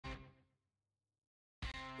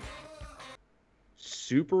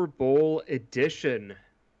Super Bowl edition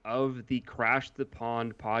of the Crash the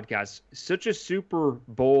Pond podcast. Such a Super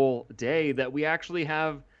Bowl day that we actually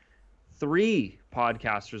have three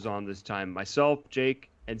podcasters on this time. Myself, Jake,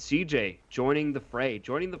 and CJ joining the fray,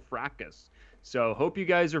 joining the fracas. So hope you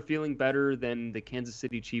guys are feeling better than the Kansas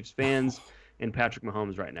City Chiefs fans and Patrick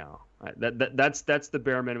Mahomes right now. That's the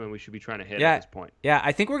bare minimum we should be trying to hit at this point. Yeah,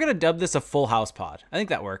 I think we're going to dub this a Full House pod. I think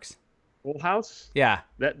that works. Full House? Yeah.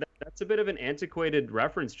 That's a bit of an antiquated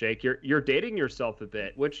reference, Jake. You're dating yourself a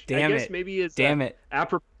bit, which Damn I guess it. maybe is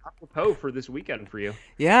apropos for this weekend for you.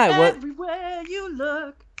 Yeah. Everywhere you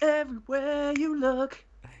look, everywhere you look.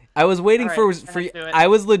 I was waiting All right, for I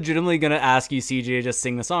was legitimately going to ask you, CJ, to just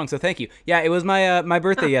sing the song, so thank you. Yeah, it was my my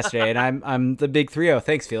birthday yesterday, and I'm the big 3-0.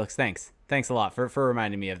 Thanks, Felix. Thanks a lot for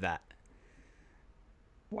reminding me of that.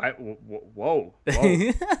 Whoa.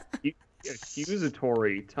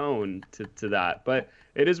 Accusatory tone to that, but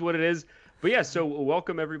it is what it is. But yeah, so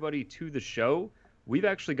welcome everybody to the show. We've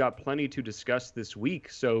actually got plenty to discuss this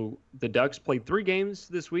week. So the Ducks played 3 games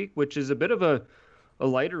this week, which is a bit of a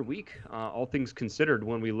lighter week, all things considered,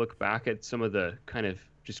 when we look back at some of the kind of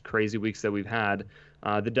just crazy weeks that we've had.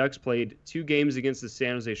 The Ducks played 2 games against the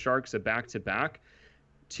San Jose Sharks, a back-to-back.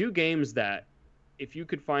 2 games that, if you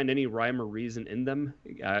could find any rhyme or reason in them,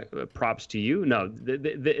 props to you. No,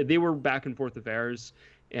 they were back and forth affairs,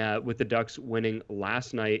 with the Ducks winning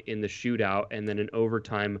last night in the shootout, and then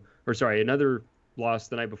another loss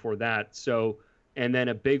the night before that. So, and then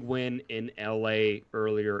a big win in LA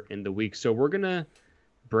earlier in the week. So we're gonna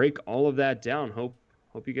break all of that down. Hope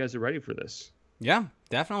you guys are ready for this. Yeah,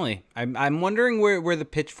 definitely. I'm wondering where the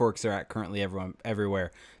pitchforks are at currently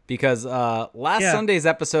everywhere, because Sunday's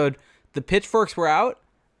episode, the pitchforks were out.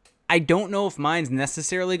 I don't know if mine's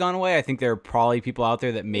necessarily gone away. I think there are probably people out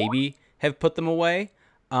there that maybe have put them away.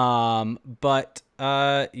 I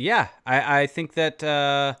think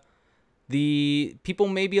that the people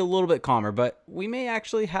may be a little bit calmer, but we may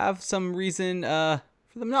actually have some reason for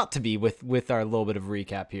them not to be with our little bit of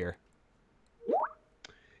recap here.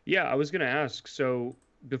 Yeah, I was going to ask, so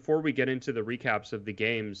before we get into the recaps of the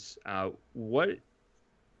games,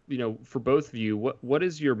 for both of you, what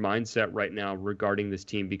is your mindset right now regarding this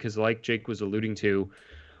team? Because like Jake was alluding to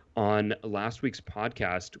on last week's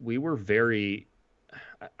podcast, we were very,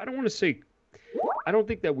 I don't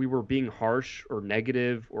think that we were being harsh or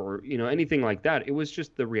negative or, anything like that. It was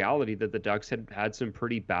just the reality that the Ducks had some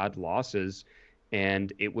pretty bad losses,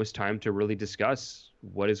 and it was time to really discuss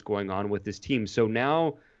what is going on with this team. So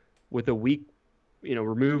now, with a week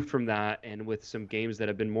removed from that, and with some games that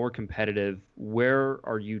have been more competitive, where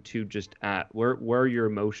are you two just at? Where are your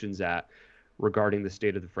emotions at regarding the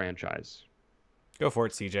state of the franchise? Go for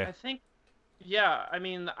it, CJ. I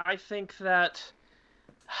think that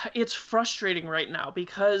it's frustrating right now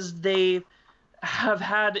because they have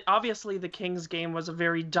had, obviously the Kings game was a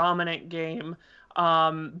very dominant game.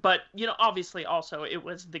 But obviously also it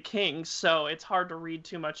was the Kings, so it's hard to read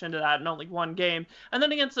too much into that in only one game. And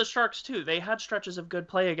then against the Sharks too, they had stretches of good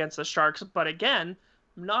play against the Sharks, but again,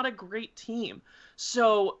 not a great team.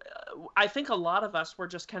 So I think a lot of us were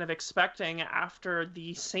just kind of expecting, after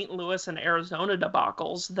the St. Louis and Arizona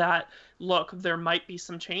debacles, that look, there might be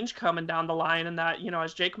some change coming down the line, and that,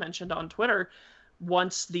 as Jake mentioned on Twitter,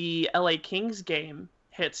 once the LA Kings game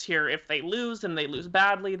hits here, if they lose and they lose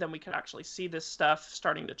badly, then we could actually see this stuff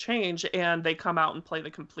starting to change, and they come out and play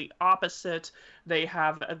the complete opposite. They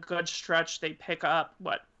have a good stretch. They pick up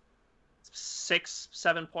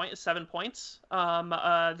 7 points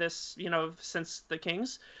since the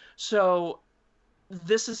Kings. So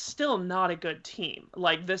this is still not a good team.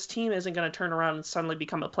 Like, this team isn't going to turn around and suddenly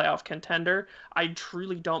become a playoff contender. I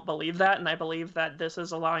truly don't believe that, and I believe that this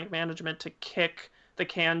is allowing management to kick the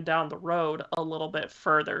can down the road a little bit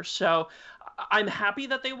further. So I'm happy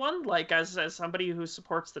that they won, like, as somebody who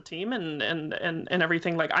supports the team and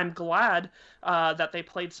everything. Like, I'm glad that they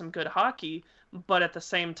played some good hockey, but at the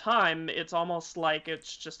same time, it's almost like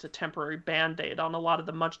it's just a temporary Band-Aid on a lot of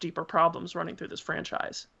the much deeper problems running through this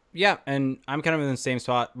franchise. Yeah, and I'm kind of in the same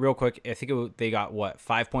spot. Real quick, I think they got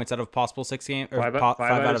 5 points out of possible 6 games, or five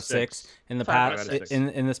out of six in the past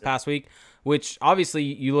in this past week. Which obviously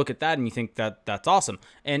you look at that and you think that that's awesome.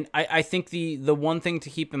 And I think the one thing to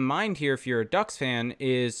keep in mind here, if you're a Ducks fan,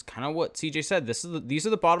 is kind of what CJ said. These are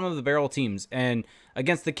the bottom of the barrel teams, and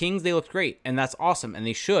against the Kings they looked great, and that's awesome, and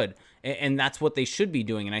they should. And that's what they should be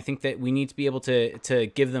doing. And I think that we need to be able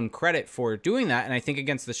to give them credit for doing that. And I think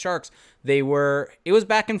against the Sharks, it was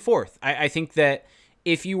back and forth. I think that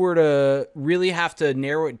if you were to really have to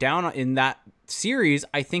narrow it down in that series,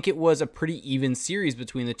 I think it was a pretty even series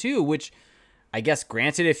between the two, which I guess,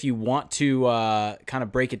 granted, if you want to kind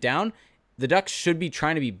of break it down, the Ducks should be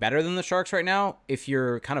trying to be better than the Sharks right now. If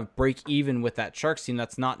you're kind of break even with that Sharks team,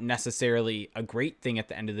 that's not necessarily a great thing at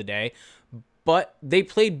the end of the day, but they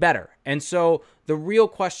played better. And so the real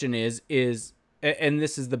question is, and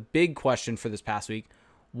this is the big question for this past week,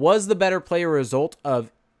 was the better play a result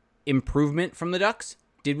of improvement from the Ducks?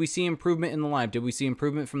 Did we see improvement in the lineup? Did we see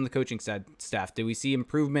improvement from the coaching staff? Did we see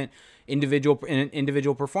improvement in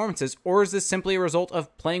individual performances? Or is this simply a result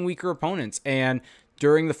of playing weaker opponents? And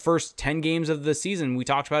during the first 10 games of the season, we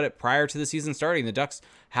talked about it prior to the season starting, the Ducks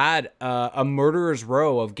had a murderer's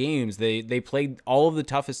row of games. They played all of the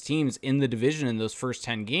toughest teams in the division in those first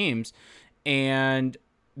 10 games. And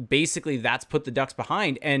basically that's put the Ducks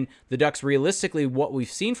behind. And the Ducks, realistically, what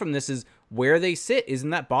we've seen from this is where they sit is in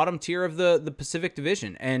that bottom tier of the Pacific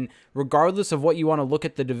Division. And regardless of what you want to look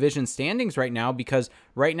at the division standings right now, because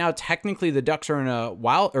right now technically the Ducks are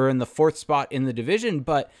in the fourth spot in the division,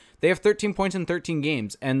 but they have 13 points in 13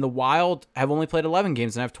 games, and the Wild have only played 11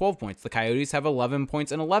 games and have 12 points. The Coyotes have 11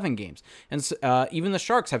 points in 11 games, and even the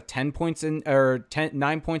Sharks have 9 points in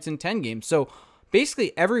 10 games. So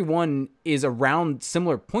basically everyone is around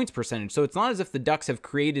similar points percentage. So it's not as if the Ducks have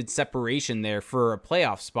created separation there for a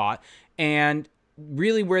playoff spot. And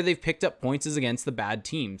really where they've picked up points is against the bad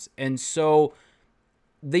teams. And so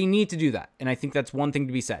they need to do that. And I think that's one thing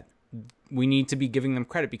to be said. We need to be giving them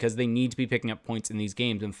credit because they need to be picking up points in these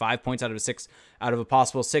games. And 5 points out of a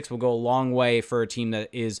possible 6 will go a long way for a team that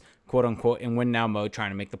is, quote unquote, in win now mode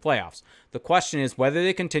trying to make the playoffs. The question is whether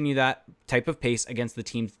they continue that type of pace against the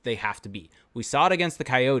teams they have to beat. We saw it against the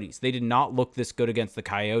Coyotes. They did not look this good against the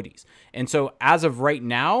Coyotes. And so as of right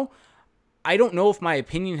now, I don't know if my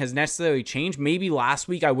opinion has necessarily changed. Maybe last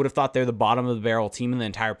week I would have thought they're the bottom of the barrel team in the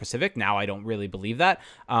entire Pacific. Now I don't really believe that.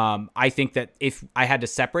 I think that if I had to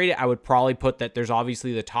separate it, I would probably put that there's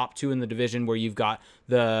obviously the top 2 in the division where you've got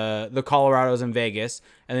the Colorados and Vegas,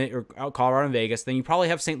 Colorado and Vegas. Then you probably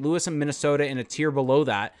have St. Louis and Minnesota in a tier below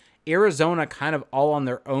that. Arizona kind of all on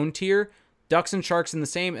their own tier. Ducks and Sharks in the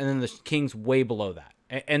same, and then the Kings way below that.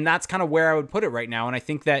 And that's kind of where I would put it right now. And I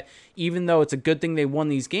think that even though it's a good thing they won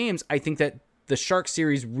these games, I think that the Sharks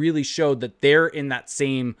series really showed that they're in that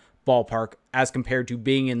same ballpark as compared to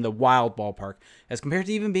being in the Wild ballpark, as compared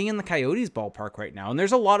to even being in the Coyotes ballpark right now. And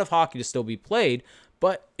there's a lot of hockey to still be played,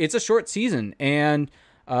 but it's a short season. And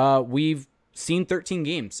we've seen 13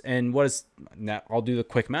 games. And I'll do the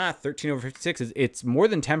quick math, 13 over 56 it's more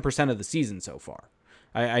than 10% of the season so far.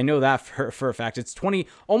 I know that for a fact. It's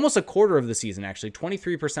almost a quarter of the season, actually.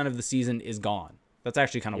 23% of the season is gone. That's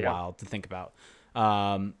actually kind of wild to think about.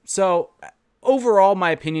 So overall,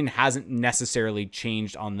 my opinion hasn't necessarily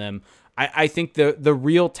changed on them. I think the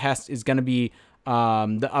real test is going to be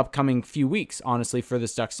the upcoming few weeks, honestly, for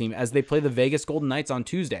this Ducks team as they play the Vegas Golden Knights on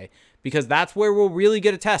Tuesday, because that's where we'll really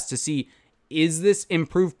get a test to see, is this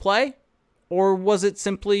improved play? Or was it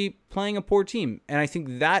simply playing a poor team? And I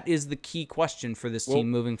think that is the key question for this team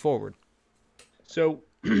moving forward. So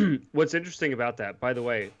what's interesting about that, by the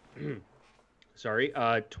way,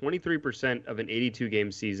 23% of an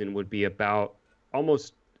 82-game season would be about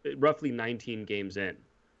roughly 19 games in.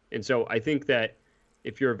 And so I think that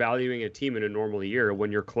if you're evaluating a team in a normal year,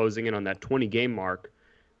 when you're closing in on that 20-game mark,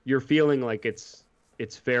 you're feeling like it's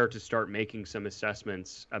fair to start making some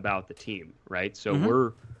assessments about the team, right?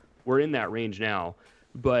 So we're in that range now.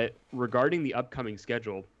 But regarding the upcoming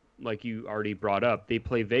schedule, like you already brought up, they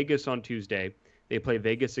play Vegas on Tuesday. They play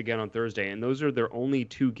Vegas again on Thursday. And those are their only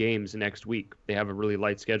 2 games next week. They have a really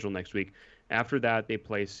light schedule next week. After that, they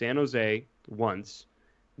play San Jose once,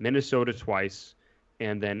 Minnesota twice,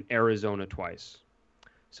 and then Arizona twice.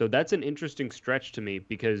 So that's an interesting stretch to me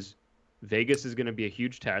because Vegas is going to be a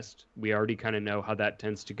huge test. We already kind of know how that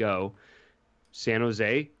tends to go. San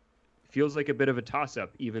Jose feels like a bit of a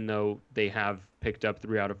toss-up, even though they have picked up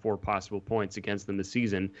 3 out of 4 possible points against them this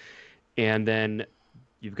season. And then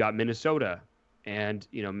you've got Minnesota, and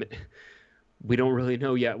we don't really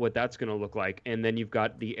know yet what that's going to look like. And then you've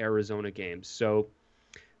got the Arizona games. So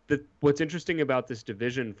what's interesting about this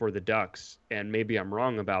division for the Ducks, and maybe I'm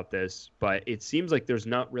wrong about this, but it seems like there's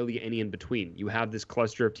not really any in between. You have this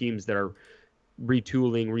cluster of teams that are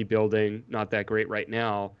retooling, rebuilding, not that great right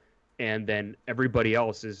now, and then everybody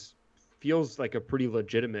else feels like a pretty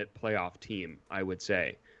legitimate playoff team, I would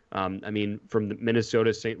say. From the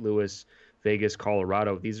Minnesota, St. Louis, Vegas,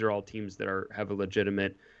 Colorado, these are all teams that have a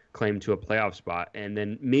legitimate claim to a playoff spot. And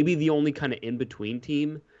then maybe the only kind of in-between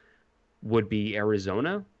team would be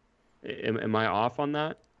Arizona. Am I off on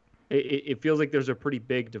that? It feels like there's a pretty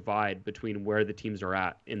big divide between where the teams are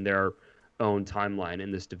at in their own timeline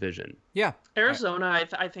in this division. Yeah. Arizona,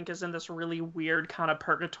 I think, is in this really weird kind of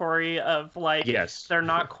purgatory of like, yes, they're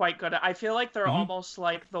not quite good. I feel like they're almost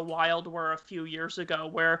like the Wild were a few years ago,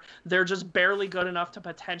 where they're just barely good enough to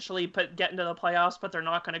potentially get into the playoffs, but they're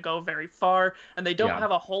not going to go very far. And they don't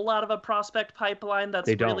have a whole lot of a prospect pipeline that's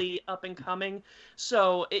really up and coming.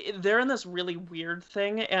 So they're in this really weird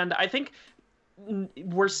thing. And I think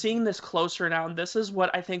we're seeing this closer now, and this is what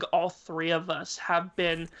I think all three of us have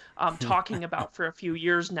been talking about for a few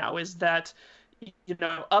years now, is that, you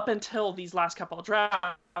know, up until these last couple of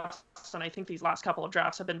drafts, and I think these last couple of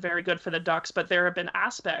drafts have been very good for the Ducks, but there have been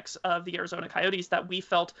aspects of the Arizona Coyotes that we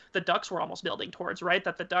felt the Ducks were almost building towards, right?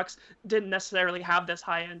 That the Ducks didn't necessarily have this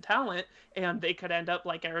high-end talent, and they could end up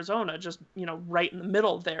like Arizona, just, you know, right in the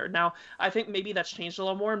middle there. Now, I think maybe that's changed a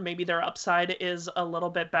little more, and maybe their upside is a little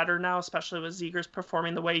bit better now, especially with Zegras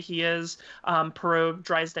performing the way he is, Perot,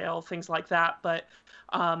 Drysdale, things like that. But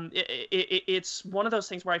it's one of those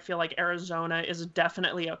things where I feel like Arizona is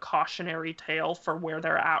definitely a cautionary tale for where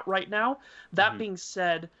they're at right now. That being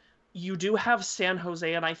said, you do have San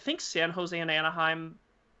Jose, and I think San Jose and Anaheim,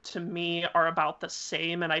 to me, are about the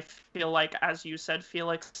same. And I feel like, as you said,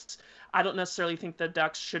 Felix, I don't necessarily think the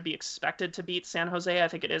Ducks should be expected to beat San Jose. I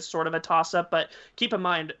think it is sort of a toss-up, but keep in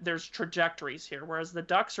mind there's trajectories here. Whereas the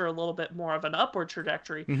Ducks are a little bit more of an upward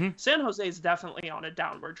trajectory. San Jose is definitely on a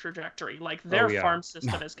downward trajectory. Like their farm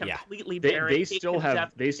system is completely barren. They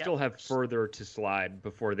still have further to slide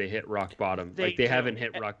before they hit rock bottom. They haven't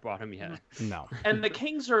hit rock bottom yet. No. And the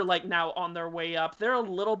Kings are like now on their way up. They're a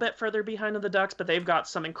little bit further behind of the Ducks, but they've got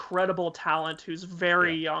some incredible talent who's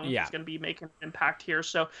very young. Who's going to be making an impact here.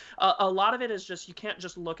 So a lot of it is just, you can't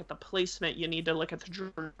just look at the placement, you need to look at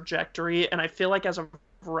the trajectory. And I feel like as of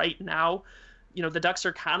right now, you know, the Ducks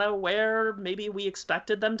are kind of where maybe we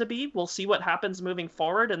expected them to be. We'll see what happens moving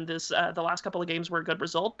forward, and this the last couple of games were a good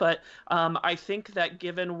result, but I think that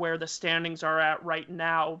given where the standings are at right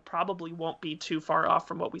now, probably won't be too far off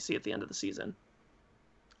from what we see at the end of the season.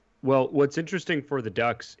 Well, what's interesting for the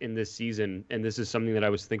Ducks in this season, and this is something that I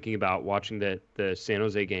was thinking about watching the San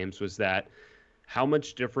Jose games, was that how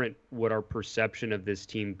much different would our perception of this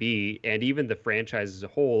team be, and even the franchise as a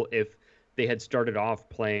whole, if they had started off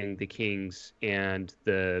playing the Kings and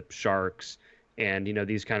the Sharks and, you know,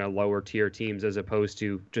 these kind of lower tier teams, as opposed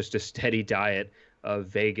to just a steady diet of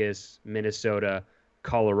Vegas, Minnesota,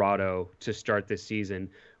 Colorado to start this season.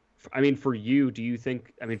 I mean, for you, do you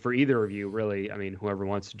think, I mean, for either of you, really, I mean, whoever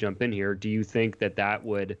wants to jump in here, do you think that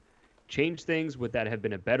would change things? Would that have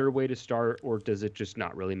been a better way to start, or does it just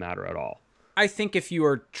not really matter at all? I think if you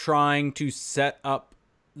are trying to set up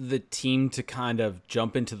the team to kind of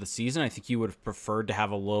jump into the season, I think you would have preferred to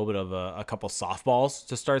have a little bit of a couple softballs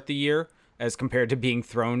to start the year, as compared to being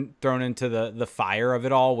thrown into the fire of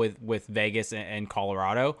it all with Vegas and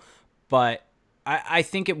Colorado. But I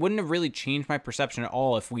think it wouldn't have really changed my perception at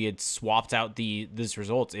all if we had swapped out these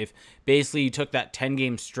results. If basically you took that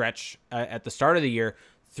 10-game stretch at the start of the year,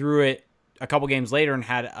 threw it a couple games later, and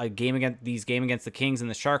had a game against the Kings and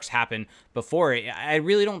the Sharks happen before it, I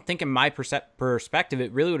really don't think in my perspective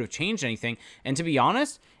it really would have changed anything. And to be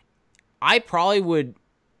honest, I probably would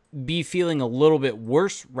be feeling a little bit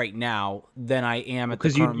worse right now than I am at the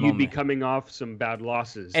current moment. Because you'd be coming off some bad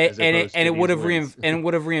losses, and it would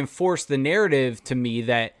have reinforced the narrative to me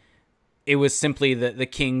that it was simply the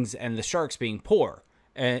Kings and the Sharks being poor,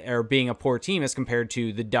 or being a poor team, as compared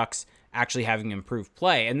to the Ducks actually having improved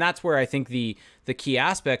play. And that's where I think the key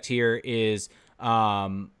aspect here is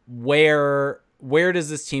where does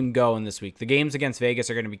this team go in this week? The games against Vegas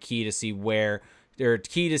are going to be key to see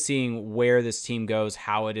seeing where this team goes,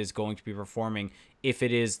 how it is going to be performing, if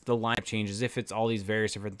it is the lineup changes, if it's all these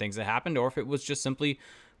various different things that happened, or if it was just simply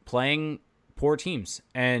playing poor teams.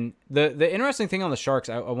 And the interesting thing on the Sharks,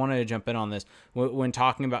 I wanted to jump in on this when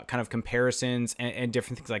talking about kind of comparisons and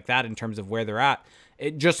different things like that in terms of where they're at.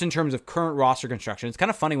 Just in terms of current roster construction, it's kind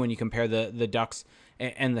of funny when you compare the Ducks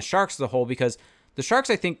and the Sharks as a whole, because the Sharks,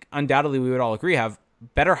 I think undoubtedly we would all agree, have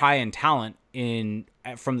better high-end talent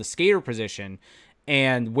from the skater position,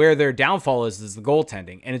 and where their downfall is the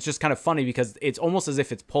goaltending. And it's just kind of funny because it's almost as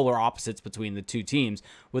if it's polar opposites between the two teams,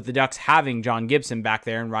 with the Ducks having John Gibson back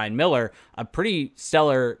there and Ryan Miller, a pretty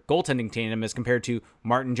stellar goaltending tandem, as compared to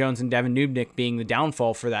Martin Jones and Devin Dubnyk being the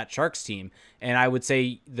downfall for that Sharks team. And I would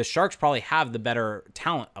say the Sharks probably have the better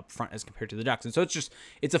talent up front as compared to the Ducks. And so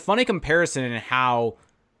it's a funny comparison in how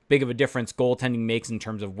big of a difference goaltending makes in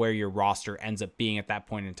terms of where your roster ends up being at that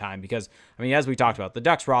point in time. Because, I mean, as we talked about, the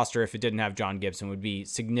Ducks roster, if it didn't have John Gibson, would be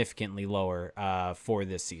significantly lower for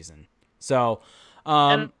this season. So,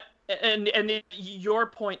 and And your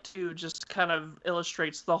point too just kind of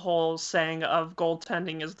illustrates the whole saying of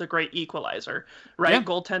goaltending is the great equalizer, right? Yeah.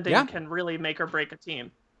 Goaltending can really make or break a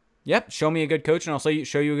team. Yep. Show me a good coach and I'll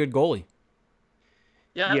show you a good goalie.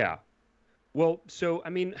 Yeah. Yeah. Well, so I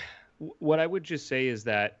mean, what I would just say is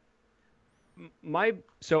that I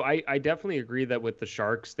definitely agree that with the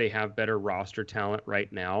Sharks, they have better roster talent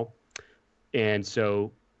right now. And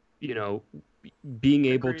so, you know, being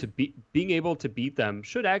able to beat them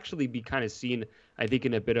should actually be kind of seen, I think,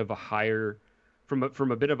 in a bit of a higher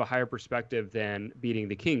from a bit of a higher perspective than beating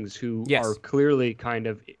the Kings, who are clearly kind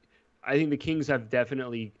of, I think the Kings have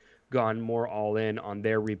definitely gone more all in on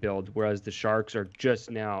their rebuild, whereas the Sharks are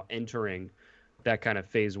just now entering that kind of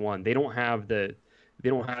phase one. They don't have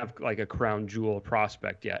like a crown jewel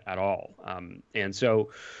prospect yet at all. And so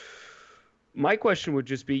my question would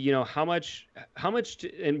just be, you know, how much,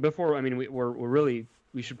 and before, I mean,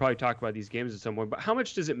 we should probably talk about these games at some point, but how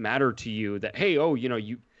much does it matter to you that, hey, oh,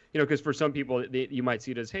 because for some people you might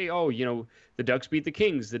see it as, hey, oh, you know, the Ducks beat the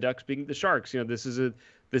Kings, the Ducks beat the Sharks. You know, this is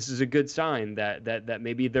a good sign that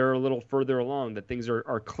maybe they're a little further along, that things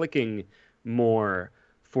are clicking more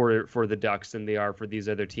for the Ducks than they are for these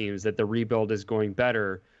other teams, that the rebuild is going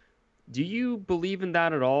better. Do you believe in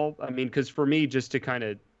that at all? I mean, because for me, just to kind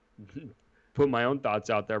of put my own thoughts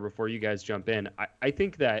out there before you guys jump in, I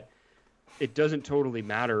think that it doesn't totally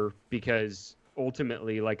matter, because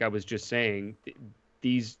ultimately, like I was just saying,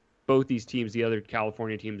 both these teams, the other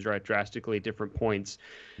California teams, are at drastically different points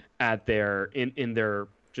at in their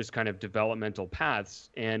just kind of developmental paths,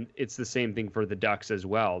 and it's the same thing for the Ducks as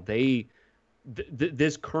well.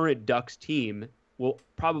 This current Ducks team will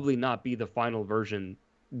probably not be the final version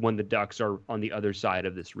when the Ducks are on the other side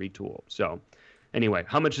of this retool. So anyway,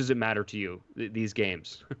 how much does it matter to you, these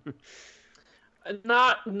games?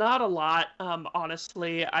 Not a lot,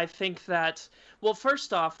 honestly. I think that, well,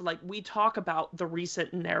 first off, like, we talk about the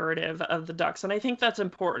recent narrative of the Ducks, and I think that's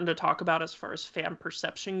important to talk about as far as fan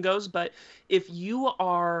perception goes. But if you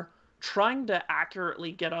are trying to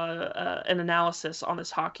accurately get an analysis on this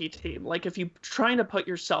hockey team, like if you're trying to put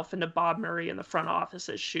yourself into Bob Murray in the front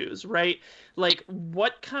office's shoes, right? Like,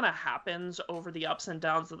 what kind of happens over the ups and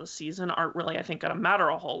downs of the season aren't really, I think, going to matter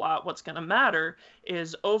a whole lot. What's going to matter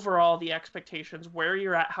is overall the expectations, where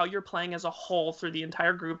you're at, how you're playing as a whole through the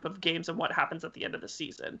entire group of games, and what happens at the end of the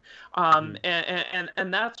season. And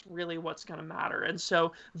that's really what's going to matter. And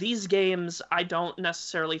so these games, I don't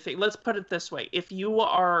necessarily think, let's put it this way. If you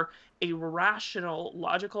are a rational,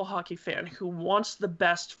 logical hockey fan who wants the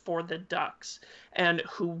best for the Ducks and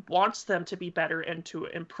who wants them to be better and to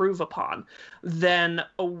improve upon, then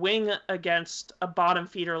a wing against a bottom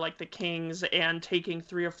feeder like the Kings and taking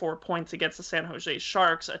 3 or 4 points against the San Jose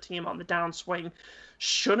Sharks, a team on the downswing,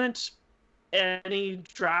 shouldn't any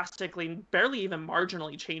drastically, barely even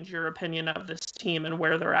marginally change your opinion of this team and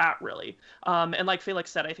where they're at, really. And like Felix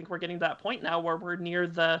said, I think we're getting to that point now where we're near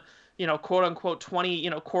the, quote unquote 20,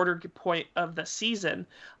 quarter point of the season.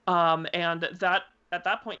 And that at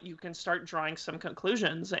that point you can start drawing some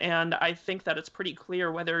conclusions. And I think that it's pretty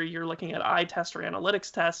clear, whether you're looking at eye test or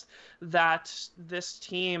analytics test, that this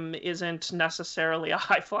team isn't necessarily a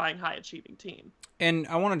high-flying, high-achieving team. And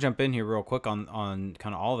I want to jump in here real quick on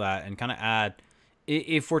kind of all that and kind of add,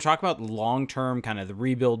 if we're talking about long-term, kind of the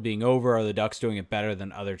rebuild being over, are the Ducks doing it better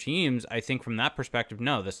than other teams? I think from that perspective,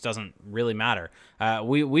 no, this doesn't really matter.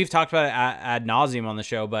 We've talked about it ad nauseum on the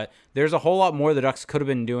show, but there's a whole lot more the Ducks could have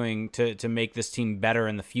been doing to make this team better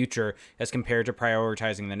in the future as compared to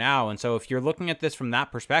prioritizing the now. And so if you're looking at this from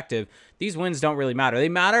that perspective, these wins don't really matter. They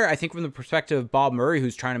matter, I think, from the perspective of Bob Murray,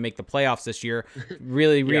 who's trying to make the playoffs this year,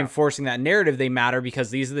 really reinforcing that narrative. They matter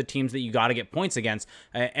because these are the teams that you got to get points against,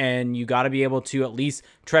 and you got to be able to at least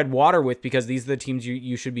tread water with, because these are the teams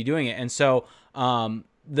you should be doing it. And so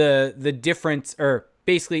the difference, or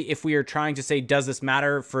basically, if we are trying to say, does this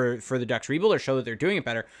matter for the Ducks rebuild or show that they're doing it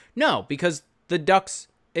better? No, because the Ducks,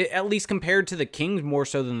 at least compared to the Kings more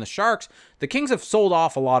so than the Sharks, the Kings have sold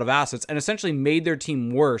off a lot of assets and essentially made their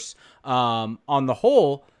team worse on the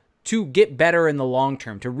whole, to get better in the long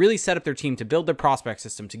term, to really set up their team, to build their prospect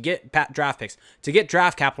system, to get draft picks, to get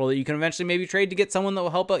draft capital that you can eventually maybe trade to get someone that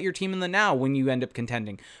will help out your team in the now when you end up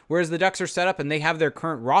contending. Whereas the Ducks are set up and they have their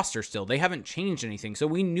current roster still. They haven't changed anything. So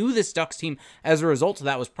we knew this Ducks team, as a result of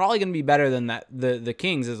that, was probably going to be better than the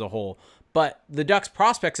Kings as a whole. But the Ducks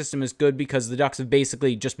prospect system is good because the Ducks have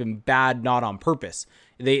basically just been bad, not on purpose.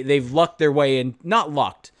 They've lucked their way in, not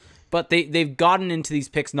lucked, but they've gotten into these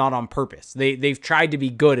picks not on purpose. They've tried to be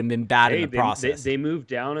good and been bad in the process. They moved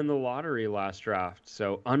down in the lottery last draft,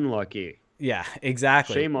 so unlucky. Yeah,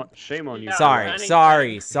 exactly. Shame on you.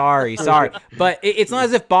 Sorry. But it's not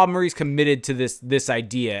as if Bob Murray's committed to this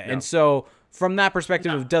idea. No. And so from that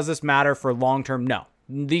perspective of does this matter for long term? No.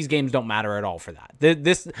 These games don't matter at all for that.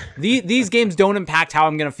 These games don't impact how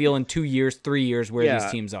I'm going to feel in 2 years, 3 years where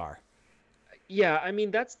these teams are. Yeah, I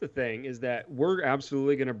mean, that's the thing, is that we're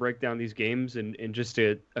absolutely going to break down these games in just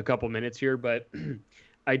a couple minutes here, but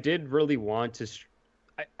I did really want to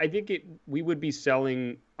I think we would be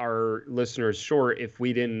selling our listeners short if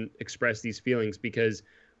we didn't express these feelings, because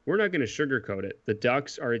we're not going to sugarcoat it. The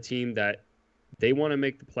Ducks are a team that they want to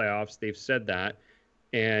make the playoffs. They've said that.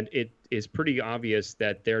 And it is pretty obvious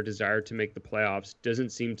that their desire to make the playoffs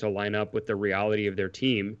doesn't seem to line up with the reality of their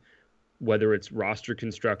team, whether it's roster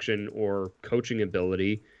construction or coaching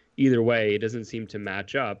ability. Either way, it doesn't seem to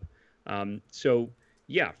match up. So,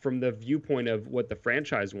 yeah, from the viewpoint of what the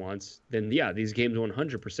franchise wants, then, yeah, these games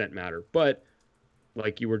 100% matter. But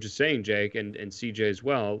like you were just saying, Jake, and CJ as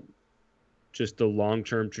well, just the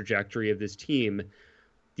long-term trajectory of this team,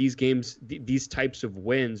 these games, these types of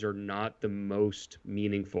wins are not the most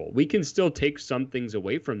meaningful. We can still take some things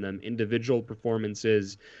away from them, individual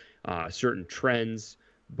performances, certain trends,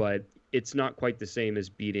 but it's not quite the same as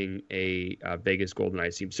beating a Vegas Golden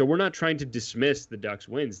Knights team. So we're not trying to dismiss the Ducks'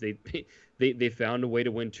 wins. They found a way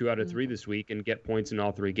to win 2 out of 3 this week and get points in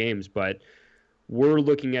all 3 games, but we're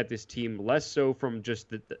looking at this team less so from just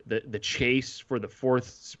the chase for the 4th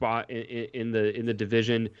spot in the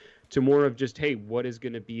division, to more of just, hey, what is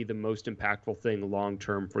going to be the most impactful thing long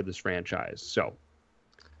term for this franchise? So,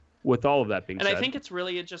 with all of that being said, and I think it's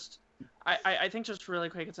really I think just really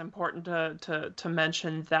quick, it's important to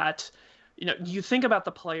mention that, you know, you think about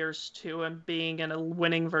the players too, and being in a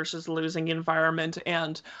winning versus losing environment,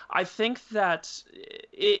 and I think that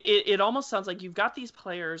it almost sounds like you've got these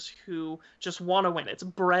players who just want to win. It's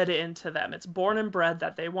bred into them. It's born and bred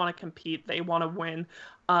that they want to compete, they want to win,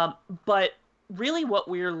 but really what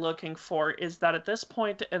we're looking for is that at this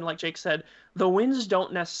point, and like Jake said, the wins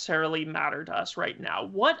don't necessarily matter to us right now.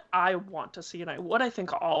 What I want to see, and what I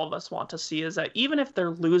think all of us want to see, is that even if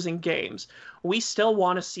they're losing games, we still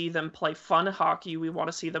want to see them play fun hockey. We want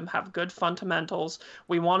to see them have good fundamentals.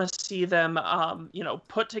 We want to see them,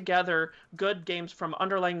 put together good games from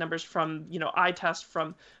underlying numbers, from, eye test,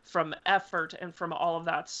 from effort, and from all of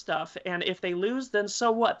that stuff. And if they lose, then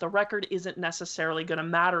so what? The record isn't necessarily going to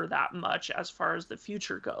matter that much as far as the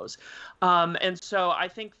future goes. And so I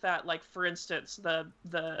think that, like, for instance,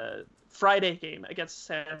 the Friday game against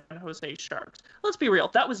San Jose Sharks, let's be real,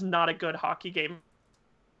 that was not a good hockey game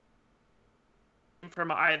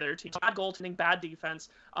from either team. Bad goaltending, bad defense,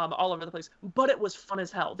 all over the place, but it was fun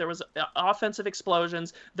as hell. There was offensive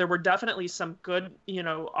explosions. There were definitely some good,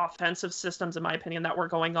 offensive systems, in my opinion, that were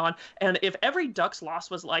going on. And if every Ducks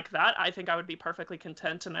loss was like that, I think I would be perfectly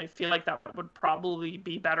content, and I feel like that would probably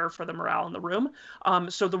be better for the morale in the room.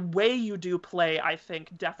 So the way you do play, I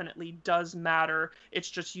think, definitely does matter.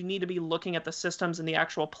 It's just you need to be looking at the systems and the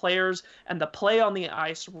actual players and the play on the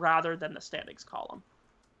ice rather than the standings column.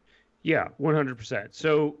 Yeah, 100%.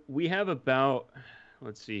 So we have about,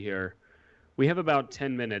 let's see here, we have about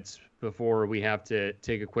 10 minutes before we have to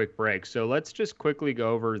take a quick break. So let's just quickly go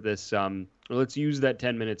over this. Let's use that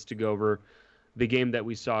 10 minutes to go over the game that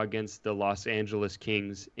we saw against the Los Angeles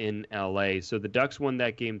Kings in LA. So the Ducks won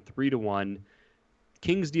that game 3-1.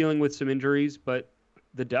 Kings dealing with some injuries, but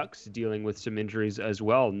the Ducks dealing with some injuries as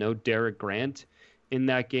well. No Derek Grant in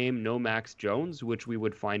that game, no Max Jones, which we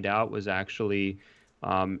would find out was actually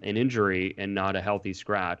an injury and not a healthy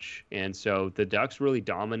scratch. And so the Ducks really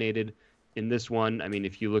dominated in this one. I mean,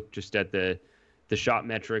 if you look just at the shot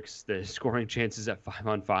metrics, the scoring chances at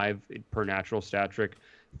 5-on-5 per natural stat trick,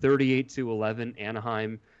 38-11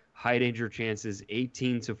 Anaheim, high danger chances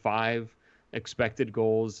 18-5, expected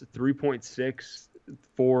goals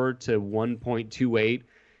 3.64 to 1.28.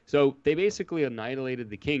 So they basically annihilated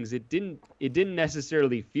the Kings. It didn't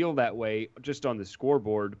necessarily feel that way just on the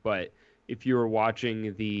scoreboard, but if you were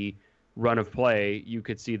watching the run of play, you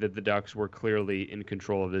could see that the Ducks were clearly in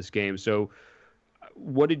control of this game. So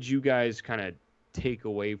what did you guys kind of take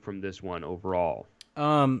away from this one overall?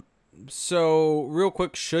 So real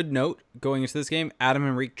quick, should note, going into this game, Adam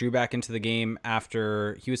Henrique drew back into the game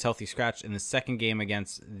after he was healthy scratched in the second game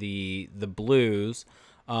against the Blues.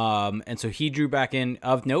 And so he drew back in,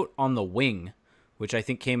 of note, on the wing, which I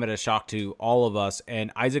think came at a shock to all of us.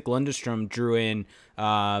 And Isac Lundestrom drew in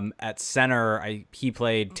at center. He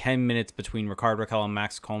played 10 minutes between Rickard Rakell and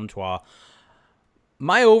Max Comtois.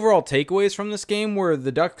 My overall takeaways from this game were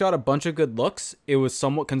the Ducks got a bunch of good looks. It was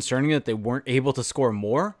somewhat concerning that they weren't able to score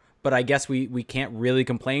more, but I guess we can't really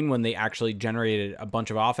complain when they actually generated a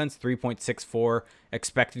bunch of offense. 3.64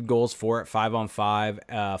 expected goals for at 5-on-5,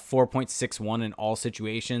 4.61 in all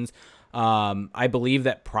situations. I believe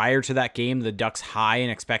that prior to that game, the Ducks' high in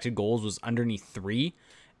expected goals was underneath 3.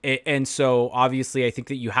 And so obviously I think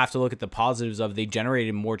that you have to look at the positives of they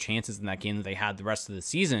generated more chances in that game than they had the rest of the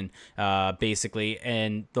season, basically.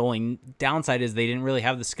 And the only downside is they didn't really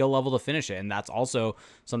have the skill level to finish it. And that's also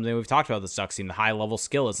something we've talked about. The Ducks team, the high level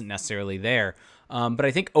skill isn't necessarily there. But I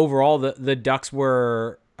think overall the Ducks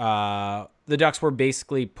were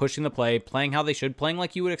basically pushing the play, playing how they should, playing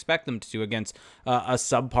like you would expect them to do against a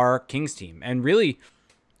subpar Kings team. And really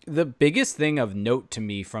the biggest thing of note to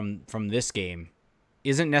me from this game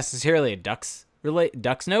isn't necessarily a Ducks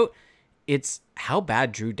note. It's how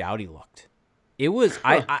bad Drew Doughty looked. It was,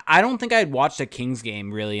 I don't think I had watched a Kings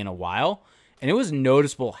game really in a while, and it was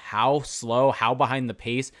noticeable how slow, how behind the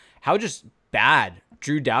pace, how just bad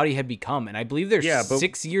Drew Doughty had become. And I believe there's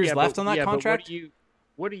 6 years left on that contract. But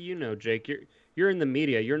what do you know, Jake? You're in the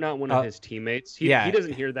media. You're not one of his teammates. He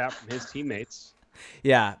doesn't hear that from his teammates.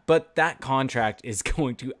 Yeah, but that contract is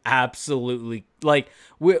going to absolutely, like,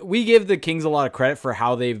 we give the Kings a lot of credit for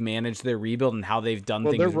how they've managed their rebuild and how they've done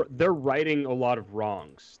things. They're righting a lot of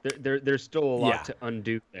wrongs. There's still a lot to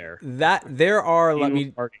undo there. There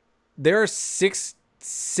are six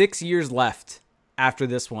years left after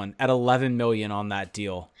this one at $11 million on that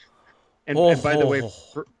deal. And by the way,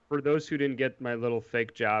 for those who didn't get my little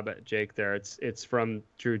fake jab at Jake there, it's from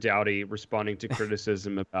Drew Doughty responding to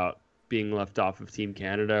criticism about being left off of Team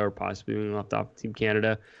Canada or possibly being left off of Team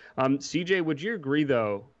Canada. CJ, would you agree,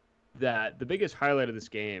 though, that the biggest highlight of this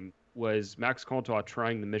game was Max Comtois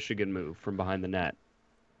trying the Michigan move from behind the net?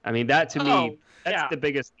 I mean, that to me, that's the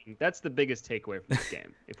biggest thing. That's the biggest takeaway from this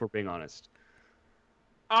game, if we're being honest.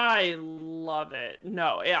 I love it.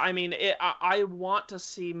 No, I mean, I want to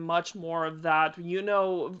see much more of that. You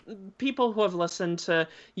know, people who have listened to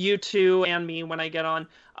you two and me when I get on,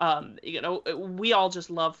 we all just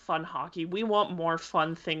love fun hockey. We want more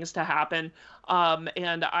fun things to happen.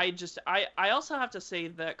 And I also have to say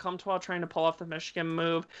that Comtois trying to pull off the Michigan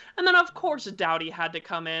move, and then of course Doughty had to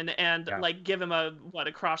come in and like give him a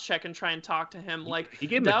cross check and try and talk to him. Like he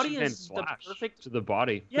gave him Doughty is the perfect to the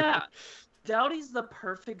body. Yeah. Doughty's the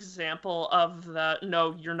perfect example of the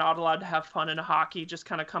no, you're not allowed to have fun in hockey. Just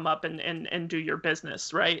kind of come up and do your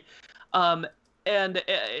business, right? And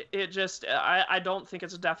it just, I don't think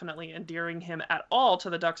it's definitely endearing him at all to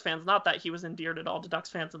the Ducks fans. Not that he was endeared at all to Ducks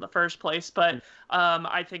fans in the first place, but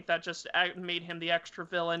I think that just made him the extra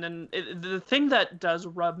villain. And the thing that does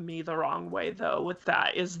rub me the wrong way, though, with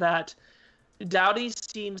that is that Doughty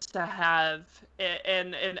seems to have,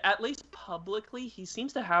 and at least publicly, he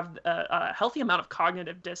seems to have a healthy amount of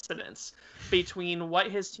cognitive dissonance between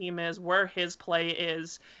what his team is, where his play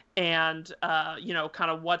is, and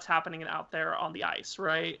kind of what's happening out there on the ice,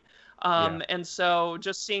 right? And so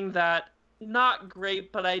just seeing that, not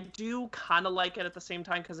great, but I do kind of like it at the same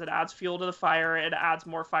time because it adds fuel to the fire. It adds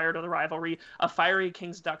more fire to the rivalry. A fiery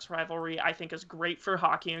Kings-Ducks rivalry, I think, is great for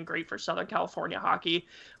hockey and great for Southern California hockey.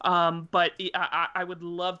 But I would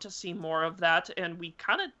love to see more of that, and we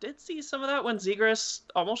kind of did see some of that when Zegras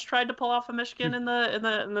almost tried to pull off a Michigan in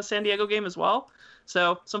the San Diego game as well.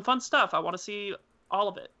 So some fun stuff. I want to see all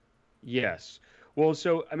of it. Yes. Well,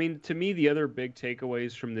 so I mean, to me, the other big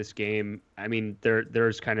takeaways from this game, I mean,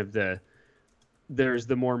 there's kind of there's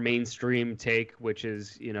the more mainstream take, which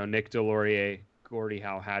is, Nick Delorier, Gordie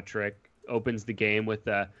Howe hat trick, opens the game with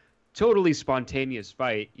a totally spontaneous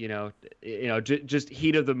fight, just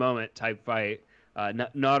heat of the moment type fight,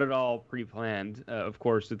 not at all pre-planned, of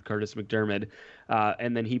course, with Curtis McDermott.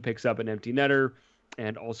 And then he picks up an empty netter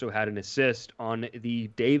and also had an assist on the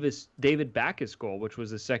David Backes goal, which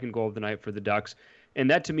was the second goal of the night for the Ducks.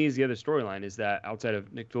 And that, to me, is the other storyline, is that outside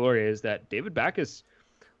of Nick Delorier, is that David Backes,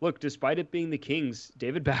 look, despite it being the Kings,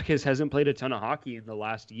 David Backes hasn't played a ton of hockey in the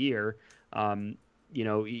last year. When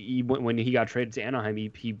he got traded to Anaheim,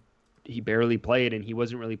 he barely played, and he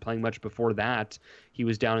wasn't really playing much before that. He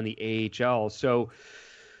was down in the AHL. So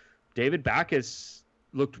David Backes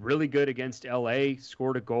looked really good against LA,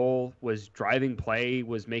 scored a goal, was driving play,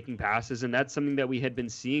 was making passes, and that's something that we had been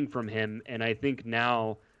seeing from him. And I think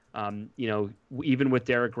now, even with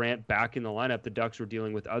Derek Grant back in the lineup, the Ducks were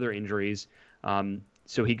dealing with other injuries.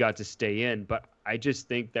 So he got to stay in. But I just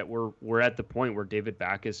think that we're at the point where David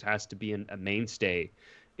Backes has to be a mainstay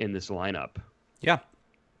in this lineup. Yeah,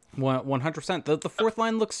 100%. The fourth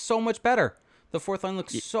line looks so much better. The fourth line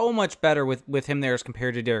looks so much better with him there as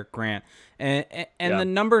compared to Derek Grant. And the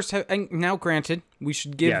numbers have, and now granted, we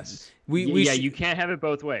should give... Yes. You can't have it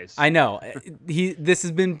both ways. I know. This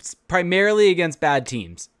has been primarily against bad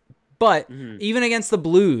teams. But even against the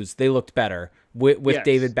Blues, they looked better with Yes.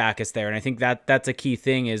 David Backes there. And I think that's a key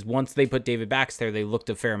thing is once they put David Backes there, they looked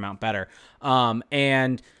a fair amount better.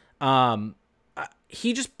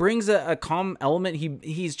 He just brings a calm element.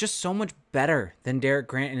 He's just so much better than Derek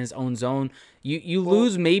Grant in his own zone. You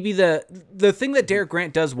lose maybe the thing that Derek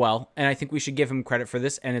Grant does well, and I think we should give him credit for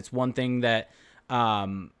this, and it's one thing that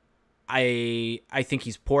I think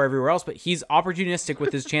he's poor everywhere else, but he's opportunistic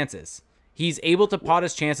with his chances. He's able to pot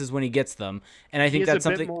his chances when he gets them, and I think that's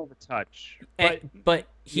something. Bit more of a touch, but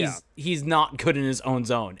he's not good in his own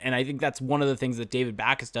zone, and I think that's one of the things that David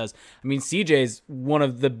Backes does. I mean, CJ's one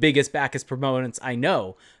of the biggest Backes proponents I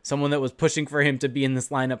know. Someone that was pushing for him to be in this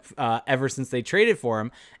lineup ever since they traded for him,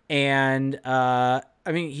 and I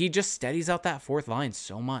mean, he just steadies out that fourth line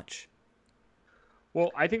so much.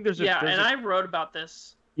 Well, I think there's I wrote about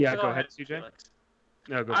this. Yeah, go ahead, CJ. Felix.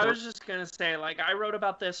 No, go I was just going to say, like, I wrote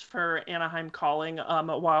about this for Anaheim Calling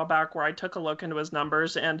a while back where I took a look into his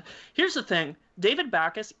numbers. And here's the thing. David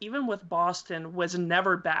Backes, even with Boston, was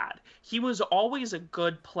never bad. He was always a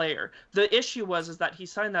good player. The issue is that he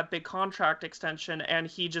signed that big contract extension, and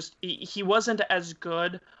he wasn't as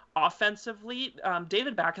good offensively.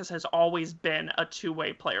 David Backes has always been a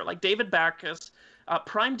two-way player. Like, David Backes...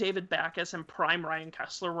 prime David Backes and prime Ryan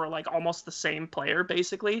Kessler were like almost the same player,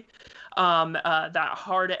 basically. That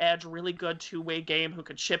hard edge, really good two-way game who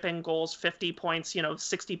could chip in goals, 50 points,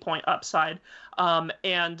 60-point upside.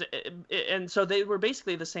 And so they were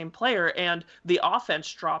basically the same player, and the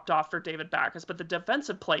offense dropped off for David Backes, but the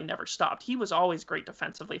defensive play never stopped. He was always great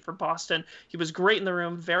defensively for Boston. He was great in the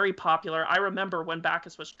room, very popular. I remember when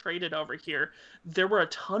Backes was traded over here, there were a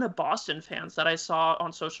ton of Boston fans that I saw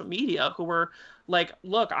on social media who were like,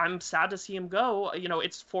 look, I'm sad to see him go.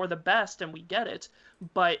 It's for the best and we get it.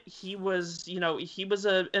 But he was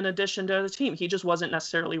an addition to the team. He just wasn't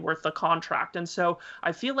necessarily worth the contract. And so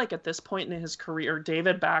I feel like at this point in his career,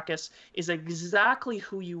 David Backes is exactly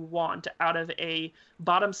who you want out of a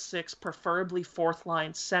bottom six, preferably fourth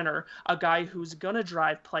line center, a guy who's going to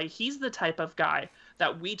drive play. He's the type of guy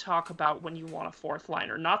that we talk about when you want a fourth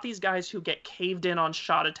liner, not these guys who get caved in on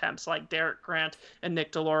shot attempts like Derek Grant and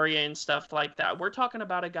Nick Delorier and stuff like that. We're talking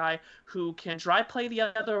about a guy who can drive play the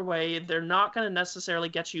other way. They're not going to necessarily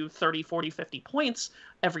get you 30, 40, 50 points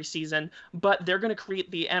every season, but they're going to create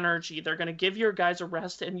the energy. They're going to give your guys a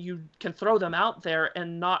rest, and you can throw them out there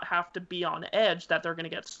and not have to be on edge that they're going to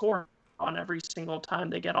get scored on every single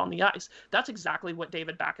time they get on the ice. That's exactly what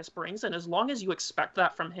David Backes brings, and as long as you expect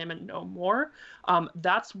that from him and no more,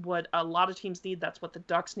 that's what a lot of teams need. That's what the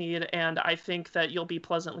Ducks need, and I think that you'll be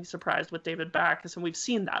pleasantly surprised with David Backes, and we've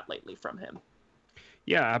seen that lately from him.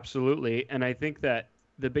 Yeah, absolutely, and I think that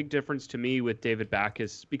the big difference to me with David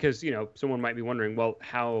Backes, because someone might be wondering, well,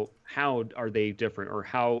 how are they different, or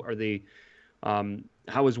how are they?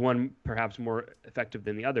 How is one perhaps more effective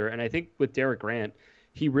than the other? And I think with Derek Grant,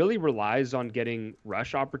 he really relies on getting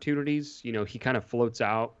rush opportunities. He kind of floats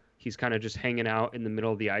out. He's kind of just hanging out in the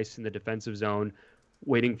middle of the ice in the defensive zone,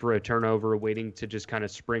 waiting for a turnover, waiting to just kind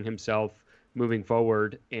of spring himself moving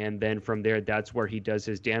forward. And then from there, that's where he does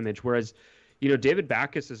his damage. Whereas, David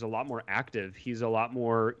Backes is a lot more active. He's a lot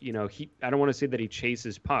more, I don't want to say that he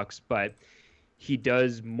chases pucks, but he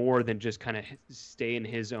does more than just kind of stay in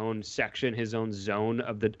his own section, his own zone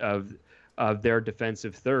of their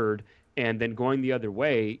defensive third. And then going the other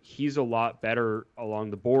way, he's a lot better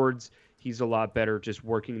along the boards. He's a lot better just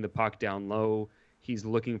working the puck down low. He's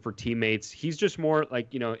looking for teammates. He's just more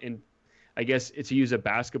like, I guess to use a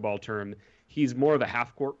basketball term, he's more of a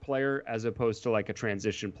half-court player as opposed to like a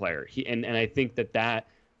transition player. And I think that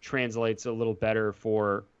translates a little better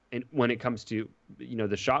when it comes to,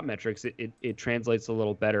 the shot metrics. It translates a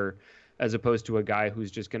little better as opposed to a guy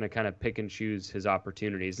who's just going to kind of pick and choose his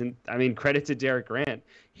opportunities. And I mean, credit to Derek Grant.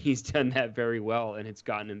 He's done that very well, and it's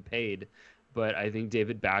gotten him paid. But I think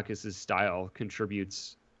David Backes' style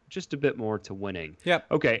contributes just a bit more to winning.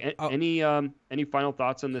 Yep. Okay. Any final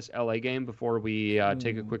thoughts on this LA game before we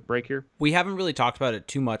take a quick break here? We haven't really talked about it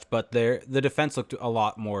too much, but the defense looked a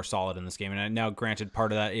lot more solid in this game. And now, granted,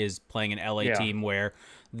 part of that is playing an LA team where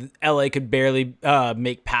LA could barely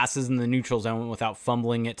make passes in the neutral zone without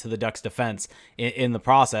fumbling it to the Ducks defense. In the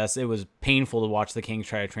process, it was painful to watch the Kings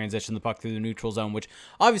try to transition the puck through the neutral zone, which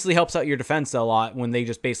obviously helps out your defense a lot when they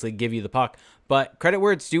just basically give you the puck. But credit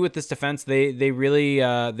where it's due with this defense. They really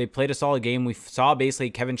they played a solid game. We saw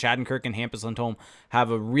basically Kevin Shattenkirk and Hampus Lindholm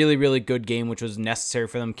have a really, really good game, which was necessary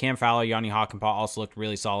for them. Cam Fowler, Yanni Hakanpää also looked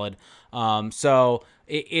really solid. So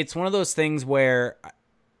it's one of those things where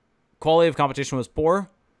quality of competition was poor,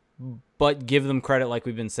 but give them credit, like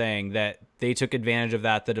we've been saying, that they took advantage of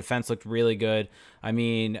that. The defense looked really good. I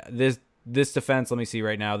mean, this defense, let me see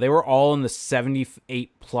right now, they were all in the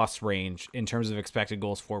 78 plus range in terms of expected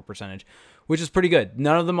goals for percentage, which is pretty good.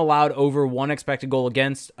 None of them allowed over 1 expected goal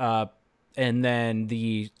against. And then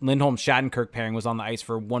the Lindholm-Shattenkirk pairing was on the ice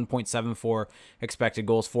for 1.74 expected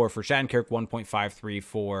goals for Shattenkirk, 1.53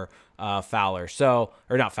 for Fowler. So,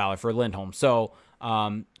 or not Fowler, for Lindholm. So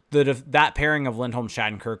that pairing of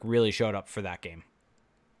Lindholm-Shattenkirk really showed up for that game.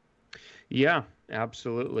 Yeah,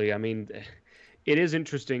 absolutely. I mean, it is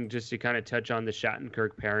interesting just to kind of touch on the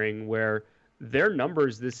Shattenkirk pairing, where their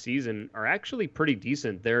numbers this season are actually pretty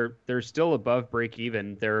decent. They're still above break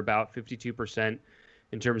even. They're about 52%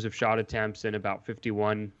 in terms of shot attempts and about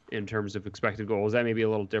 51 in terms of expected goals. That may be a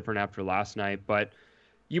little different after last night, but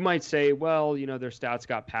you might say, well, you know, their stats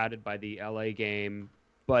got padded by the LA game,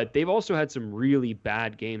 but they've also had some really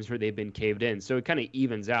bad games where they've been caved in. So it kind of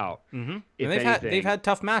evens out. Mm-hmm. And they've had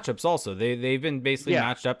tough matchups also. They've been basically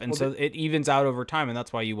matched up, and so it evens out over time, and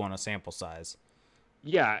that's why you want a sample size.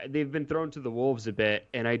 Yeah, they've been thrown to the wolves a bit,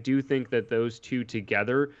 and I do think that those two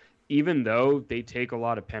together, even though they take a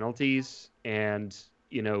lot of penalties, and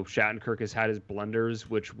you know, Shattenkirk has had his blunders,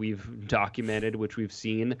 which we've documented, which we've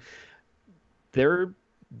seen, they're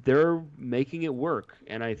making it work.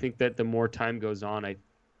 And I think that the more time goes on,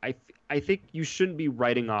 I think you shouldn't be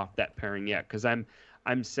writing off that pairing yet, because I'm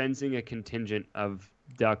sensing a contingent of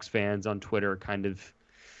Ducks fans on Twitter kind of,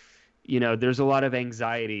 you know, there's a lot of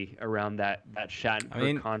anxiety around that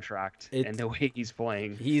Shattenkirk contract and the way he's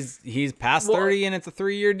playing. He's past 30 and it's a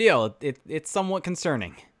 3-year deal. It's somewhat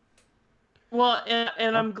concerning. Well,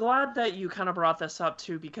 and I'm glad that you kind of brought this up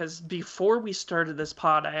too, because before we started this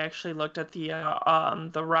pod, I actually looked at the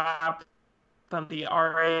wrap on the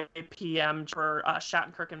RAPM for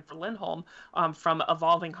Shattenkirk and for Lindholm from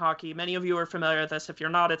Evolving Hockey. Many of you are familiar with this. If you're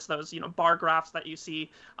not, it's those bar graphs that you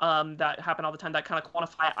see that happen all the time that kind of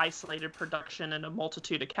quantify isolated production in a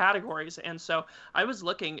multitude of categories. And so I was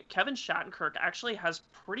looking, Kevin Shattenkirk actually has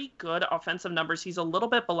pretty good offensive numbers. He's a little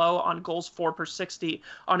bit below on goals for per 60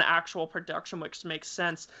 on actual production, which makes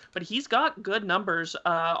sense. But he's got good numbers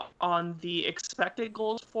on the expected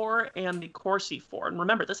goals for and the Corsi for. And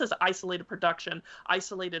remember, this is isolated production,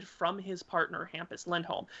 isolated from his partner Hampus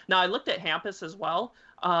Lindholm. Now I looked at Hampus as well,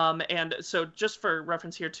 and so just for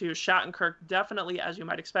reference here too, Shattenkirk definitely, as you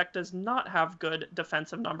might expect, does not have good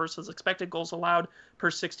defensive numbers. His expected goals allowed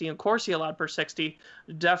per 60 and Corsi allowed per 60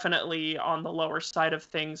 definitely on the lower side of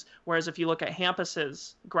things. Whereas if you look at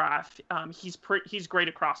Hampus's graph, he's great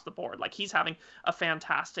across the board. Like, he's having a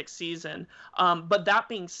fantastic season. But that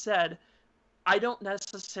being said, I don't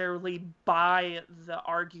necessarily buy the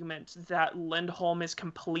argument that Lindholm is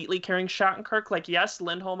completely carrying Shattenkirk. Like, yes,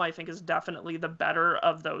 Lindholm, I think, is definitely the better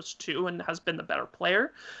of those two and has been the better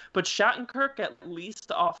player. But Shattenkirk, at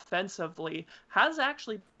least offensively, has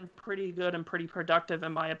actually been pretty good and pretty productive,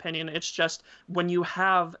 in my opinion. It's just when you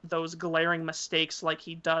have those glaring mistakes like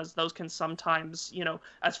he does, those can sometimes,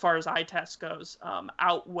 as far as eye test goes,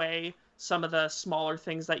 outweigh some of the smaller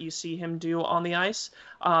things that you see him do on the ice.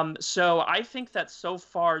 So I think that so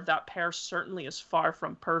far that pair certainly is far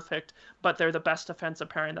from perfect, but they're the best defensive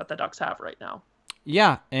pairing that the Ducks have right now.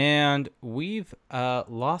 Yeah, and we've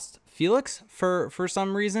lost Felix for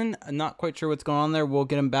some reason. I'm not quite sure what's going on there. We'll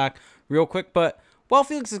get him back real quick. But while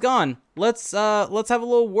Felix is gone, let's have a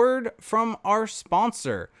little word from our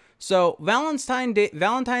sponsor. So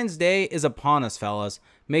Valentine's Day is upon us, fellas.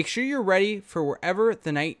 Make sure you're ready for wherever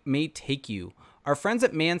the night may take you. Our friends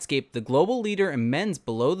at Manscaped, the global leader in men's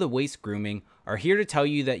below-the-waist grooming, are here to tell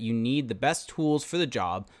you that you need the best tools for the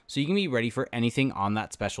job so you can be ready for anything on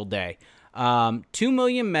that special day. 2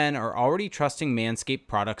 million men are already trusting Manscaped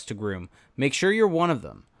products to groom. Make sure you're one of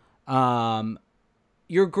them.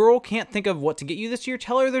 Your girl can't think of what to get you this year?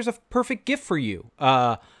 Tell her there's a perfect gift for you.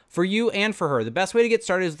 For you and for her. The best way to get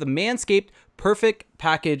started is the Manscaped Perfect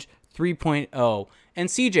Package 3.0. And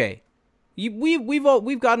CJ,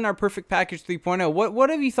 we've gotten our Perfect Package 3.0. What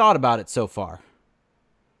have you thought about it so far?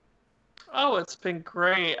 Oh, it's been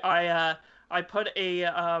great. I put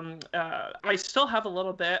I still have a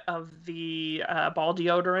little bit of the ball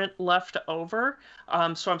deodorant left over,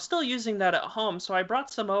 so I'm still using that at home. So I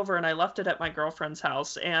brought some over and I left it at my girlfriend's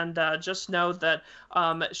house. And just know that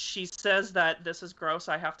she says that this is gross.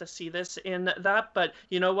 I have to see this in that. But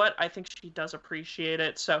you know what? I think she does appreciate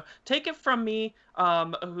it. So take it from me,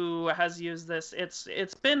 who has used this.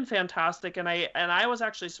 It's been fantastic, and I was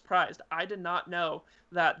actually surprised. I did not know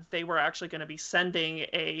that they were actually going to be sending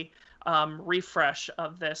a refresh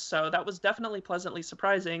of this, so that was definitely pleasantly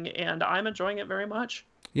surprising, and I'm enjoying it very much.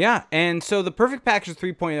 Yeah, and so the Perfect Package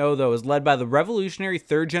 3.0, though, is led by the revolutionary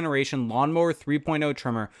third-generation Lawnmower 3.0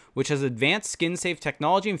 trimmer, which has advanced skin-safe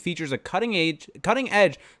technology and features a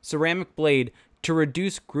cutting-edge ceramic blade to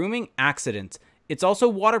reduce grooming accidents. It's also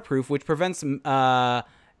waterproof, which prevents a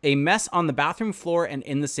mess on the bathroom floor and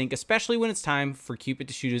in the sink, especially when it's time for Cupid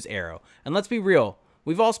to shoot his arrow. And let's be real,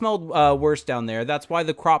 we've all smelled worse down there. That's why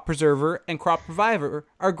the Crop Preserver and Crop Reviver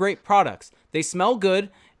are great products. They smell good.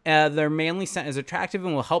 Their manly scent is attractive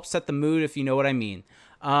and will help set the mood, if you know what I mean.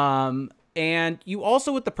 And you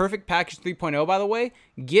also, with the Perfect Package 3.0, by the way,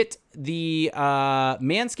 get the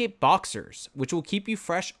Manscaped Boxers, which will keep you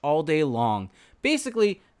fresh all day long.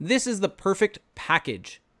 Basically, this is the perfect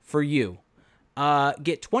package for you.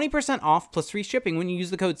 Get 20% off plus free shipping when you use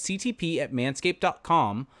the code CTP at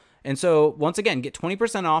manscaped.com. And so, once again, get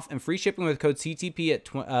 20% off and free shipping with code CTP at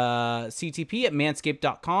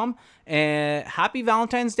manscaped.com. And happy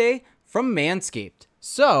Valentine's Day from Manscaped.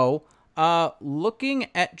 So, looking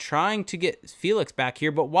at trying to get Felix back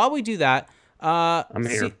here. But while we do that, I'm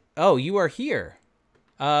here. Oh, you are here.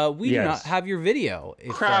 We do not have your video.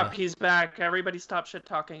 Crap, he's back. Everybody stop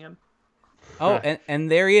shit-talking him. Oh,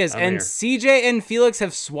 and there he is. And here. CJ and Felix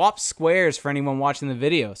have swapped squares for anyone watching the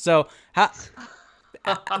video. So,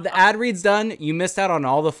 the ad read's done. You missed out on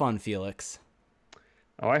all the fun, Felix.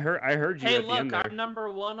 Oh, I heard you. Hey, at the end look, there. I'm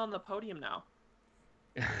number 1 on the podium now.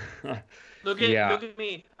 Look at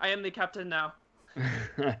me. I am the captain now.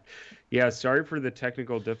 Yeah, sorry for the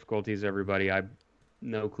technical difficulties, everybody. I have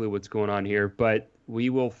no clue what's going on here, but we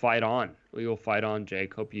will fight on. We will fight on,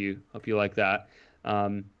 Jake. Hope you like that.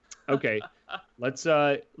 Okay, let's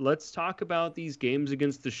talk about these games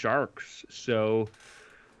against the Sharks. So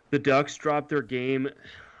the Ducks dropped their game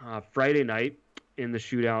Friday night in the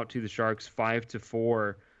shootout to the Sharks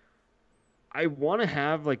 5-4. I want to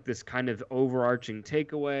have like this kind of overarching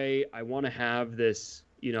takeaway. I want to have this,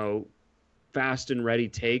 fast and ready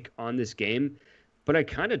take on this game, but I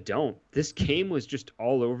kind of don't. This game was just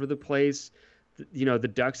all over the place.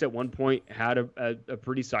 The Ducks at one point had a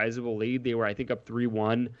pretty sizable lead. They were, I think, up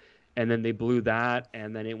 3-1, and then they blew that,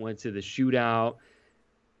 and then it went to the shootout.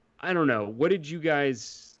 I don't know. What did you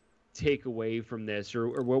guys take away from this,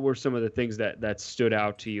 or what were some of the things that stood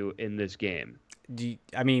out to you in this game? Do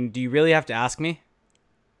you really have to ask me?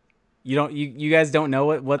 You guys don't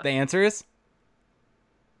know what the answer is?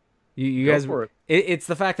 You guys, it's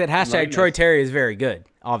the fact that hashtag Troy Terry is very good,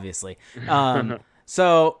 obviously.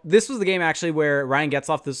 So this was the game actually where Ryan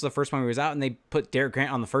Getzlaf, this was the first one he was out, and they put Derek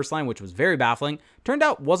Grant on the first line, which was very baffling. Turned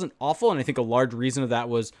out wasn't awful, and I think a large reason of that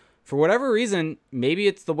was, for whatever reason, maybe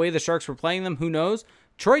it's the way the Sharks were playing them, who knows?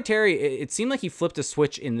 Troy Terry, it seemed like he flipped a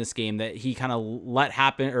switch in this game that he kind of let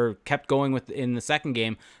happen or kept going with in the second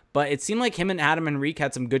game. But it seemed like him and Adam Henrique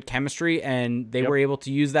had some good chemistry, and they were able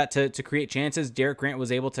to use that to create chances. Derek Grant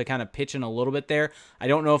was able to kind of pitch in a little bit there. I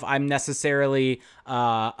don't know if I'm necessarily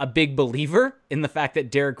a big believer in the fact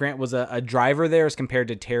that Derek Grant was a driver there as compared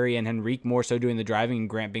to Terry and Henrique more so doing the driving and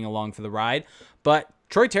Grant being along for the ride. But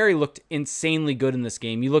Troy Terry looked insanely good in this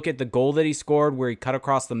game. You look at the goal that he scored where he cut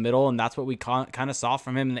across the middle, and that's what we kind of saw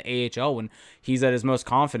from him in the AHL when he's at his most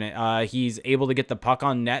confident. He's able to get the puck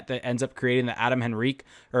on net that ends up creating the Adam Henrique,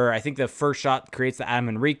 or I think the first shot creates the Adam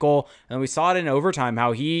Henrique goal. And we saw it in overtime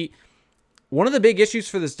how one of the big issues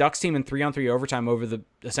for this Ducks team in 3-on-3 overtime over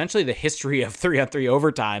essentially the history of 3-on-3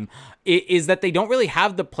 overtime is that they don't really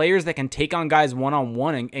have the players that can take on guys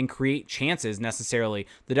one-on-one and create chances necessarily.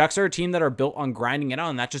 The Ducks are a team that are built on grinding it out,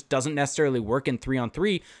 and that just doesn't necessarily work in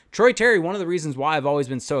 3-on-3. Troy Terry, one of the reasons why I've always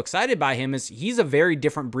been so excited by him is he's a very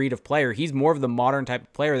different breed of player. He's more of the modern type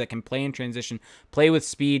of player that can play in transition, play with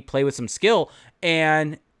speed, play with some skill,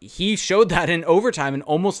 and he showed that in overtime and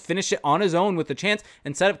almost finished it on his own with a chance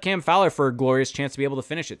and set up Cam Fowler for a glorious chance to be able to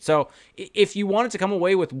finish it. So if you wanted to come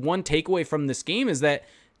away with one takeaway from this game is that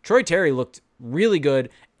Troy Terry looked really good.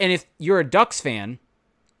 And if you're a Ducks fan,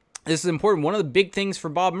 this is important. One of the big things for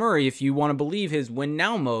Bob Murray, if you want to believe his win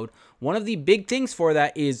now mode, one of the big things for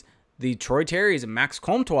that is the Troy Terrys and Max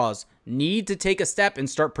Comtois need to take a step and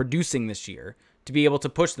start producing this year to be able to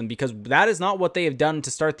push them, because that is not what they have done to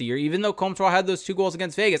start the year. Even though Comtois had those 2 goals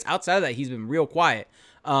against Vegas, outside of that, he's been real quiet,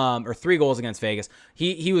 or 3 goals against Vegas.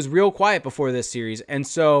 He was real quiet before this series. And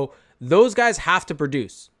so those guys have to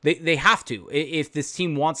produce. They have to if this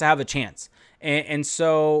team wants to have a chance. And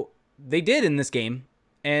so they did in this game.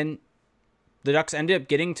 And the Ducks ended up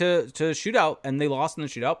getting to shootout, and they lost in the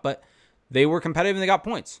shootout, but they were competitive and they got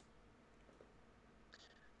points.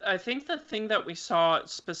 I think the thing that we saw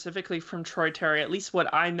specifically from Troy Terry, at least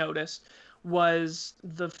what I noticed, was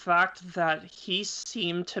the fact that he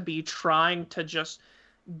seemed to be trying to just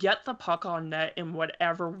get the puck on net in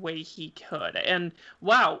whatever way he could. And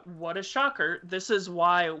wow, what a shocker. This is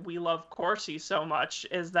why we love Corsi so much,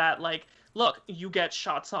 is that, like, look, you get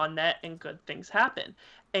shots on net and good things happen.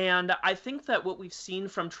 And I think that what we've seen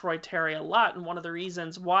from Troy Terry a lot, and one of the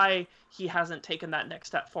reasons why he hasn't taken that next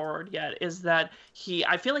step forward yet, is that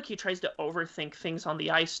I feel like he tries to overthink things on the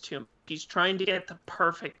ice too much. He's trying to get the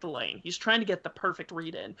perfect lane. He's trying to get the perfect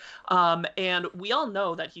read in. And we all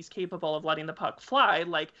know that he's capable of letting the puck fly.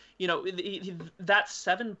 Like, you know, that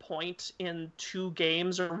 7 point in 2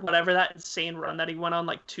 games or whatever, that insane run that he went on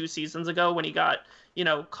like 2 seasons ago when he got, you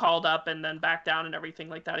know, called up and then back down and everything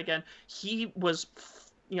like that again. He was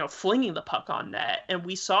flinging the puck on net. And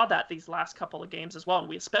we saw that these last couple of games as well. And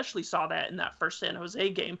we especially saw that in that first San Jose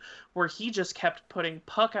game where he just kept putting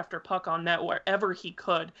puck after puck on net wherever he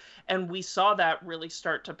could. And we saw that really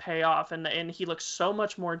start to pay off. And he looks so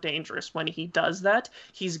much more dangerous when he does that.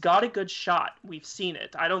 He's got a good shot. We've seen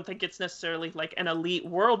it. I don't think it's necessarily like an elite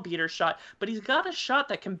world beater shot, but he's got a shot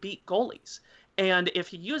that can beat goalies. And if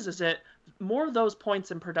he uses it, more of those points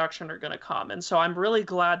in production are going to come. And so I'm really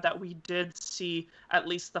glad that we did see at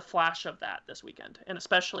least the flash of that this weekend, and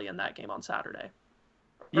especially in that game on Saturday.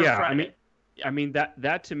 Yeah, Friday. I mean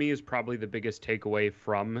that to me is probably the biggest takeaway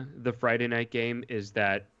from the Friday night game, is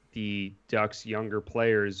that the Ducks' younger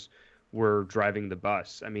players were driving the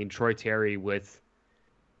bus. I mean, Troy Terry with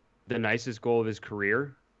the nicest goal of his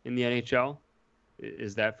career in the NHL.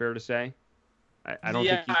 Is that fair to say? I don't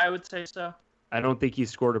think I would say so. I don't think he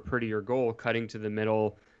scored a prettier goal, cutting to the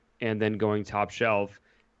middle and then going top shelf.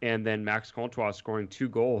 And then Max Comtois scoring 2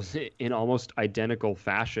 goals in almost identical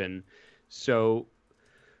fashion. So,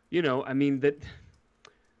 you know, I mean, that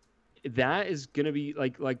is going to be,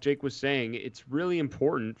 like Jake was saying, it's really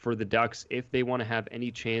important for the Ducks if they want to have any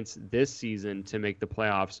chance this season to make the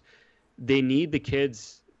playoffs. They need the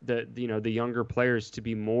kids, the younger players, to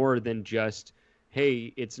be more than just,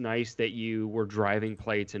 hey, it's nice that you were driving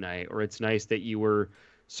play tonight, or it's nice that you were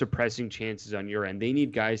suppressing chances on your end. They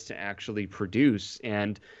need guys to actually produce,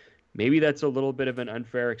 and maybe that's a little bit of an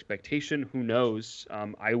unfair expectation. Who knows?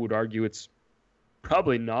 I would argue it's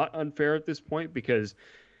probably not unfair at this point, because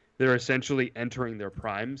they're essentially entering their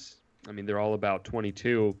primes. I mean, they're all about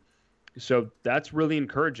 22. So that's really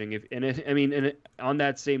encouraging. On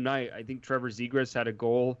that same night, I think Trevor Zegras had a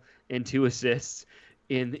goal and 2 assists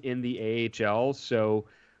in the AHL. So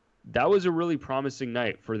that was a really promising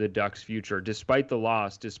night for the Ducks' future. Despite the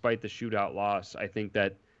shootout loss, I think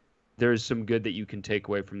that there's some good that you can take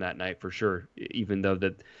away from that night for sure, even though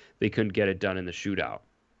that they couldn't get it done in the shootout.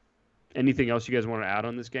 Anything else you guys want to add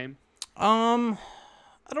on this game? I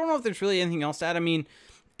don't know if there's really anything else to add. I mean,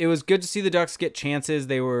 it was good to see the Ducks get chances.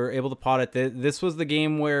 They were able to pot it. This was the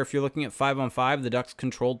game where, if you're looking at 5-on-5, the Ducks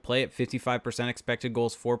controlled play at 55% expected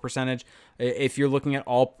goals for percentage. If you're looking at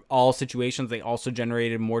all situations, they also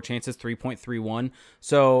generated more chances, 3.31.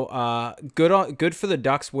 So good for the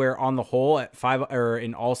Ducks, where on the whole at 5 or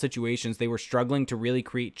in all situations they were struggling to really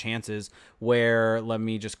create chances. Where, let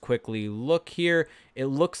me just quickly look here. It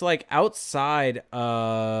looks like outside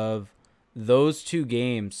of those 2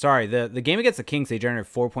 games, the game against the Kings, they generated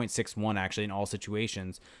 4.61 actually in all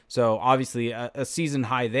situations. So obviously a season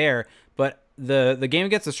high there. But the game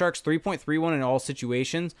against the Sharks, 3.31 in all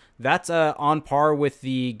situations. That's on par with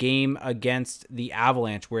the game against the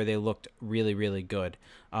Avalanche, where they looked really, really good.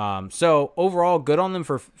 So overall, good on them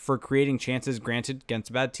for creating chances. Granted, against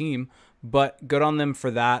a bad team, but good on them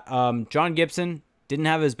for that. John Gibson didn't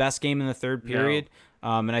have his best game in the third period,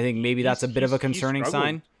 and I think maybe that's a bit of a concerning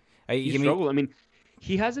sign. He struggled. I mean,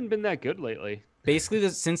 he hasn't been that good lately. Basically,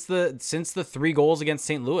 since the 3 goals against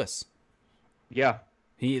St. Louis. Yeah.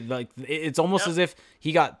 It's almost as if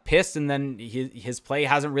he got pissed, and then his play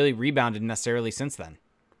hasn't really rebounded necessarily since then.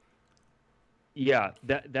 Yeah,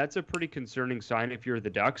 that's a pretty concerning sign if you're the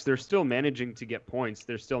Ducks. They're still managing to get points.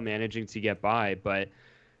 They're still managing to get by, but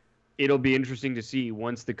it'll be interesting to see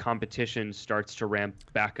once the competition starts to ramp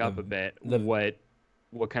back up a bit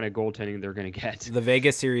what kind of goaltending they're going to get. The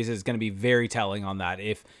Vegas series is going to be very telling on that.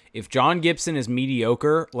 If John Gibson is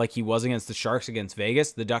mediocre like he was against the Sharks against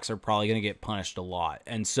Vegas, the Ducks are probably going to get punished a lot.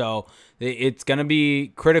 And so it's going to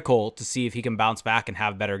be critical to see if he can bounce back and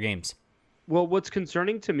have better games. Well, what's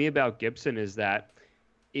concerning to me about Gibson is that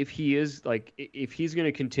if he's going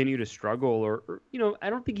to continue to struggle or I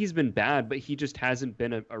don't think he's been bad, but he just hasn't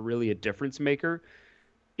been a really a difference maker.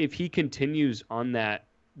 If he continues on that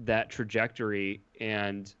trajectory,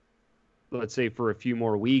 and let's say for a few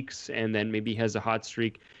more weeks, and then maybe has a hot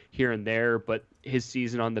streak here and there, but his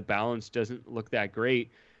season on the balance doesn't look that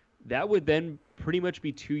great, that would then pretty much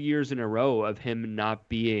be 2 years in a row of him not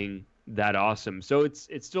being that awesome. So it's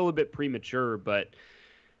still a bit premature, but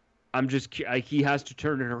he has to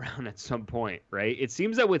turn it around at some point, right? It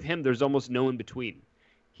seems that with him, there's almost no in between.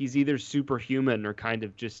 He's either superhuman or kind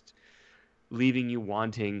of just leaving you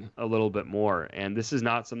wanting a little bit more. And this is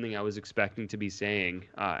not something I was expecting to be saying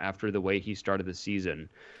after the way he started the season.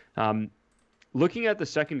 Looking at the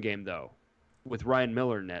second game, though, with Ryan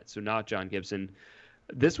Miller in net, so not John Gibson,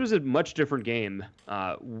 this was a much different game.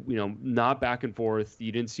 Not back and forth.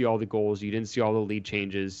 You didn't see all the goals. You didn't see all the lead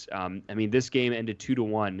changes. This game ended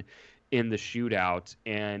 2-1 in the shootout.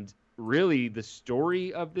 And really, the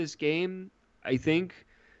story of this game, I think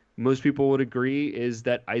most people would agree, is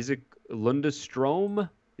that Isac Lundestrom.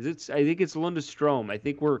 I think it's Lundestrom. I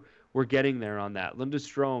think we're getting there on that.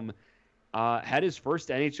 Lundestrom had his first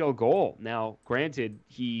NHL goal. Now, granted,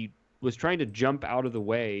 he was trying to jump out of the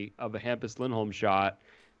way of a Hampus Lindholm shot,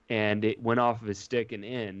 and it went off of his stick and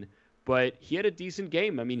in. But he had a decent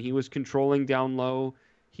game. I mean, he was controlling down low.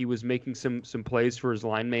 He was making some plays for his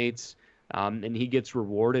line mates, and he gets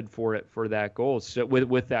rewarded for that goal. So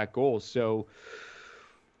with that goal, so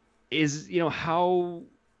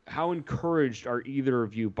how encouraged are either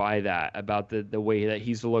of you by that, about the way that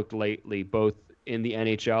he's looked lately, both in the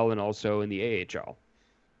NHL and also in the AHL?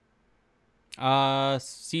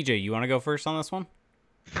 CJ, you want to go first on this one?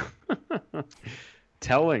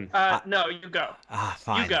 Telling. No, you go.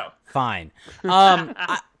 Fine. You go. Fine.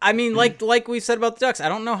 I mean, like we said about the Ducks, I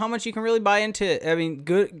don't know how much you can really buy into it. I mean,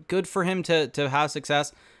 good for him to have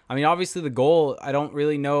success. I mean, obviously the goal, I don't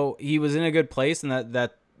really know. He was in a good place, and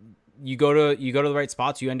that you go to the right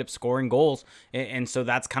spots, you end up scoring goals, and so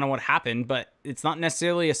that's kind of what happened. But it's not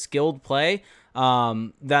necessarily a skilled play.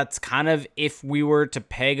 That's kind of, if we were to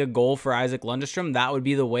peg a goal for Isac Lundestrom, that would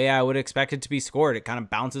be the way I would expect it to be scored. It kind of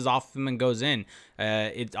bounces off him and goes in.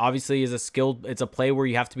 It obviously is it's a play where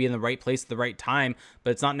you have to be in the right place at the right time,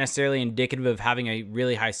 but it's not necessarily indicative of having a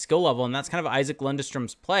really high skill level. And that's kind of Isac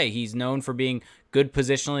Lundestrom's play. He's known for being good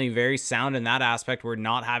positionally, very sound in that aspect. We're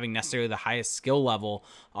not having necessarily the highest skill level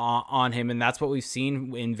on him. And that's what we've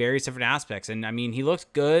seen in various different aspects. And I mean, he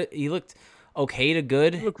looked good. He looked okay to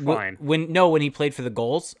good. He looked fine. When he played for the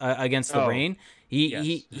Goals against the Reign,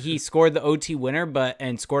 he scored the OT winner,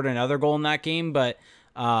 and scored another goal in that game. But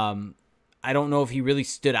I don't know if he really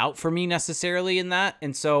stood out for me necessarily in that.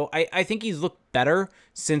 And so I think he's looked better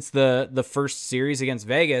since the first series against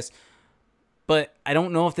Vegas. But I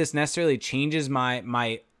don't know if this necessarily changes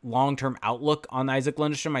my long-term outlook on Isac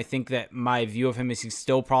Lundestrom. I think that my view of him is he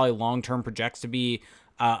still probably long-term projects to be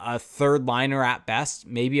a third liner at best,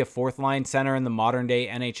 maybe a fourth line center in the modern day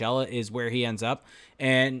NHL is where he ends up.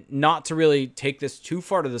 And not to really take this too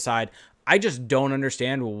far to the side, I just don't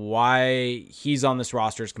understand why he's on this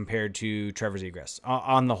roster as compared to Trevor Zegras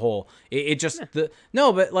on the whole.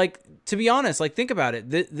 But like, to be honest, like, think about it.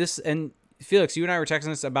 This, and Felix, you and I were texting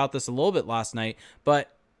us about this a little bit last night,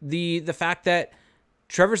 but the fact that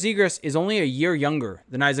Trevor Zegras is only a year younger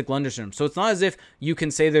than Isac Lundestrom. So it's not as if you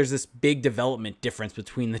can say there's this big development difference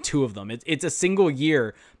between the two of them. It's a single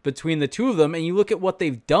year between the two of them, and you look at what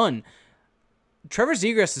they've done. Trevor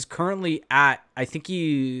Zegras is currently at, I think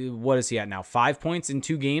what is he at now? 5 points in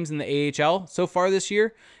 2 games in the AHL so far this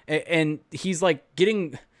year. And he's like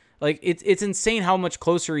getting, like, it's insane how much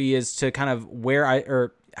closer he is to kind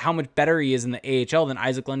of how much better he is in the AHL than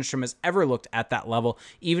Isac Lundestrom has ever looked at that level,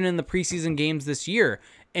 even in the preseason games this year.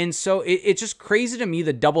 And so it's just crazy to me,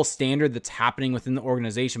 the double standard that's happening within the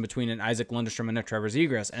organization between an Isac Lundestrom and a Trevor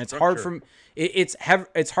Zegras. And it's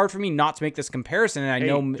hard for me not to make this comparison. And I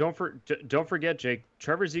know, don't forget, Jake,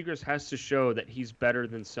 Trevor Zegras has to show that he's better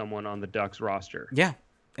than someone on the Ducks roster. Yeah.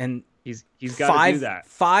 And he's got to do that.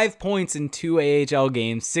 5 points in 2 AHL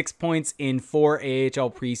games, 6 points in 4 AHL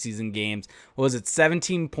preseason games. What was it?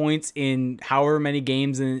 17 points in however many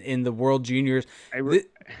games in the World Juniors.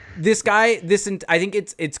 This guy, I think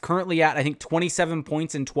it's currently at, I think, 27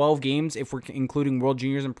 points in 12 games if we're including World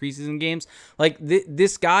Juniors and preseason games. Like,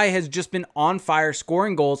 this guy has just been on fire,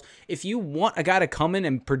 scoring goals. If you want a guy to come in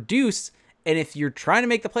and produce, and if you're trying to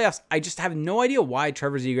make the playoffs, I just have no idea why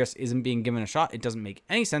Trevor Zegras isn't being given a shot. It doesn't make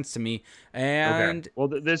any sense to me. And okay. Well,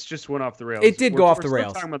 this just went off the rails. It did go off the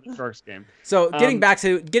rails. We're talking about the Sharks game. So getting back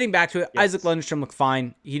to it, yes. Isac Lundestrom looked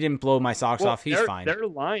fine. He didn't blow my socks off. He's fine. Their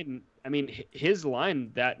line, I mean, his line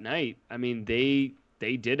that night, I mean, they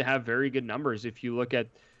did have very good numbers. If you look at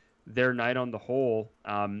their night on the whole,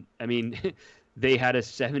 I mean, they had a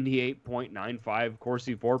 78.95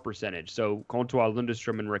 Corsi for percentage. So Comtois,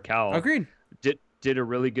 Lundestrom, and Raquel agreed did a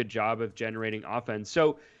really good job of generating offense.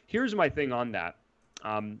 So here's my thing on that.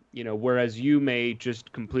 Whereas you may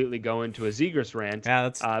just completely go into a Zegras rant. Yeah,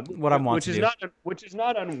 that's what I'm wanting to do. Which is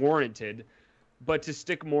not unwarranted, but to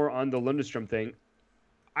stick more on the Lundestrom thing,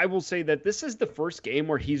 I will say that this is the first game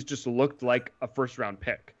where he's just looked like a first-round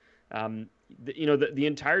pick. The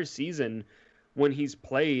entire season when he's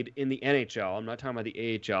played in the NHL, I'm not talking about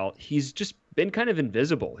the AHL, he's just been kind of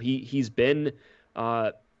invisible. He's been,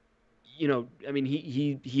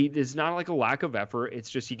 he is not like a lack of effort. It's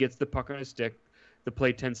just he gets the puck on his stick. The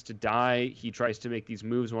play tends to die. He tries to make these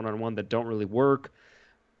moves one-on-one that don't really work.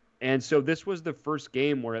 And so this was the first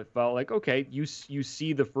game where it felt like, okay, you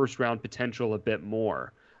see the first round potential a bit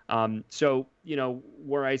more.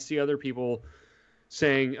 Where I see other people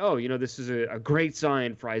saying, oh, this is a great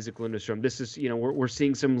sign for Isac Lundestrom. This is, we're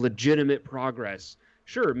seeing some legitimate progress.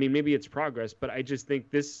 Sure, I mean, maybe it's progress, but I just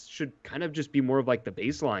think this should kind of just be more of like the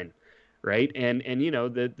baseline, right? And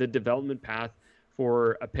the development path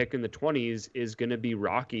for a pick in the 20s is going to be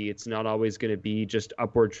rocky. It's not always going to be just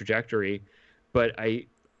upward trajectory. But I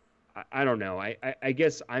don't know. I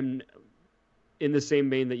guess I'm in the same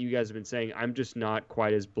vein that you guys have been saying. I'm just not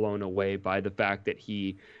quite as blown away by the fact that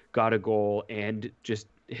he got a goal and just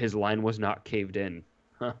his line was not caved in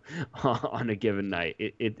on a given night.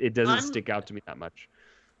 It doesn't stick out to me that much.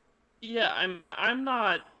 Yeah, I'm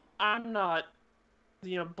not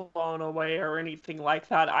blown away or anything like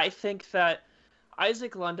that. I think that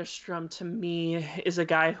Isac Lundestrom, to me, is a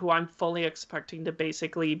guy who I'm fully expecting to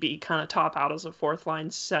basically be kind of top out as a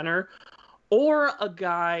fourth-line center, or a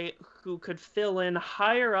guy who could fill in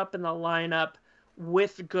higher up in the lineup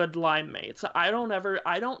with good line mates. I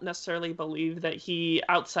don't necessarily believe that he,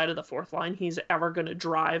 outside of the fourth line, he's ever going to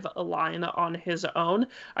drive a line on his own.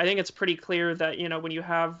 I think it's pretty clear that, when you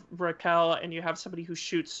have Raquel and you have somebody who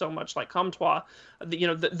shoots so much like Comtois,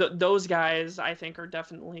 those guys, I think, are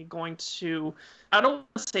definitely going to, I don't want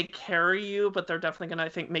to say carry you, but they're definitely going to, I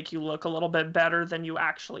think, make you look a little bit better than you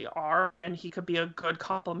actually are. And he could be a good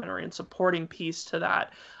complementary and supporting piece to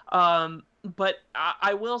that. But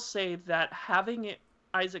I will say that having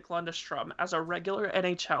Isac Lundestrom as a regular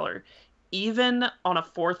NHLer, even on a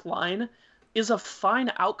fourth line, is a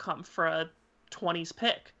fine outcome for a 20s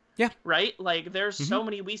pick. Yeah. Right? Like, there's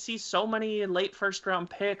we see so many late first round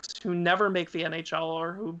picks who never make the NHL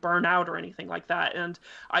or who burn out or anything like that. And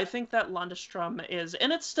I think that Lundestrom is,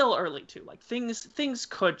 and it's still early too, like things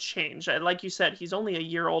could change. Like you said, he's only a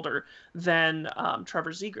year older than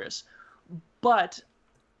Trevor Zegras. But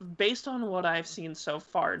based on what I've seen so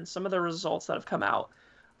far and some of the results that have come out,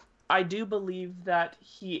 I do believe that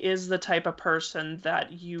he is the type of person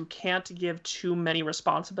that you can't give too many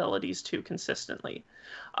responsibilities to consistently.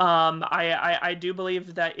 I do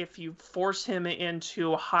believe that if you force him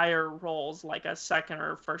into higher roles like a second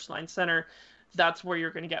or first line center, that's where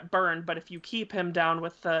you're going to get burned. But if you keep him down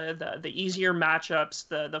with the easier matchups,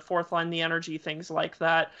 the fourth line, the energy, things like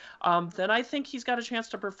that, then I think he's got a chance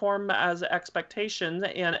to perform as expectations.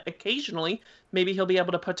 And occasionally, maybe he'll be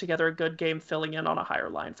able to put together a good game filling in on a higher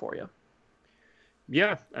line for you.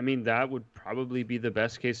 Yeah, I mean, that would probably be the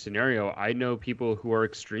best case scenario. I know people who are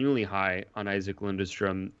extremely high on Isac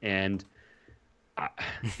Lundestrom, and,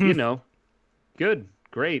 good.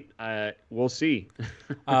 Great. We'll see.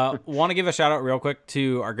 Want to give a shout out real quick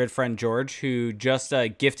to our good friend George, who just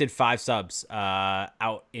gifted 5 subs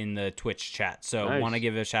out in the Twitch chat. So nice. Want to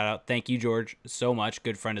give a shout out. Thank you, George, so much.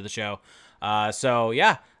 Good friend of the show.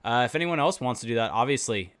 If anyone else wants to do that,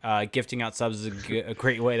 obviously, gifting out subs is a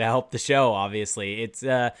great way to help the show. Obviously,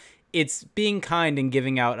 it's being kind and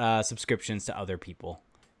giving out subscriptions to other people.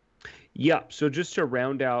 Yeah, so just to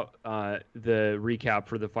round out the recap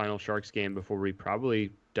for the final Sharks game before we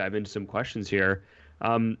probably dive into some questions here.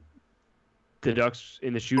 The Ducks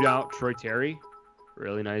in the shootout, Troy Terry,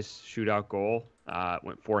 really nice shootout goal.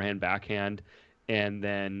 Went forehand, backhand. And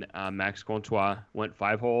then Max Comtois went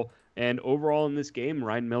 5-hole. And overall in this game,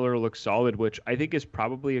 Ryan Miller looks solid, which I think is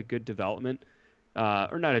probably a good development.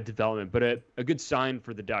 Or not a development, but a good sign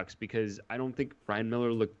for the Ducks, because I don't think Ryan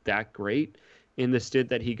Miller looked that great in the stint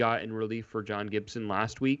that he got in relief for John Gibson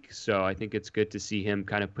last week. So I think it's good to see him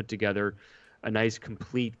kind of put together a nice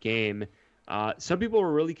complete game. Some people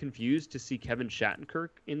were really confused to see Kevin Shattenkirk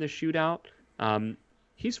in the shootout.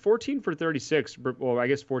 He's 14 for 36, well, I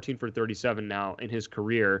guess 14 for 37 now in his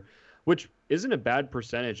career, which isn't a bad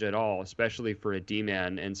percentage at all, especially for a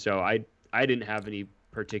D-man. And so I didn't have any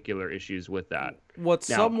particular issues with that. What's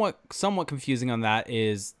somewhat confusing on that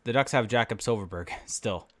is the Ducks have Jakob Silfverberg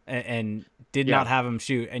still, and did not have him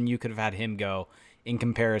shoot, and you could have had him go in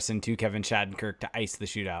comparison to Kevin Shattenkirk to ice the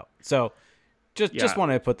shootout. So just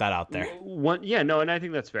want to put that out there. And I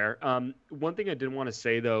think that's fair. One thing I did want to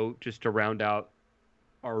say, though, just to round out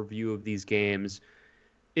our view of these games,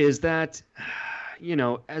 is that,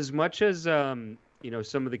 as much as, some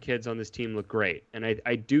of the kids on this team look great, and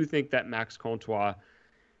I do think that Max Comtois,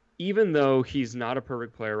 even though he's not a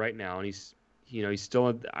perfect player right now, and he's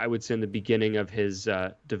still, I would say, in the beginning of his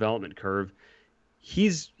development curve,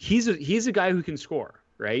 he's a guy who can score,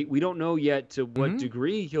 right? We don't know yet to what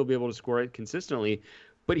degree he'll be able to score it consistently,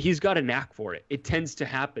 but he's got a knack for it. It tends to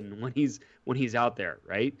happen when he's out there,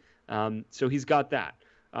 right? So he's got that.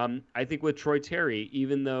 I think with Troy Terry,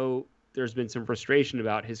 even though there's been some frustration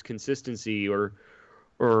about his consistency or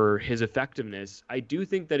his effectiveness, I do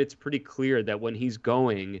think that it's pretty clear that when he's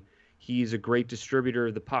going, he's a great distributor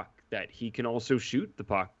of the puck, that he can also shoot the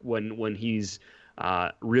puck when he's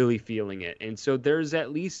really feeling it. And so there's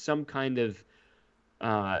at least some kind of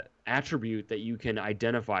attribute that you can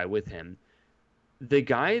identify with him. The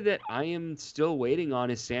guy that I am still waiting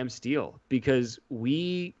on is Sam Steele, because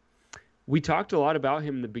we talked a lot about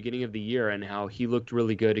him in the beginning of the year and how he looked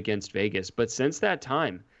really good against Vegas. But since that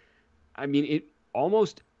time, I mean, it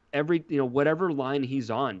almost every, whatever line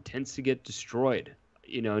he's on tends to get destroyed,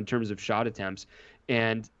 in terms of shot attempts.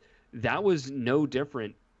 And that was no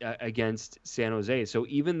different against San Jose. So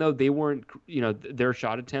even though they weren't, their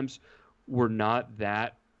shot attempts were not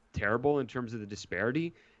that terrible in terms of the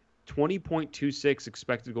disparity, 20.26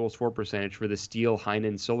 expected goals for percentage for the Steele,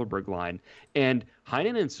 Heinen, Silverberg line. And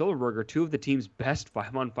Heinen and Silverberg are two of the team's best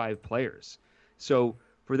 5-on-5 players. So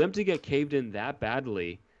for them to get caved in that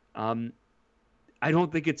badly, I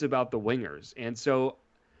don't think it's about the wingers. And so,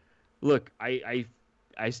 look, I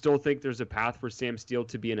still think there's a path for Sam Steele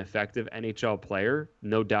to be an effective NHL player.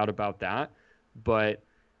 No doubt about that. But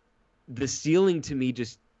the ceiling to me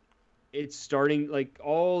it's starting, like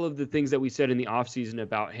all of the things that we said in the offseason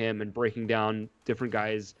about him and breaking down different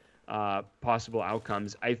guys' possible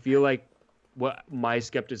outcomes. I feel like what my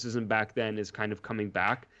skepticism back then is kind of coming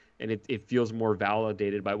back, and it feels more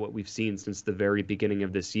validated by what we've seen since the very beginning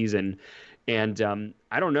of the season. And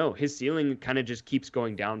I don't know, his ceiling kind of just keeps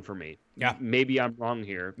going down for me. Yeah. Maybe I'm wrong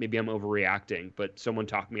here. Maybe I'm overreacting, but someone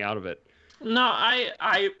talk me out of it. No,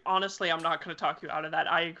 I honestly, I'm not going to talk you out of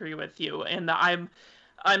that. I agree with you. And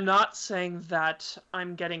I'm not saying that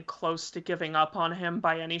I'm getting close to giving up on him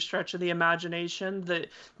by any stretch of the imagination.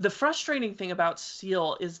 The frustrating thing about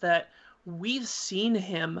Steele is that we've seen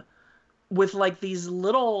him with like these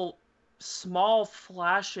little small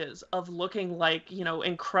flashes of looking like,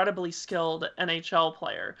 incredibly skilled NHL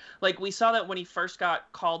player. Like we saw that when he first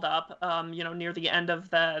got called up, near the end of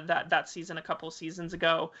that season a couple of seasons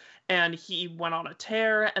ago, and he went on a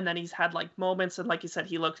tear, and then he's had like moments, and like you said,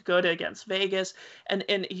 he looked good against Vegas, and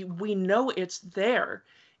we know it's there.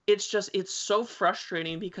 It's so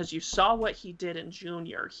frustrating because you saw what he did in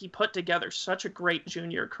junior. He put together such a great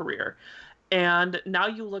junior career. And now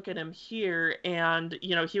you look at him here, and,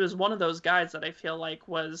 he was one of those guys that I feel like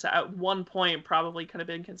was at one point probably could have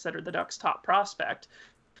been considered the Ducks' top prospect.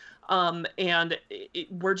 And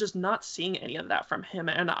we're just not seeing any of that from him.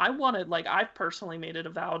 And I've personally made it a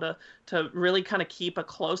vow to really kind of keep a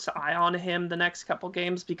close eye on him the next couple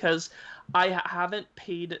games, because I haven't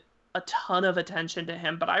paid a ton of attention to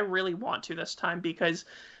him, but I really want to this time, because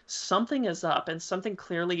something is up and something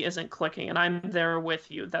clearly isn't clicking. And I'm there with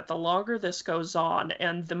you that the longer this goes on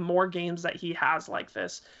and the more games that he has like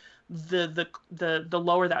this, the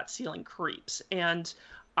lower that ceiling creeps. And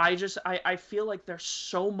I feel like there's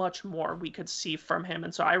so much more we could see from him.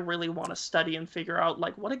 And so I really want to study and figure out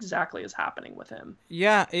like what exactly is happening with him.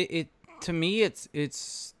 Yeah, it to me,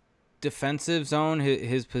 it's defensive zone.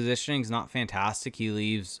 His positioning is not fantastic. He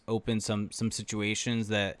leaves open some situations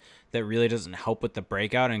that really doesn't help with the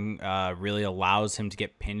breakout, and really allows him to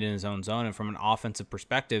get pinned in his own zone. And from an offensive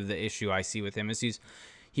perspective, the issue I see with him is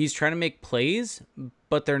he's trying to make plays,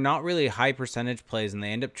 but they're not really high percentage plays, and they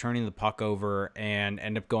end up turning the puck over and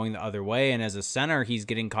end up going the other way. And as a center, he's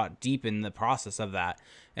getting caught deep in the process of that.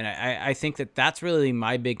 And I think that's really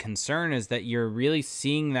my big concern, is that you're really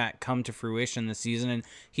seeing that come to fruition this season. And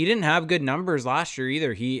he didn't have good numbers last year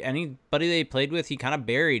either. Anybody they played with, he kind of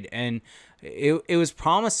buried. And it was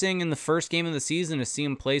promising in the first game of the season to see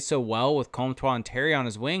him play so well with Comtois and Terry on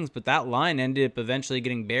his wings, but that line ended up eventually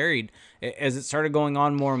getting buried as it started going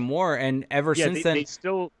on more and more. And ever since then,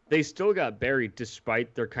 they still got buried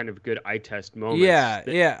despite their kind of good eye test moments.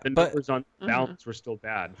 The numbers on balance were still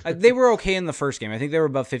bad. They were okay in the first game. I think they were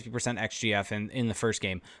above 50% XGF in the first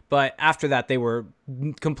game, but after that they were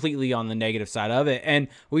completely on the negative side of it. And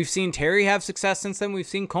we've seen Terry have success since then. We've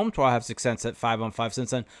seen Comtois have success at 5-on-5 since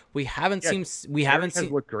then. We haven't seen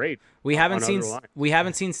looked great. We haven't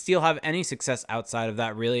seen Steele have any success outside of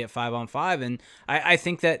that, really, at 5-on-5. And I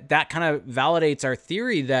think that kind of validates our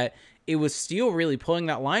theory that it was Steele really pulling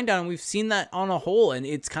that line down. And we've seen that on a whole. And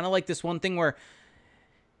it's kind of like this one thing where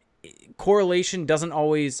correlation doesn't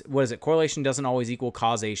always equal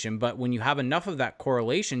causation, but when you have enough of that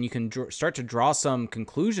correlation, you can start to draw some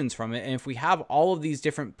conclusions from it. And if we have all of these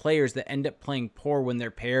different players that end up playing poor when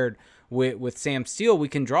they're paired with Sam Steele, we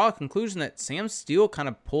can draw a conclusion that Sam Steele kind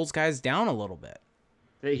of pulls guys down a little bit.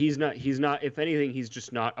 He's not, if anything, he's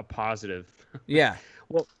just not a positive. Yeah.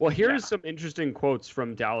 Well, here's some interesting quotes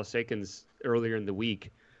from Dallas Eakins earlier in the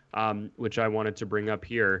week, which I wanted to bring up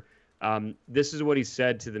here. This is what he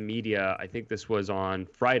said to the media. I think this was on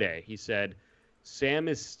Friday. He said, Sam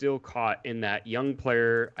is still caught in that young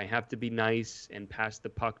player, I have to be nice and pass the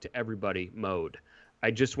puck to everybody mode.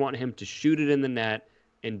 I just want him to shoot it in the net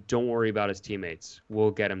and don't worry about his teammates.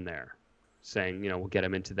 We'll get him there. Saying, we'll get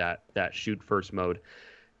him into that shoot first mode.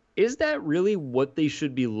 Is that really what they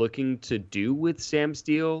should be looking to do with Sam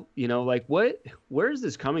Steele? Where is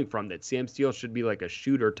this coming from that Sam Steele should be like a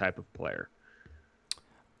shooter type of player?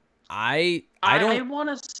 I want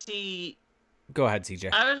to see. Go ahead, CJ.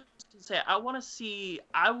 I was just gonna say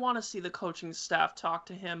I want to see the coaching staff talk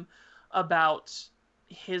to him about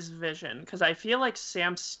his vision, because I feel like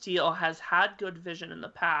Sam Steele has had good vision in the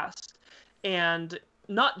past, and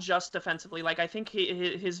not just defensively. Like, I think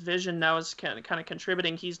his vision now is kind of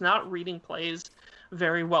contributing. He's not reading plays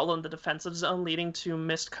very well in the defensive zone, leading to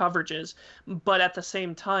missed coverages. But at the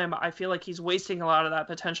same time, I feel like he's wasting a lot of that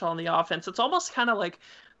potential on the offense. It's almost kind of like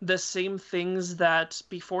the same things that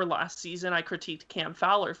before last season I critiqued Cam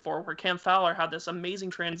Fowler for, where Cam Fowler had this amazing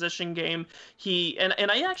transition game.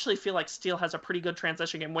 And I actually feel like Steele has a pretty good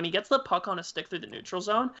transition game. When he gets the puck on a stick through the neutral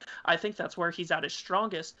zone, I think that's where he's at his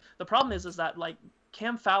strongest. The problem is that, like,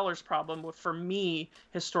 Cam Fowler's problem for me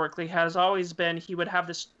historically has always been he would have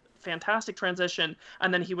this fantastic transition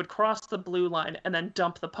and then he would cross the blue line and then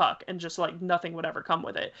dump the puck and just like nothing would ever come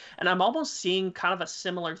with it. And I'm almost seeing kind of a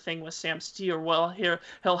similar thing with Sam Steele. Well, here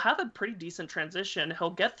he'll have a pretty decent transition.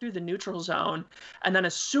 He'll get through the neutral zone, and then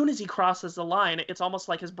as soon as he crosses the line, it's almost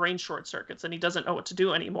like his brain short circuits and he doesn't know what to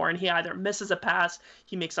do anymore. And he either misses a pass,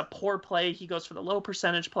 he makes a poor play, he goes for the low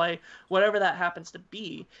percentage play, whatever that happens to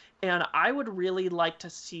be. And I would really like to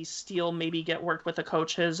see Steele maybe get worked with the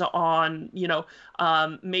coaches on,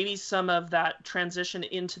 maybe some of that transition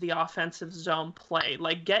into the offensive zone play.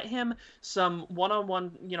 Like, get him some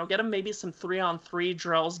one-on-one, get him maybe some 3-on-3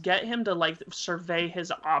 drills. Get him to, like, survey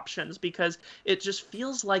his options, because it just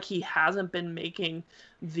feels like he hasn't been making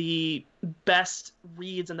the best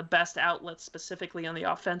reads and the best outlets specifically on the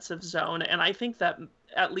offensive zone. And I think that,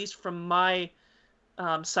 at least from my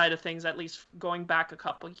side of things, at least going back a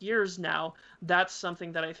couple years now, that's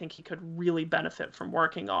something that I think he could really benefit from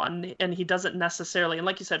working on. And he doesn't necessarily, and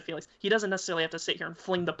like you said, Felix, he doesn't necessarily have to sit here and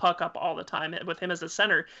fling the puck up all the time. With him as a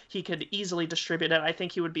center, he could easily distribute it. I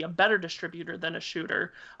think he would be a better distributor than a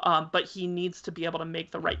shooter, but he needs to be able to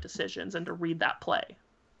make the right decisions and to read that play.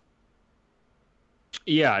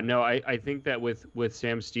 Yeah, no, I think that with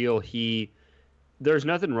Sam Steele, there's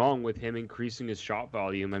nothing wrong with him increasing his shot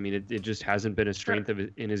volume. I mean, it just hasn't been a strength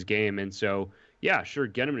in his game. And so, yeah, sure,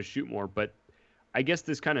 get him to shoot more. But I guess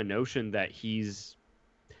this kind of notion that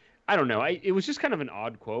I don't know. It was just kind of an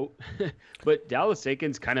odd quote. But Dallas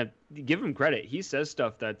Eakins, kind of, give him credit. He says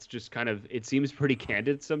stuff that's just kind of, it seems pretty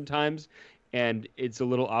candid sometimes. And it's a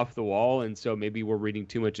little off the wall. And so maybe we're reading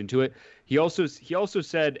too much into it. He also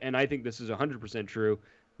said, and I think this is 100% true,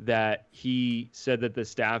 that he said that the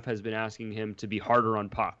staff has been asking him to be harder on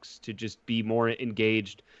pucks, to just be more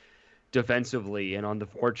engaged defensively and on the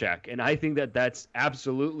forecheck. And I think that that's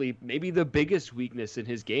absolutely maybe the biggest weakness in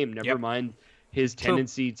his game. Never mind his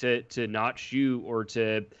tendency to not shoot or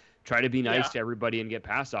to try to be nice to everybody and get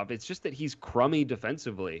passed off. It's just that he's crummy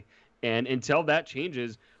defensively. And until that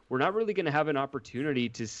changes, we're not really going to have an opportunity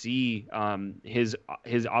to see his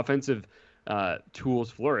offensive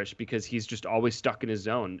tools flourish, because he's just always stuck in his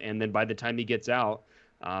zone. And then by the time he gets out,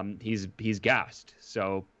 he's gassed.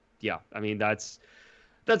 So yeah, I mean, that's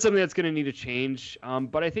something that's going to need to change.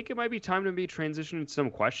 But I think it might be time to be transitioning to some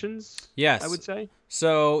questions. Yes, I would say.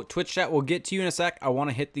 So Twitch chat, we'll get to you in a sec. I want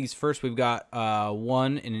to hit these first. We've got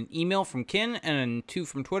one in an email from Ken and two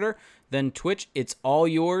from Twitter. Then Twitch, it's all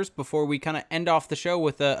yours before we kind of end off the show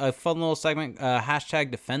with a fun little segment, hashtag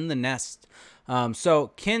defend the nest.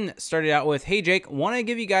 So Ken started out with, hey Jake, want to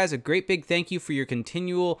give you guys a great big thank you for your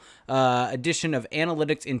continual addition of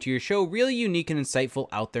analytics into your show. Really unique and insightful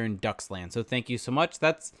out there in Ducksland. So thank you so much.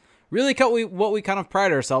 That's really what we kind of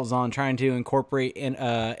pride ourselves on, trying to incorporate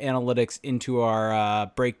analytics into our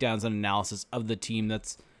breakdowns and analysis of the team.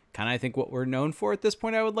 That's kind of, I think, what we're known for at this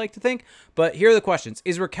point, I would like to think. But here are the questions.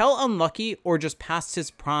 Is Raquel unlucky or just past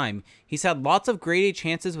his prime? He's had lots of grade A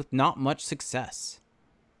chances with not much success.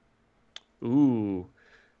 Ooh,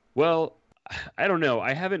 well, I don't know.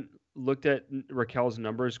 I haven't looked at Raquel's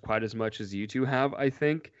numbers quite as much as you two have, I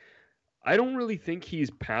think. I don't really think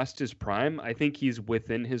he's past his prime. I think he's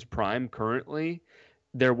within his prime currently.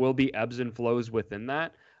 There will be ebbs and flows within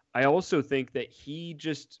that. I also think that he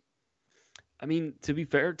just, I mean, to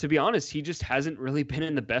be honest, he just hasn't really been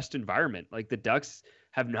in the best environment. Like, the Ducks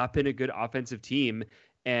have not been a good offensive team,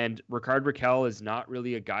 and Rickard Rakell is not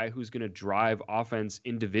really a guy who's going to drive offense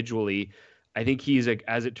individually. I think he's,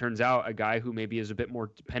 as it turns out, a guy who maybe is a bit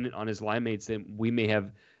more dependent on his line mates than we may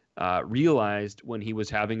have realized when he was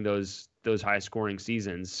having those high scoring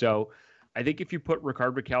seasons. So I think if you put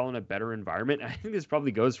Rickard Rakell in a better environment, I think this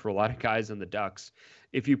probably goes for a lot of guys on the Ducks.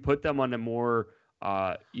 If you put them on a more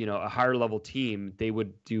a higher level team, they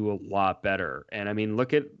would do a lot better. And I mean,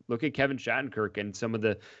 look at Kevin Shattenkirk and some of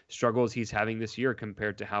the struggles he's having this year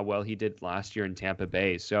compared to how well he did last year in Tampa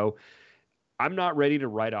Bay. So I'm not ready to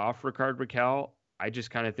write off Rickard Rakell. I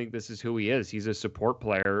just kind of think this is who he is. He's a support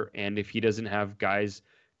player, and if he doesn't have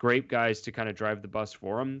great guys to kind of drive the bus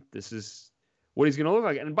for him, this is what he's going to look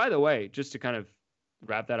like. And by the way, just to kind of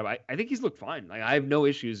wrap that up, I think he's looked fine. Like, I have no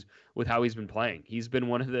issues with how he's been playing. He's been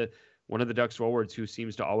one of the Ducks forwards who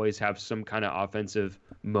seems to always have some kind of offensive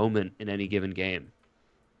moment in any given game.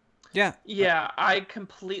 Yeah, I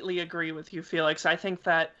completely agree with you, Felix. I think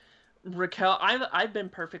that Rakell, I've been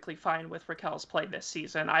perfectly fine with Rakell's play this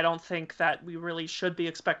season. I don't think that we really should be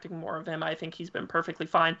expecting more of him. I think he's been perfectly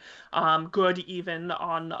fine, good even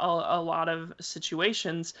on a lot of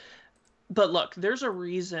situations. But look, there's a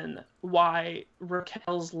reason why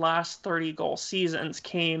Rakell's last 30-goal seasons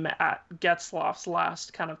came at Getzlaf's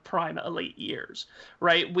last kind of prime elite years,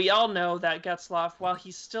 right? We all know that Getzlaf, while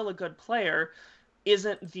he's still a good player,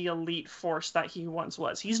 isn't the elite force that he once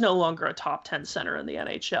was. He's no longer a top 10 center in the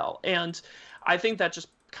NHL. And I think that just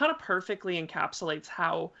kind of perfectly encapsulates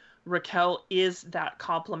how Rakell is that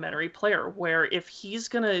complementary player, where if he has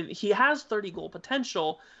 30-goal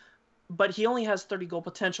potential, but he only has 30-goal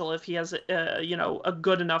potential if he has a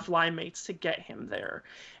good enough line mates to get him there.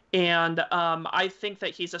 And I think that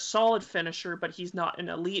he's a solid finisher, but he's not an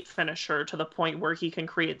elite finisher to the point where he can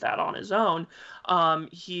create that on his own.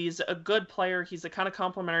 He's a good player. He's the kind of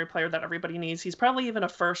complementary player that everybody needs. He's probably even a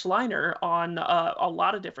first liner on a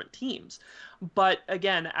lot of different teams. But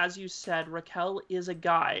again, as you said, Rakell is a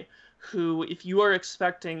guy who, if you are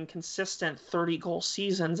expecting consistent 30-goal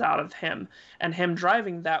seasons out of him and him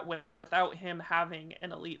driving that way, without him having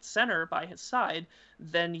an elite center by his side,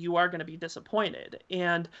 then you are going to be disappointed.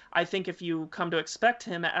 And I think if you come to expect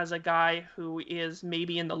him as a guy who is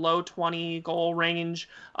maybe in the low 20 goal range,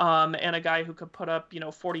 and a guy who could put up,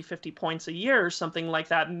 40, 50 points a year or something like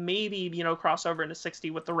that, maybe, cross over into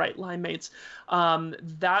 60 with the right line mates,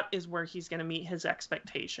 that is where he's going to meet his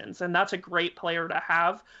expectations. And that's a great player to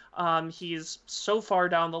have. He's so far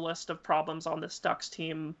down the list of problems on this Ducks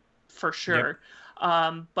team for sure. Yep.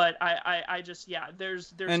 But I just,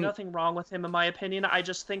 there's nothing wrong with him in my opinion. I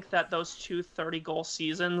just think that those 2 30-goal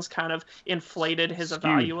seasons kind of inflated his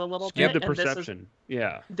value a little bit. Skewed the perception.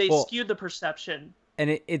 They skewed the perception.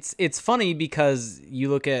 And it's funny because you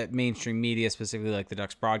look at mainstream media, specifically like the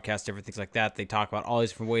Ducks broadcast, different things like that. They talk about all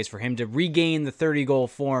these different ways for him to regain the 30-goal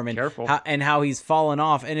form and how he's fallen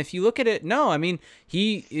off. And if you look at it, no, I mean,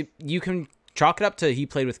 you can chalk it up to he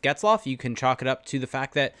played with Getzlaf. You can chalk it up to the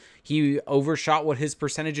fact that he overshot what his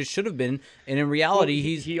percentages should have been, and in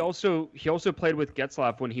reality, he also played with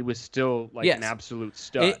Getzlaf when he was still an absolute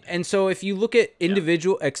stud. And so, if you look at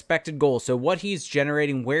individual expected goals, so what he's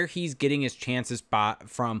generating, where he's getting his chances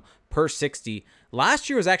from per 60. Last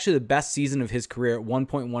year was actually the best season of his career at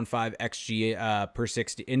 1.15 xG per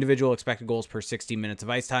 60 individual expected goals per 60 minutes of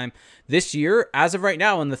ice time. This year, as of right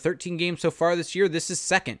now, in the 13 games so far this year, this is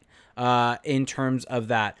second in terms of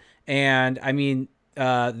that. And I mean,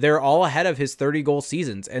 they're all ahead of his 30-goal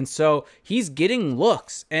seasons. And so he's getting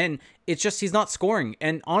looks, and it's just he's not scoring.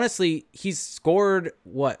 And honestly, he's scored,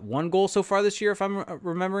 1 goal so far this year, if I'm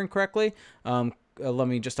remembering correctly. Let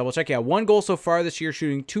me just double check. Yeah, 1 goal so far this year,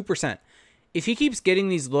 shooting 2%. If he keeps getting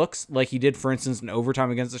these looks like he did, for instance, in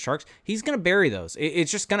overtime against the Sharks, he's going to bury those.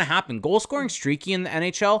 It's just going to happen. Goal scoring streaky in the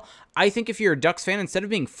NHL. I think if you're a Ducks fan, instead of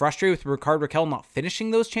being frustrated with Rickard Rakell not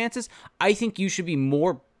finishing those chances, I think you should be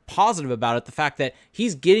more positive about it. The fact that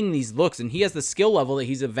he's getting these looks and he has the skill level that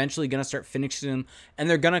he's eventually going to start finishing them, and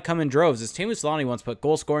they're going to come in droves. As Teemu Selanne once put,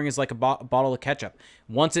 goal scoring is like a bottle of ketchup.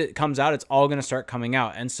 Once it comes out, it's all going to start coming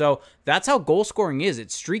out. And so that's how goal scoring is.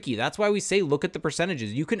 It's streaky. That's why we say look at the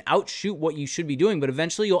percentages. You can outshoot what you should be doing, but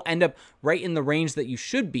eventually you'll end up right in the range that you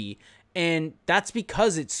should be. And that's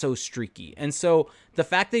because it's so streaky. And so the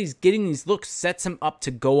fact that he's getting these looks sets him up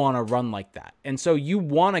to go on a run like that. And so you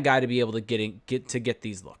want a guy to be able to get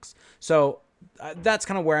these looks. So that's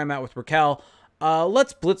kind of where I'm at with Raquel.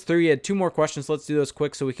 Let's blitz through. You had 2 more questions. Let's do those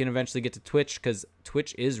quick so we can eventually get to Twitch, because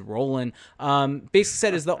Twitch is rolling. Basically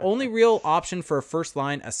said, is the only real option for a first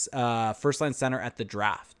line center at the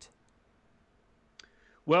draft?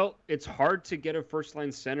 Well, it's hard to get a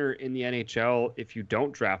first-line center in the NHL if you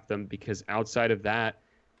don't draft them, because outside of that,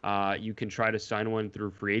 you can try to sign one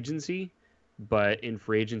through free agency. But in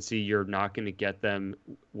free agency, you're not going to get them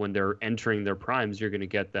when they're entering their primes. You're going to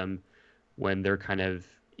get them when they're kind of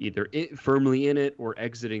either firmly in it or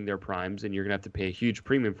exiting their primes, and you're going to have to pay a huge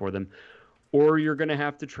premium for them. Or you're going to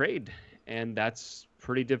have to trade, and that's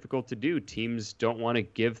pretty difficult to do. Teams don't want to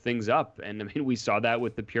give things up. And, I mean, we saw that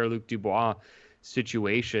with the Pierre-Luc Dubois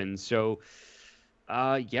situation. So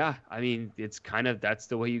yeah, I mean, it's kind of, that's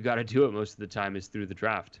the way you got to do it most of the time, is through the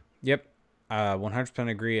draft. Yep. 100%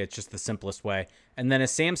 agree. It's just the simplest way. And then is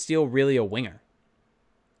Sam Steele really a winger?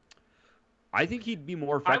 I think he'd be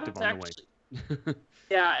more effective on the wing.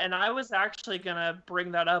 Yeah, and I was actually gonna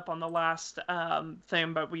bring that up on the last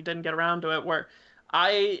thing, but we didn't get around to it, where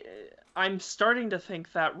I'm starting to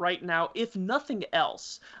think that right now, if nothing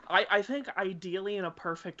else, I think ideally in a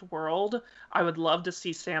perfect world, I would love to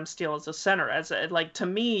see Sam Steele as a center. To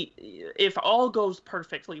me, if all goes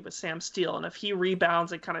perfectly with Sam Steele, and if he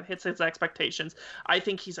rebounds and kind of hits his expectations, I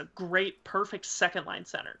think he's a great, perfect second line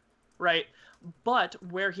center, right? But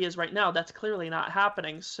where he is right now, that's clearly not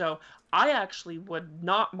happening. So I actually would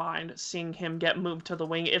not mind seeing him get moved to the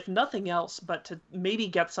wing, if nothing else, but to maybe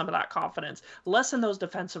get some of that confidence, lessen those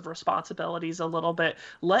defensive responsibilities a little bit,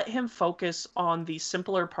 let him focus on the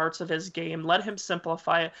simpler parts of his game, let him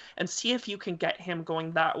simplify it, and see if you can get him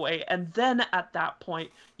going that way. And then at that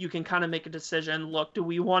point, you can kind of make a decision. Look, do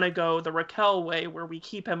we want to go the Raquel way, where we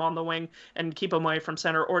keep him on the wing and keep him away from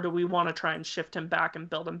center, or do we want to try and shift him back and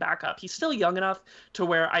build him back up? He's still young enough to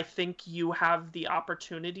where I think you have the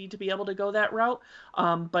opportunity to be able to go that route.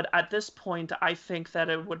 But at this point, I think that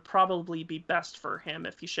it would probably be best for him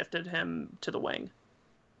if you shifted him to the wing.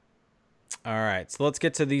 All right, so let's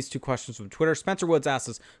get to these 2 questions from Twitter. Spencer Woods asks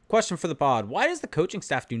us, question for the pod: why does the coaching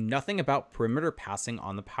staff do nothing about perimeter passing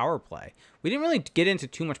on the power play? We didn't really get into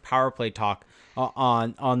too much power play talk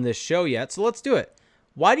on this show yet, so let's do it.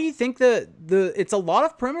 Why do you think it's a lot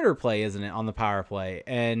of perimeter play, isn't it, on the power play?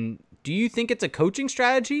 And do you think it's a coaching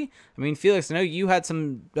strategy? I mean, Felix, I know you had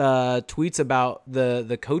some tweets about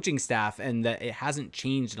the coaching staff and that it hasn't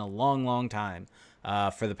changed in a long, long time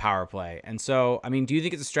for the power play. And so, I mean, do you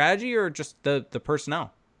think it's a strategy or just the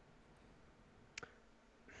personnel?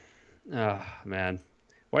 Oh, man.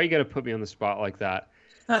 Why you got to put me on the spot like that?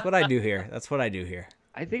 That's what I do here.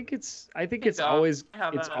 I think it's always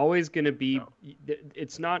going to be,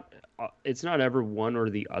 it's not ever one or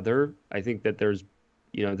the other. I think that there's,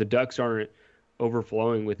 the Ducks aren't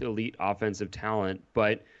overflowing with elite offensive talent,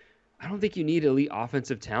 but I don't think you need elite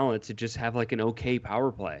offensive talent to just have like an okay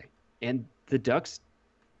power play. And the Ducks,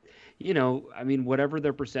 whatever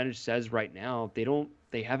their percentage says right now,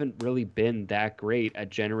 they haven't really been that great at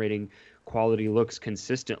generating quality looks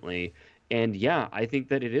consistently. And yeah, I think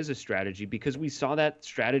that it is a strategy, because we saw that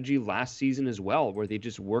strategy last season as well, where they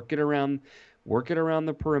just work it around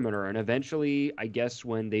the perimeter. And eventually, I guess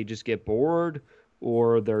when they just get bored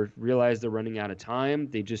or they realize they're running out of time,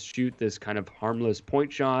 they just shoot this kind of harmless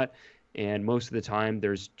point shot. And most of the time,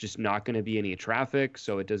 there's just not going to be any traffic,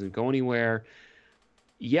 so it doesn't go anywhere.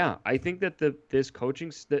 Yeah, I think that the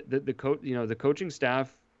coaching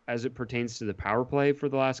staff, as it pertains to the power play for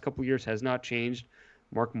the last couple of years, has not changed.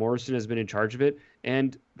 Mark Morrison has been in charge of it,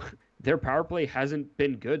 and their power play hasn't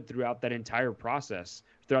been good throughout that entire process,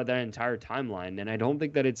 throughout that entire timeline. And I don't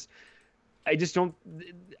think it's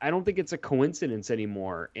a coincidence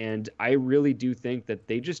anymore. And I really do think that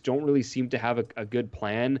they just don't really seem to have a good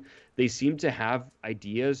plan. They seem to have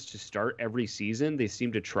ideas to start every season. They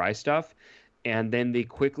seem to try stuff, and then they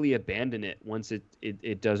quickly abandon it once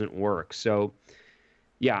it doesn't work. So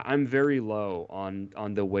yeah, I'm very low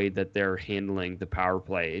on the way that they're handling the power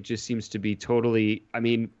play. It just seems to be totally,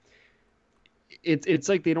 it's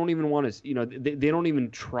like they don't even want to, they don't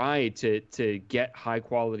even try to get high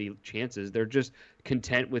quality chances. They're just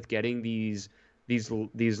content with getting these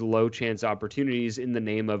low chance opportunities in the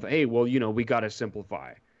name of, hey, well, we got to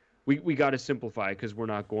simplify. We got to simplify because we're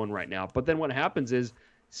not going right now. But then what happens is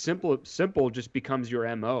simple just becomes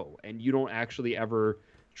your MO, and you don't actually ever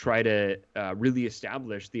try to really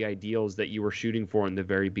establish the ideals that you were shooting for in the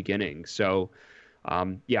very beginning. So,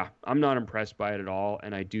 yeah, I'm not impressed by it at all,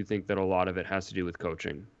 and I do think that a lot of it has to do with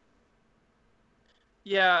coaching.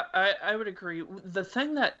 Yeah, I would agree. The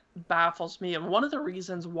thing that baffles me, and one of the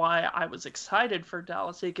reasons why I was excited for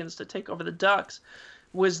Dallas Eakins to take over the Ducks,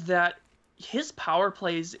 was that his power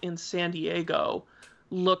plays in San Diego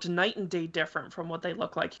looked night and day different from what they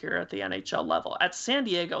look like here at the NHL level. At San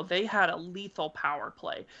Diego, they had a lethal power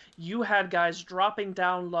play. You had guys dropping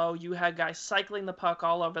down low. You had guys cycling the puck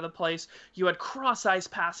all over the place. You had cross-ice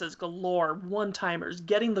passes galore, one-timers,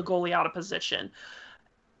 getting the goalie out of position.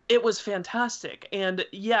 It was fantastic. And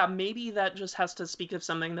yeah, maybe that just has to speak of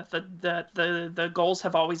something that the goals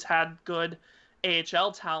have always had good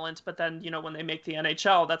AHL talent, but then, when they make the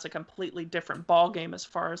NHL, that's a completely different ball game as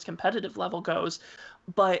far as competitive level goes.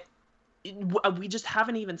 But we just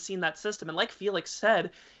haven't even seen that system. And like Felix said,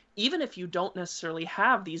 even if you don't necessarily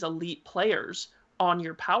have these elite players on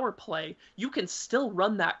your power play, you can still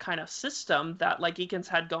run that kind of system that like Eakins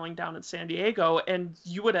had going down in San Diego, and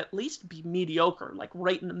you would at least be mediocre, like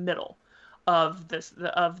right in the middle of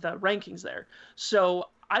the rankings there. So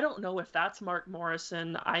I don't know if that's Mark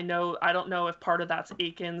Morrison. I don't know if part of that's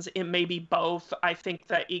Eakins. It may be both. I think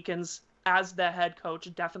that Eakins, as the head coach,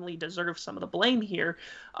 definitely deserves some of the blame here.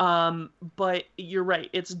 But you're right.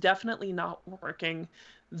 It's definitely not working.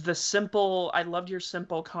 I loved your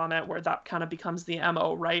simple comment where that kind of becomes the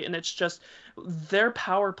MO, right? And it's just their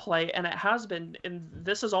power play, and it has been, and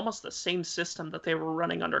this is almost the same system that they were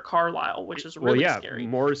running under Carlisle, which is really scary.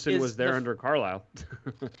 Morrison was there under Carlisle.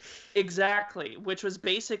 Exactly, which was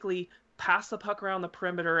basically pass the puck around the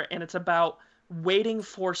perimeter, and it's about waiting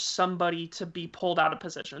for somebody to be pulled out of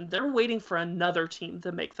position. They're waiting for another team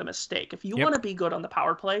to make the mistake. If you want to be good on the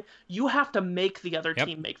power play, you have to make the other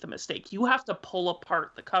team make the mistake. You have to pull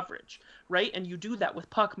apart the coverage, right? And you do that with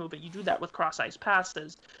puck movement. You do that with cross-ice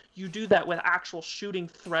passes. You do that with actual shooting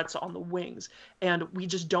threats on the wings. And we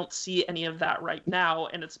just don't see any of that right now.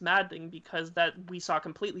 And it's maddening because that we saw a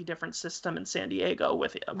completely different system in San Diego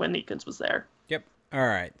when Eakins was there. Yep. All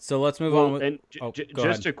right, so let's move on. And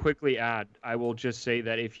just to quickly add, I will just say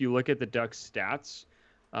that if you look at the Ducks' stats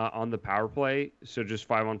on the power play, so just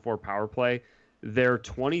 5-on-4 power play, they're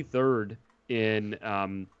 23rd in,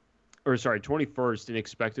 21st in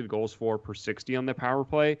expected goals for per 60 on the power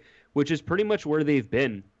play, which is pretty much where they've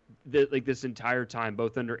been this entire time,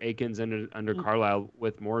 both under Eakins and under Carlisle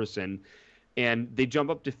with Morrison. And they jump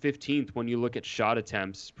up to 15th when you look at shot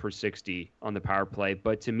attempts per 60 on the power play.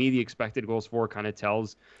 But to me, the expected goals for kind of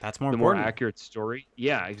tells more accurate story.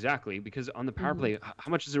 Yeah, exactly. Because on the power play,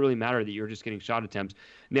 how much does it really matter that you're just getting shot attempts?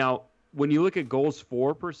 Now, when you look at goals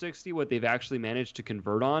for per 60, what they've actually managed to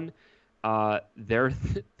convert on,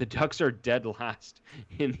 the Ducks are dead last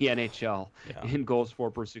in the NHL in goals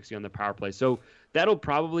for per 60 on the power play. So that'll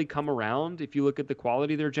probably come around if you look at the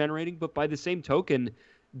quality they're generating. But by the same token,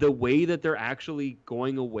 the way that they're actually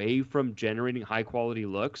going away from generating high-quality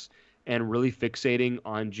looks and really fixating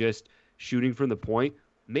on just shooting from the point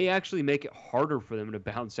may actually make it harder for them to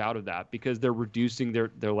bounce out of that because they're reducing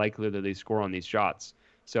their likelihood that they score on these shots.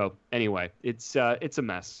 So anyway, it's a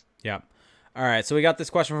mess. Yeah. All right, so we got this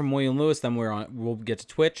question from William Lewis. Then we'll get to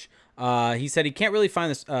Twitch. He said he can't really find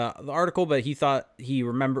this the article, but he thought he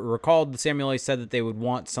recalled Samuel said that they would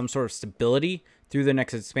want some sort of stability through the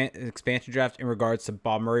next expansion draft in regards to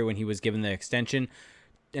Bob Murray when he was given the extension.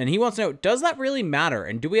 And he wants to know, does that really matter?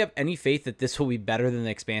 And do we have any faith that this will be better than the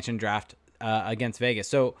expansion draft against Vegas?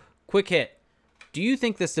 So, quick hit. Do you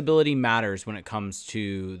think the stability matters when it comes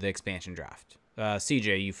to the expansion draft?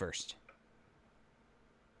 CJ, you first.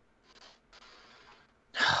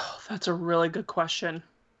 That's a really good question.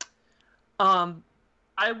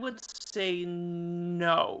 I would say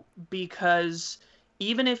no, because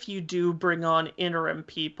even if you do bring on interim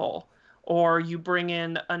people or you bring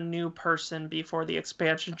in a new person before the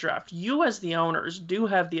expansion draft, you as the owners do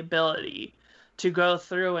have the ability to go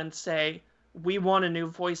through and say, we want a new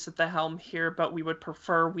voice at the helm here, but we would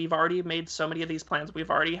prefer, we've already made so many of these plans. We've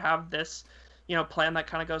already have this, plan that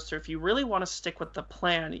kind of goes through. If you really want to stick with the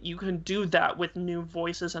plan, you can do that with new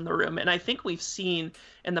voices in the room. And I think we've seen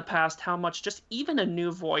in the past how much just even a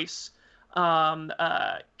new voice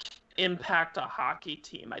impact a hockey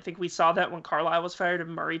team. I think we saw that when Carlisle was fired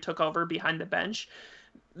and Murray took over behind the bench.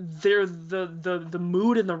 The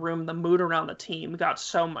mood in the room, the mood around the team got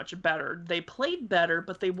so much better. They played better,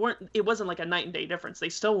 but it wasn't like a night and day difference. They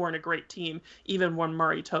still weren't a great team even when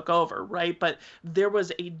Murray took over, right? But there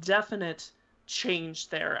was a definite change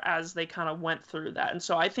there as they kind of went through that. And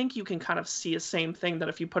so I think you can kind of see the same thing that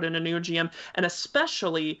if you put in a new GM, and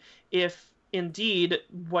especially if indeed,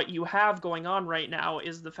 what you have going on right now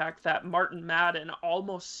is the fact that Martin Madden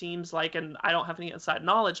almost seems like, and I don't have any inside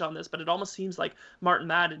knowledge on this, but it almost seems like Martin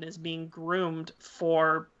Madden is being groomed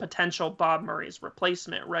for potential Bob Murray's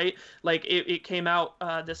replacement, right? Like it came out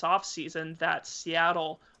this offseason that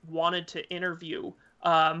Seattle wanted to interview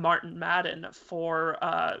Martin Madden for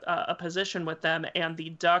a position with them, and the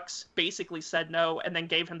Ducks basically said no and then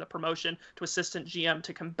gave him the promotion to assistant GM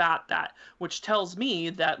to combat that, which tells me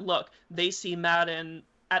that, look, they see Madden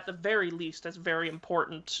at the very least as very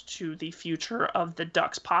important to the future of the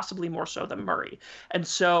Ducks, possibly more so than Murray. And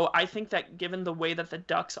so I think that given the way that the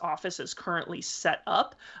Ducks office is currently set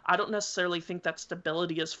up, I don't necessarily think that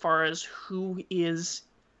stability as far as who is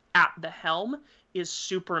at the helm is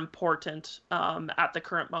super important at the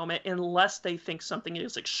current moment, unless they think something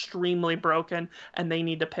is extremely broken and they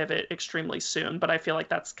need to pivot extremely soon. But I feel like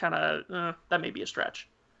that's kind of, that may be a stretch.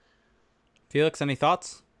 Felix, any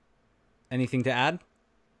thoughts? Anything to add?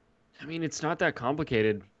 I mean, it's not that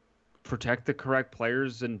complicated. Protect the correct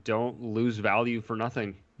players and don't lose value for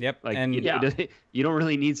nothing. Yep. Like, and you don't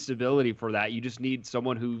really need stability for that. You just need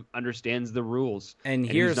someone who understands the rules and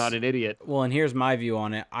who's not an idiot. Well, and here's my view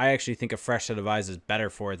on it. I actually think a fresh set of eyes is better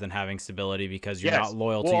for it than having stability, because you're not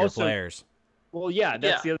loyal to your players. Well, yeah,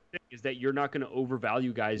 that's the other thing, is that you're not going to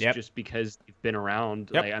overvalue guys just because they've been around.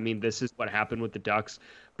 Yep. Like, I mean, this is what happened with the Ducks.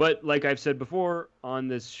 But like I've said before on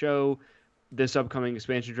this show, this upcoming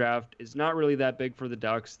expansion draft is not really that big for the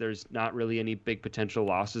Ducks. There's not really any big potential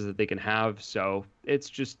losses that they can have. So it's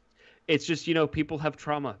just, people have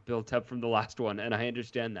trauma built up from the last one, and I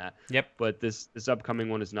understand that. Yep. But this upcoming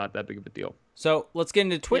one is not that big of a deal. So let's get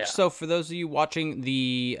into Twitch. Yeah. So for those of you watching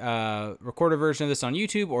the recorded version of this on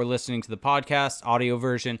YouTube or listening to the podcast audio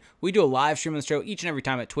version, we do a live stream of the show each and every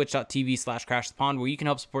time at twitch.tv/crashthepond, where you can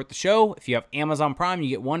help support the show. If you have Amazon Prime, you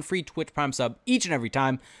get one free Twitch Prime sub each and every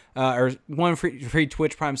time, or one free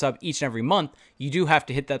Twitch Prime sub each and every month. You do have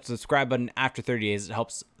to hit that subscribe button after 30 days. It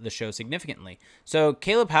helps the show significantly. So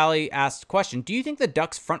Caleb Halley asked, question, do you think the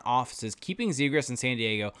Ducks front office is keeping Zegras in San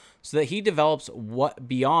Diego so that he develops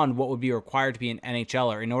beyond what would be required to be an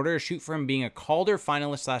NHLer in order to shoot for him being a Calder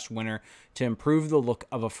finalist / winner to improve the look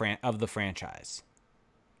of the franchise?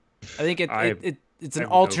 I think it's an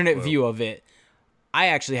alternate view of it. I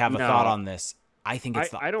actually have a thought on this. I think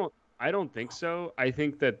it's I don't think so. I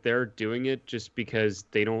think that they're doing it just because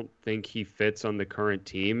they don't think he fits on the current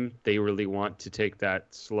team. They really want to take that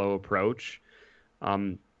slow approach.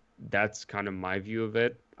 That's kind of my view of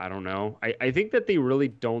it. I don't know. I think that they really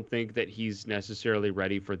don't think that he's necessarily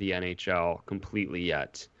ready for the NHL completely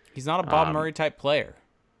yet. He's not a Bob Murray type player.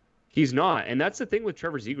 He's not. And that's the thing with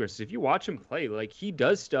Trevor Zegras. If you watch him play, like, he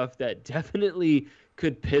does stuff that definitely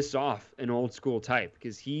could piss off an old school type,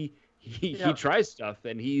 because he tries stuff,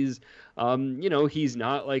 and he's he's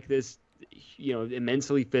not like this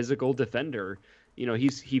immensely physical defender.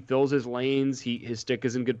 He fills his lanes, his stick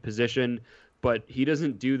is in good position, but he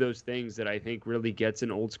doesn't do those things that I think really gets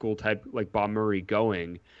an old school type like Bob Murray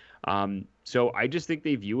going. So I just think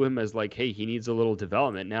they view him as like, hey, he needs a little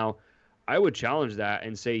development. Now, I would challenge that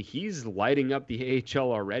and say he's lighting up the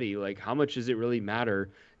AHL already. Like, how much does it really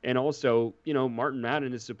matter? And also, Martin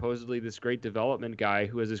Madden is supposedly this great development guy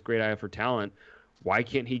who has this great eye for talent. Why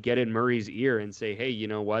can't he get in Murray's ear and say, hey, you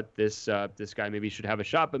know what, this guy maybe should have a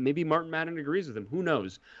shot? But maybe Martin Madden agrees with him. Who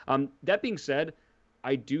knows? That being said,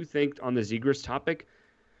 I do think on the Zegras topic,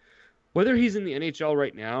 whether he's in the NHL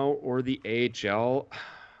right now or the AHL,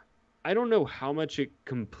 I don't know how much it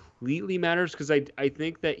completely matters, because I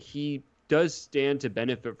think that he does stand to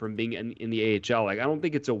benefit from being in the AHL. Like, I don't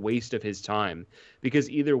think it's a waste of his time, because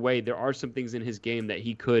either way, there are some things in his game that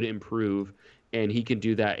he could improve, and he can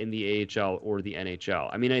do that in the AHL or the NHL.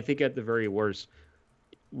 I mean, I think at the very worst,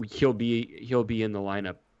 he'll be in the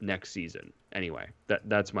lineup next season. Anyway,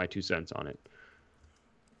 that's my 2 cents on it.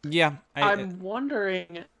 Yeah, I'm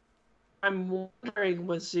wondering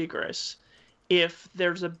with Zegras if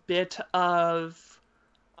there's a bit of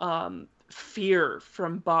fear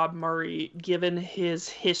from Bob Murray, given his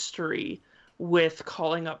history with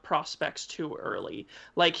calling up prospects too early.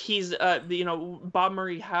 Like, he's, Bob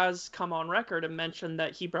Murray has come on record and mentioned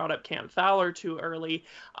that he brought up Cam Fowler too early,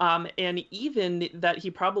 and even that he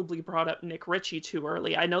probably brought up Nick Ritchie too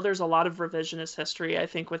early. I know there's a lot of revisionist history, I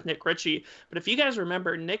think, with Nick Ritchie, but if you guys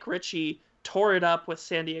remember, Nick Ritchie tore it up with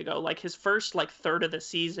San Diego, like his first third of the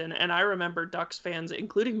season. And I remember Ducks fans,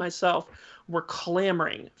 including myself, were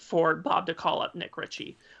clamoring for Bob to call up Nick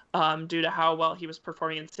Ritchie. due to how well he was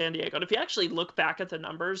performing in San Diego. And if you actually look back at the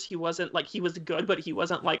numbers, he wasn't like, he was good, but he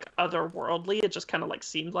wasn't like otherworldly. It just kind of like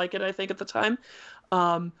seemed like it, I think, at the time.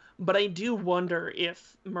 But I do wonder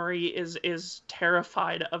if Murray is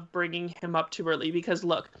terrified of bringing him up too early, because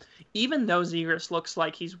look, even though Zegras looks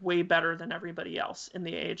like he's way better than everybody else in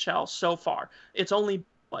the AHL so far, it's only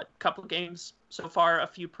a couple of games so far, a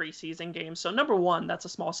few preseason games. So number one, that's a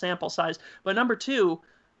small sample size. But number two,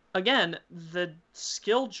 again, the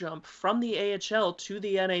skill jump from the AHL to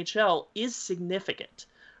the NHL is significant,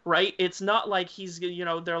 right? It's not like he's,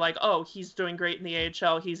 they're like, oh, he's doing great in the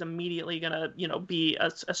AHL, he's immediately going to, be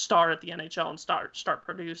a star at the NHL and start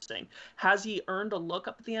producing. Has he earned a look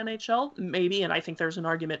up at the NHL? Maybe, and I think there's an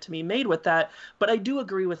argument to be made with that. But I do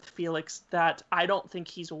agree with Felix that I don't think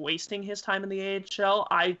he's wasting his time in the AHL.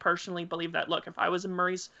 I personally believe that, look, if I was in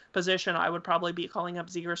Murray's position, I would probably be calling up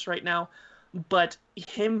Zegras right now. But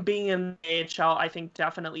him being in the AHL, I think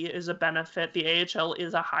definitely is a benefit. The AHL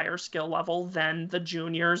is a higher skill level than the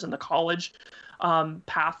juniors and the college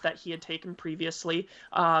path that he had taken previously.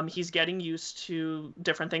 He's getting used to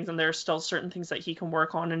different things, and there's still certain things that he can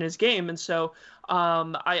work on in his game. And so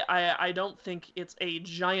I don't think it's a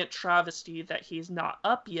giant travesty that he's not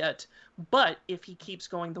up yet. But if he keeps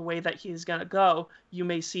going the way that he's going to go, you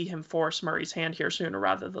may see him force Murray's hand here sooner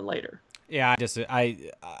rather than later. Yeah,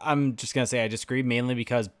 I'm just going to say I disagree, mainly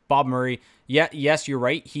because Bob Murray, yes, you're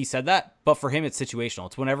right, he said that, but for him it's situational.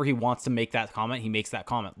 It's whenever he wants to make that comment, he makes that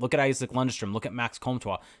comment. Look at Isac Lundestrom, look at Max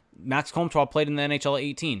Comtois. Max Comtois played in the NHL at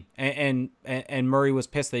 18, and Murray was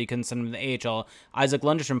pissed that he couldn't send him to the AHL. Isaac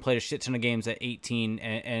Lundestrom played a shit ton of games at 18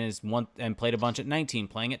 and played a bunch at 19,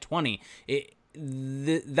 playing at 20.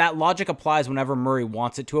 That logic applies whenever Murray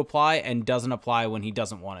wants it to apply and doesn't apply when he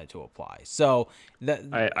doesn't want it to apply. So that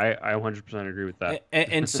I 100% agree with that.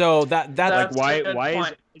 And so that's like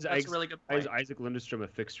why is that's a really good point. Is Isac Lundestrom a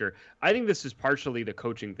fixture? I think this is partially the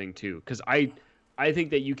coaching thing too, because I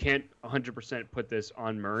think that you can't 100% put this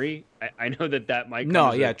on Murray. I know that might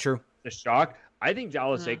come true. A shock. I think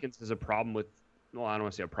Dallas Eakins has a problem with. Well, I don't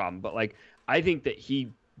want to say a problem, but like I think that he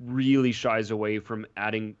really shies away from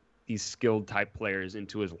adding these skilled type players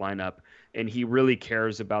into his lineup, and he really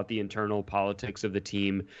cares about the internal politics of the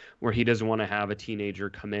team, where he doesn't want to have a teenager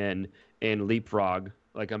come in and leapfrog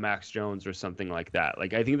like a Max Jones or something like that.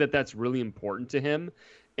 Like I think that that's really important to him,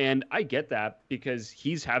 and I get that because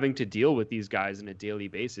he's having to deal with these guys on a daily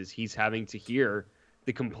basis. He's having to hear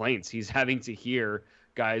the complaints. He's having to hear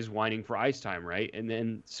guys whining for ice time, right? And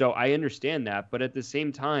then so I understand that, but at the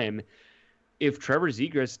same time, if Trevor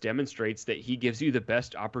Zegras demonstrates that he gives you the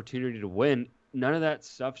best opportunity to win, none of that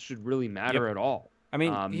stuff should really matter at all. I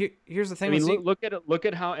mean, here's the thing. I mean, look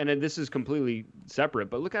at how, and this is completely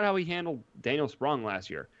separate, but look at how he handled Daniel Sprong last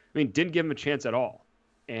year. I mean, didn't give him a chance at all.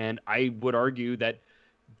 And I would argue that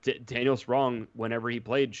Daniel Sprong, whenever he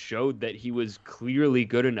played, showed that he was clearly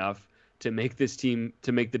good enough to make this team,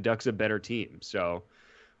 to make the Ducks a better team. So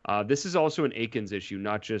this is also an Eakins issue,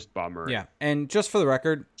 not just Bob Murray. Yeah, and just for the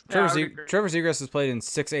record, Trevor Zegras has played in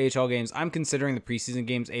 6 AHL games. I'm considering the preseason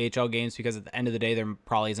games AHL games because at the end of the day, there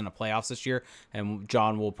probably isn't a playoffs this year. And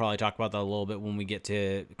John will probably talk about that a little bit when we get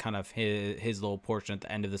to kind of his little portion at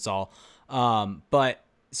the end of this all. But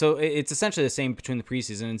so it's essentially the same between the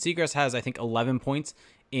preseason. And Zegras has, I think, 11 points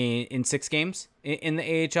in 6 games in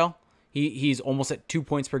the AHL. He's almost at 2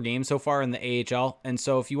 points per game so far in the AHL. And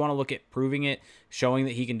so if you want to look at proving it, showing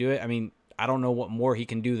that he can do it, I mean, I don't know what more he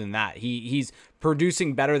can do than that. He's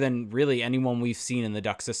producing better than really anyone we've seen in the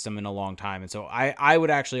Duck system in a long time. And so I would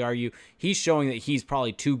actually argue he's showing that he's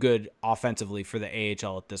probably too good offensively for the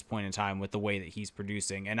AHL at this point in time with the way that he's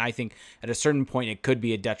producing. And I think at a certain point it could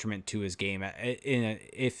be a detriment to his game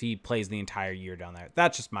if he plays the entire year down there.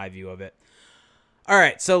 That's just my view of it. All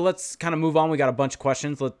right, so let's kind of move on. We got a bunch of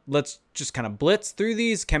questions. Let's just kind of blitz through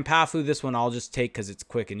these. Kempafu, this one I'll just take because it's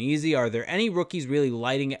quick and easy. Are there any rookies really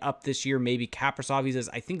lighting it up this year? Maybe Kaprizov. He says,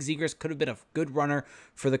 I think Zegras could have been a good runner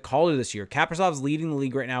for the Calder this year. Kaprizov's leading the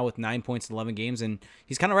league right now with 9 points in 11 games, and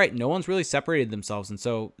he's kind of right. No one's really separated themselves. And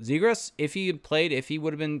so Zegras, if he had played, if he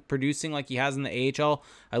would have been producing like he has in the AHL,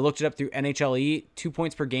 I looked it up through NHLE, 2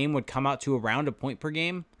 points per game would come out to around a point per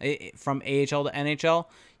game from AHL to NHL.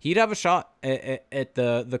 He'd have a shot at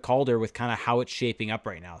the Calder with kind of how it's shaping up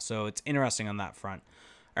right now. So it's interesting on that front.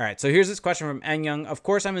 All right, so here's this question from N Young. Of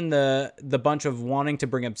course, I'm in the bunch of wanting to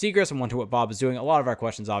bring up Zegras and wonder what Bob is doing. A lot of our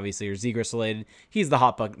questions, obviously, are Zegras related. He's the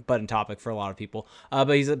hot button topic for a lot of people.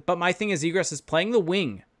 But my thing is, Zegras is playing the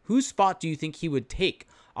wing. Whose spot do you think he would take?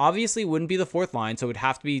 Obviously, it wouldn't be the fourth line, so it would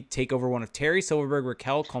have to be take over one of Terry, Silverberg,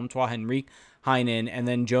 Raquel, Comtois, Henrique, Heinen, and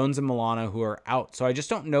then Jones and Milano, who are out. So I just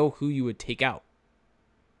don't know who you would take out.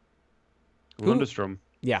 Lundestrom.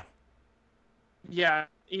 Yeah. Yeah,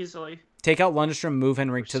 easily. Take out Lundestrom, move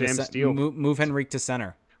Henrique to move Henrique to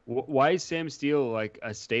center. Why is Sam Steele like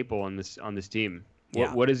a staple on this team?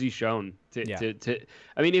 What has he shown to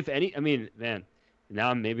I mean, man,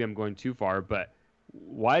 now maybe I'm going too far, but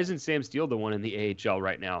why isn't Sam Steele the one in the AHL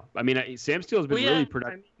right now? I mean, Sam Steele has been really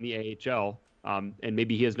productive in the AHL, and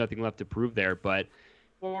maybe he has nothing left to prove there, but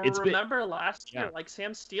remember last year, like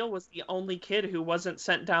Sam Steele was the only kid who wasn't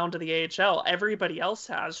sent down to the AHL. Everybody else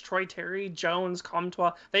has. Troy Terry, Jones,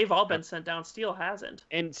 Comtois, they've all been sent down. Steele hasn't.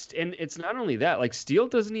 And it's not only that, like Steele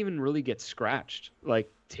doesn't even really get scratched.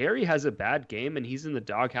 Like Terry has a bad game and he's in the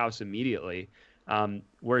doghouse immediately.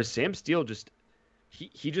 Whereas Sam Steele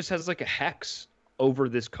he just has like a hex over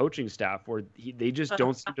this coaching staff where they just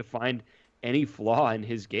don't seem to find any flaw in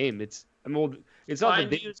his game. It's not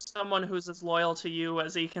that use someone who's as loyal to you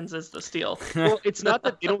as Eakins is to Steele. Well, it's not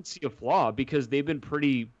that they don't see a flaw because they've been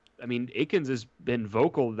pretty. I mean, Eakins has been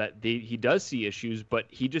vocal that he does see issues, but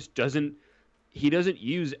he just doesn't. He doesn't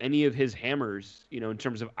use any of his hammers, in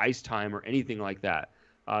terms of ice time or anything like that,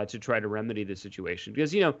 to try to remedy the situation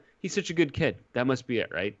because he's such a good kid. That must be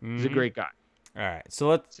it, right? Mm-hmm. He's a great guy. All right,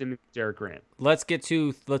 so Derek Grant. Let's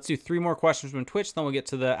do 3 more questions from Twitch, then we'll get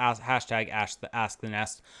to the hashtag Ask the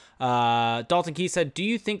Nest. Dalton Key said, "Do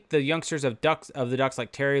you think the youngsters of the Ducks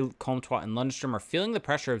like Terry, Comtois, and Lundestrom are feeling the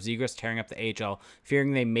pressure of Zegras tearing up the AHL,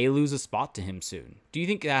 fearing they may lose a spot to him soon? Do you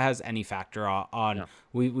think that has any factor on? No.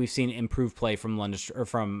 We've seen improved play from Lundestrom or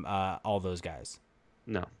from all those guys.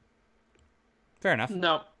 No. Fair enough.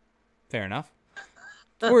 No. Fair enough.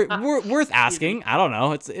 We're worth asking. I don't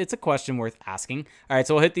know. It's a question worth asking. All right,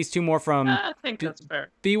 so we'll hit these 2 more from. I think that's fair.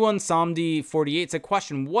 B1 Somdi 48. It's a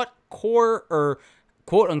question. What core or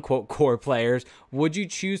quote unquote core players would you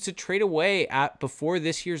choose to trade away before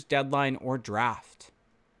this year's deadline or draft?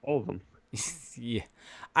 All of them. Yeah,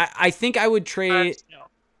 I think I would trade.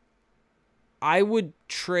 I would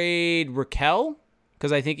trade Raquel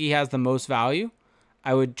because I think he has the most value.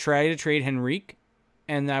 I would try to trade Henrique.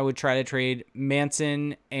 And I would try to trade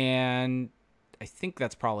Manson, and I think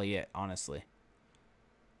that's probably it, honestly.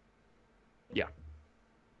 Yeah.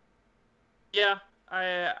 Yeah,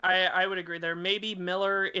 I would agree there. Maybe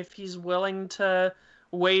Miller, if he's willing to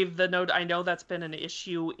waive the note. I know that's been an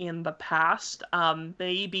issue in the past.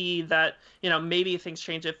 Maybe that, maybe things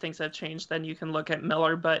change. If things have changed, then you can look at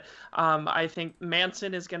Miller. But I think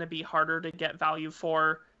Manson is going to be harder to get value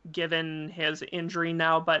for, given his injury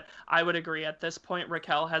now, but I would agree at this point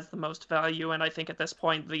Raquel has the most value, and I think at this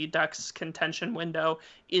point the Ducks contention window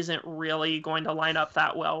isn't really going to line up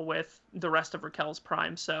that well with the rest of Raquel's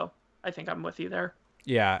prime, so I think I'm with you there.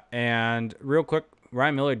 Yeah, and real quick,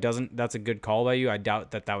 Ryan Miller that's a good call by you. I doubt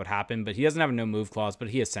that would happen, but he doesn't have a no move clause, but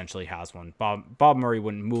he essentially has one. Bob Murray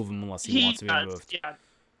wouldn't move him unless he wants to be moved. Yeah.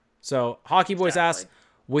 So Hockey Boys asks,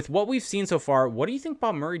 with what we've seen so far, what do you think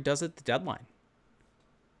Bob Murray does at the deadline?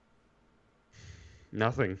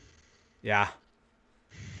 Nothing. Yeah.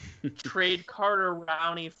 Trade Carter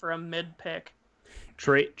Rowney for a mid pick.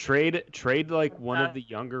 Trade like one of the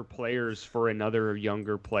younger players for another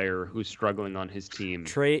younger player who's struggling on his team.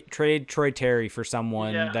 Trade Troy Terry for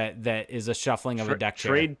someone that is a shuffling of a deck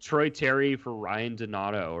chair. Trade Troy Terry for Ryan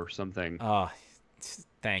Donato or something. Oh,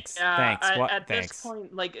 thanks. Yeah, thanks. At this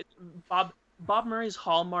point, like Bob Murray's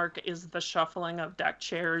hallmark is the shuffling of deck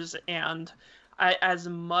chairs, and as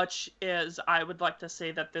much as I would like to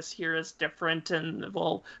say that this year is different and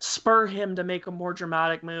will spur him to make a more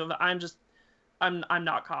dramatic move, I'm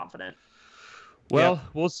not confident. Well,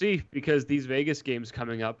 We'll see, because these Vegas games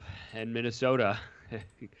coming up and Minnesota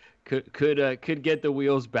could get the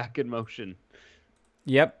wheels back in motion.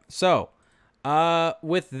 Yep. So,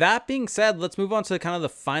 with that being said, let's move on to kind of the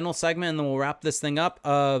final segment, and then we'll wrap this thing up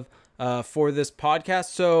for this podcast.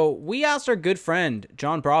 So we asked our good friend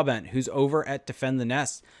John Brabant, who's over at Defend the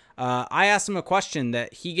Nest. I asked him a question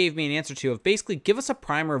that he gave me an answer to of basically give us a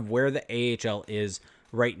primer of where the AHL is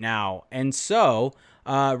right now. And so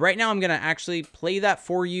right now I'm going to actually play that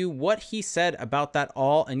for you, what he said about that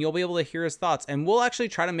all, and you'll be able to hear his thoughts. And we'll actually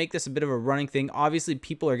try to make this a bit of a running thing. Obviously,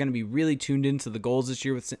 people are going to be really tuned into the goals this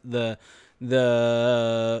year with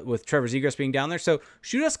with Trevor Zegras being down there. So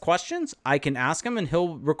shoot us questions. I can ask him and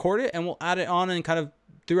he'll record it, and we'll add it on and kind of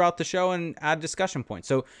throughout the show and add discussion points.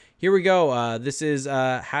 So here we go. This is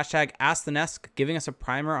hashtag Ask the Nest, giving us a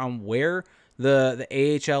primer on where the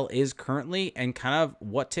AHL is currently and kind of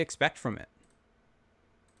what to expect from it.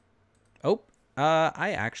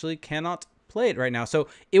 I actually cannot play it right now. So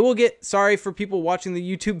it will get, sorry for people watching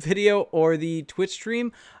the YouTube video or the Twitch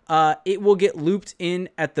stream, it will get looped in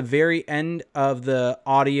at the very end of the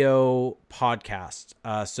audio podcast.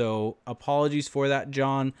 So apologies for that,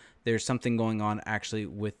 John. there's something going on actually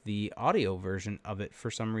with the audio version of it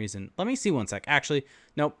for some reason. Let me see one sec. Actually,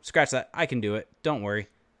 nope, scratch that. I can do it. Don't worry.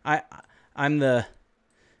 I'm the...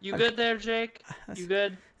 You good there, Jake? You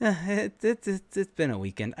good? It's been a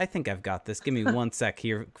weekend. I think I've got this. Give me one sec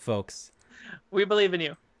here, folks. We believe in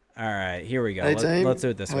you. All right, here we go. Hey, let's do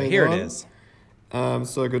it this way. Here it is.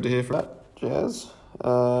 So good to hear from that, Jazz.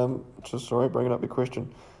 Just sorry, bringing up your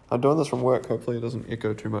question. I'm doing this from work. Hopefully it doesn't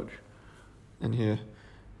echo too much in here.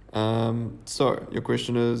 So your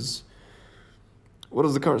question is, what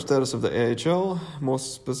is the current status of the AHL? More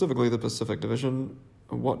specifically, the Pacific Division.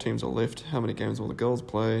 What teams are left? How many games will the girls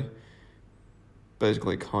play?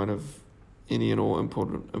 Basically, kind of any and all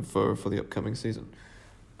important info for the upcoming season.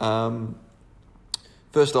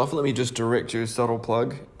 First off, let me just direct you, subtle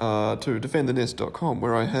plug, to defendthenest.com,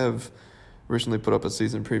 where I have recently put up a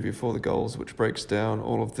season preview for the Gulls, which breaks down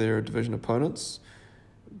all of their division opponents,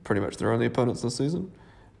 pretty much their only opponents this season,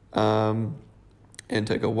 and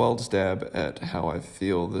take a wild stab at how I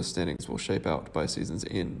feel the standings will shape out by season's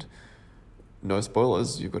end. No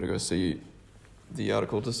spoilers, you've got to go see the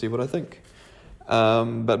article to see what I think.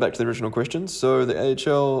 But back to the original question. So the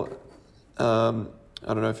AHL,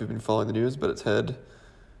 I don't know if you've been following the news, but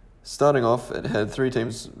starting off, it had 3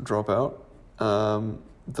 teams drop out.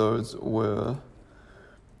 Those were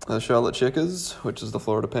the Charlotte Checkers, which is the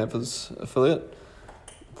Florida Panthers affiliate,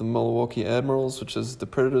 the Milwaukee Admirals, which is the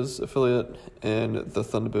Predators affiliate, and the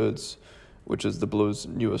Thunderbirds, which is the Blues'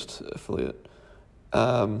 newest affiliate.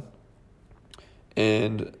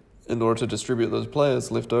 And in order to distribute those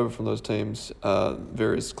players left over from those teams,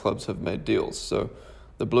 various clubs have made deals. So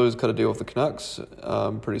the Blues cut a deal with the Canucks,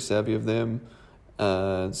 pretty savvy of them.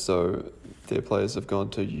 And so their players have gone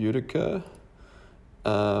to Utica.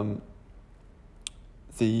 The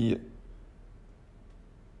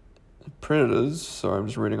Predators, sorry, I'm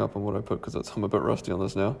just reading up on what I put because I'm a bit rusty on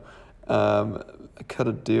this now, cut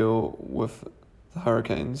a deal with the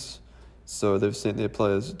Hurricanes. So they've sent their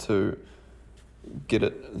players to get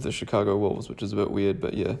it the Chicago Wolves, which is a bit weird,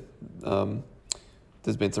 but yeah,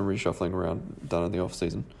 there's been some reshuffling around done in the off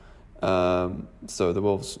season. So the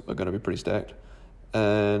Wolves are going to be pretty stacked,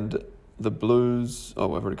 and the Blues.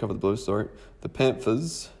 Oh, I've already covered the Blues. Sorry, the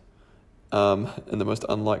Panthers, in the most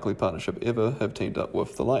unlikely partnership ever, have teamed up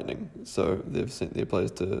with the Lightning. So they've sent their players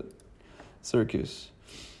to Syracuse.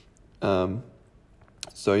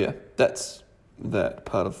 So yeah, that's that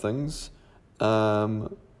part of things.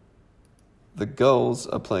 The Gulls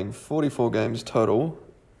are playing 44 games total,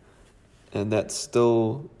 and that's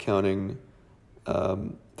still counting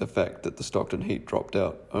the fact that the Stockton Heat dropped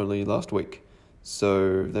out only last week.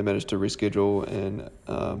 So they managed to reschedule and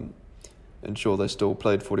ensure they still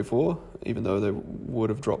played 44, even though they would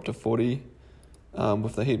have dropped to 40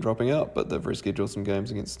 with the Heat dropping out, but they've rescheduled some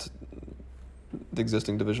games against the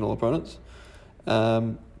existing divisional opponents.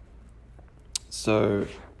 So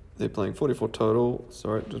they're playing 44 total.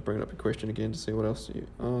 Sorry, just bringing up your question again to see what else you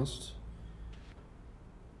asked.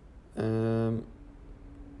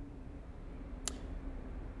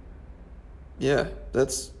 Yeah,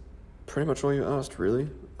 that's pretty much all you asked, really.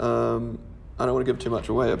 I don't want to give too much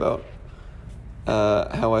away about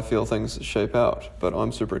how I feel things shape out, but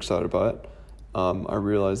I'm super excited by it. I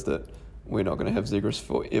realise that we're not going to have Zegras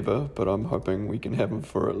forever, but I'm hoping we can have him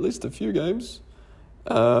for at least a few games.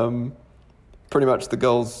 Pretty much the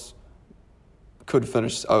Gulls could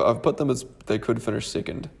finish... I've put them as they could finish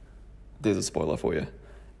second. There's a spoiler for you.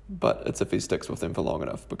 But it's if he sticks with them for long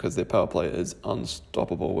enough, because their power play is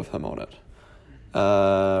unstoppable with him on it.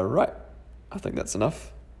 Right. I think that's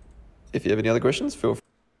enough. If you have any other questions, feel free.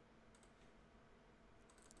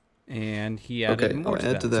 And he added more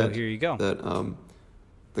to that. So here you go. That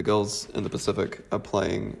the Gulls in the Pacific are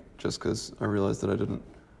playing, just because I realised that I didn't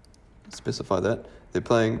specify that, they're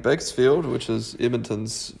playing Bakersfield, which is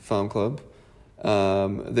Edmonton's farm club.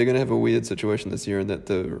 They're going to have a weird situation this year in that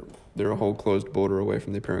they're a whole closed border away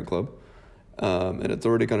from their parent club. And it's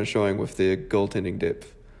already kind of showing with their goaltending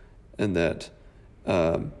depth in that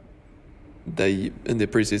they, in their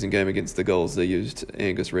preseason game against the Gulls, they used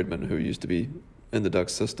Angus Redmond, who used to be in the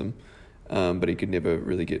Ducks system, but he could never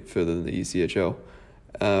really get further than the ECHL.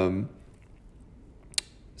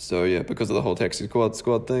 So yeah, because of the whole taxi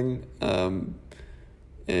squad thing,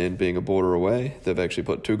 and being a border away, they've actually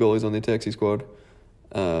put 2 goalies on their taxi squad.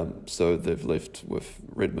 So they've left with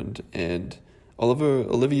Redmond and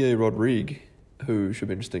Olivier Rodrigue, who should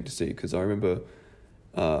be interesting to see, because I remember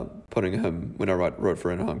putting him, when I wrote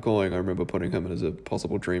for Anaheim Calling, I remember putting him as a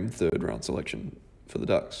possible dream 3rd round selection for the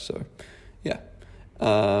Ducks. So yeah.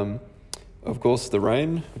 Of course, the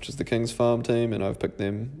Reign, which is the Kings farm team, and I've picked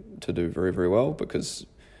them to do very, very well because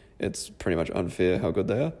it's pretty much unfair how good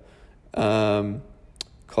they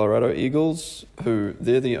Colorado Eagles, who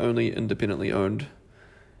they're the only independently owned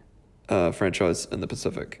franchise in the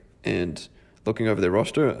Pacific. And looking over their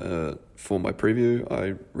roster for my preview,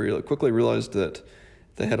 I really quickly realized that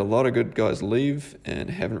they had a lot of good guys leave and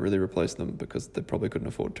haven't really replaced them because they probably couldn't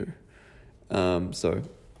afford to. So,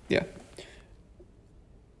 yeah.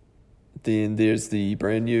 Then there's the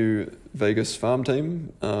brand new Vegas farm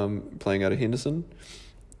team playing out of Henderson.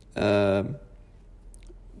 Can't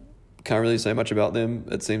really say much about them.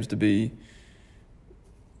 It seems to be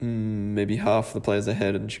maybe half the players they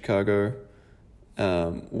had in Chicago,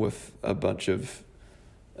 with a bunch of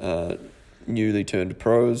newly turned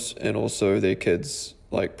pros and also their kids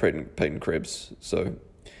like Peyton Krebs. So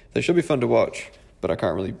they should be fun to watch, but I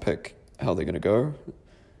can't really pick how they're going to go,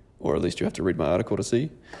 or at least you have to read my article to see.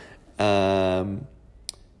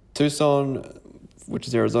 Tucson, which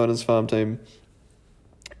is Arizona's farm team,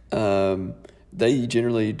 they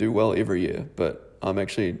generally do well every year, but I'm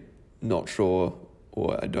actually not sure,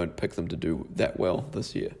 or I don't pick them to do that well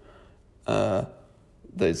this year.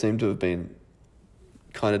 They seem to have been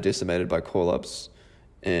kind of decimated by call-ups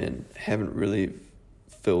and haven't really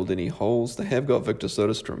filled any holes. They have got Victor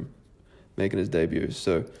Soderstrom making his debut,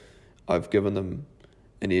 so I've given them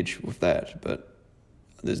an edge with that, but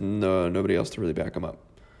there's nobody else to really back them up.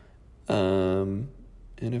 And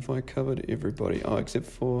if I covered everybody, except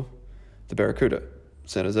for the Barracuda,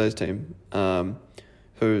 San Jose's team,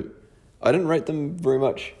 who I didn't rate them very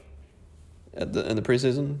much in the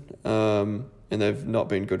preseason, and they've not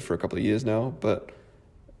been good for a couple of years now. But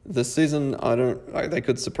this season, they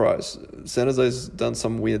could surprise. San Jose's done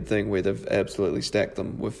some weird thing where they've absolutely stacked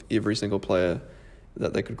them with every single player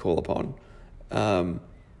that they could call upon.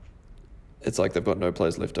 It's like they've got no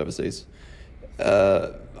players left overseas.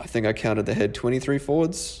 I think I counted they had 23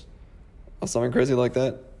 forwards or something crazy like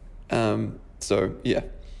that. So, yeah,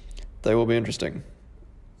 they will be interesting.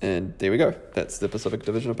 And there we go. That's the Pacific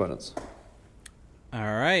Division opponents. All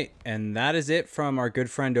right. And that is it from our good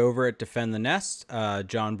friend over at Defend the Nest,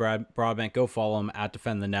 John Broadbent. Go follow him at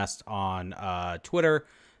Defend the Nest on Twitter.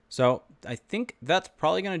 So I think that's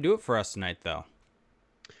probably going to do it for us tonight, though.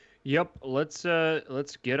 Yep, let's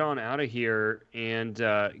get on out of here and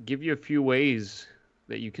give you a few ways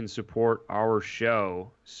that you can support our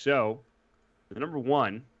show. So, number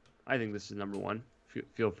one, I think this is number one.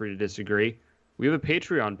 Feel free to disagree. We have a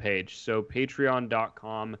Patreon page, so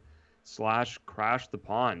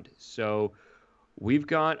patreon.com/crashthepond. So we've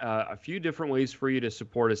got a few different ways for you to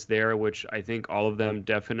support us there, which I think all of them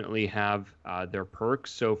definitely have their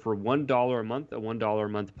perks. So for $1 a month, a $1 a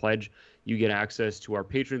month pledge, you get access to our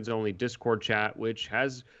patrons-only Discord chat, which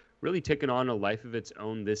has really taken on a life of its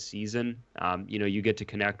own this season. You get to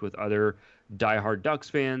connect with other diehard Ducks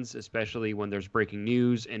fans, especially when there's breaking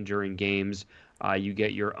news and during games. You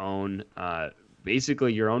get your own,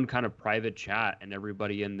 basically your own kind of private chat, and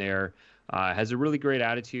everybody in there has a really great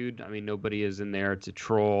attitude. I mean, nobody is in there to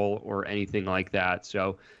troll or anything like that.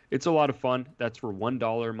 So it's a lot of fun. That's for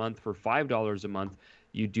 $1 a month. For $5 a month,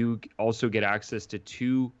 you do also get access to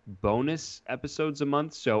 2 bonus episodes a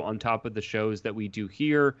month. So on top of the shows that we do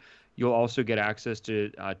here, you'll also get access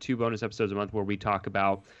to 2 bonus episodes a month where we talk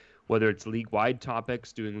about whether it's league-wide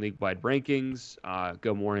topics, doing league-wide rankings,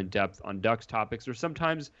 go more in depth on Ducks topics, or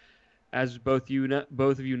sometimes, as both of you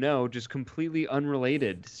know, just completely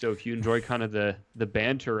unrelated. So if you enjoy kind of the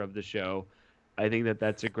banter of the show, I think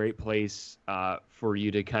that's a great place for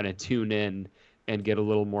you to kind of tune in and get a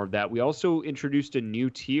little more of that. We also introduced a new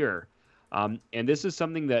tier, and this is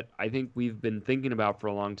something that I think we've been thinking about for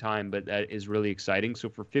a long time, but that is really exciting. So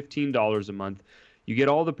for $15 a month, you get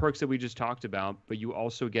all the perks that we just talked about, but you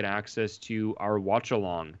also get access to our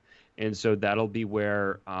watch-along. And so that'll be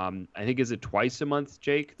where, I think, is it twice a month,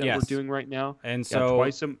 Jake, that we're doing right now? And so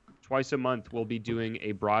twice a month, we'll be doing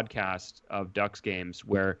a broadcast of Ducks games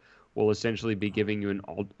where we'll essentially be giving you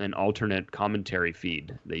an alternate commentary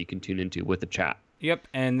feed that you can tune into with the chat. Yep,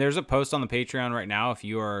 and there's a post on the Patreon right now. If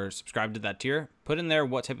you are subscribed to that tier, put in there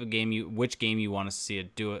what type of game which game you want to see us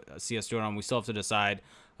do it on. We still have to decide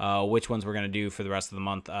which ones we're going to do for the rest of the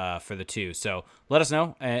month for the 2. So let us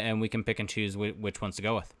know, and we can pick and choose which ones to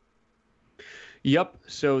go with. Yep.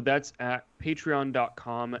 So that's at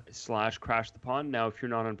patreon.com/crashthepond. Now, if you're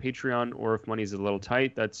not on Patreon or if money's a little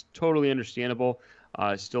tight, that's totally understandable.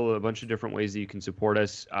 Still a bunch of different ways that you can support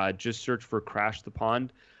us. Just search for Crash the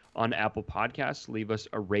Pond on Apple Podcasts. Leave us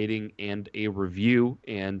a rating and a review,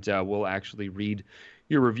 and we'll actually read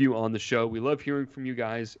your review on the show. We love hearing from you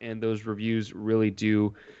guys, and those reviews really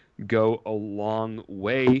do go a long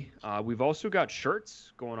way. We've also got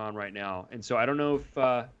shirts going on right now, and so I don't know if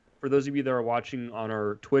For those of you that are watching on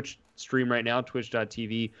our Twitch stream right now,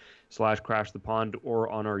 twitch.tv/crashthepond, or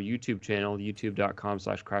on our YouTube channel,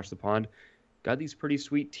 youtube.com/crashthepond, got these pretty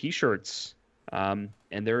sweet t-shirts. And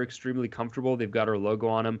they're extremely comfortable. They've got our logo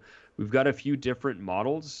on them. We've got a few different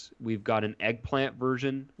models. We've got an eggplant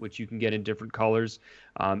version, which you can get in different colors.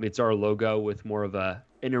 It's our logo with more of an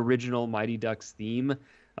original Mighty Ducks theme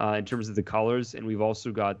in terms of the colors. And we've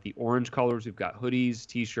also got the orange colors. We've got hoodies,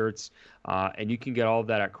 t-shirts, and you can get all of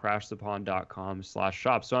that at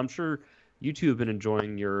crashthepond.com/shop. So I'm sure you two have been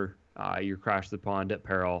enjoying your Crash the Pond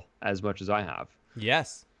apparel as much as I have.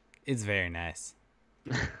 Yes, it's very nice.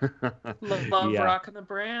 love rocking the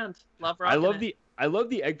brand. Love rocking I love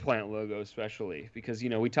the eggplant logo especially because,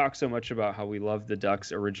 we talk so much about how we love the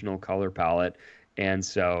Ducks original color palette. And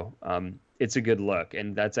so it's a good look.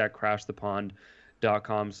 And that's at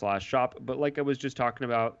crashthepond.com/shop. But like I was just talking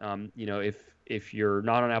about, if you're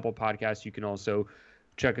not on Apple Podcasts, you can also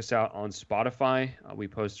check us out on Spotify. We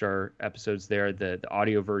post our episodes there, the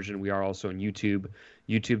audio version. We are also on YouTube,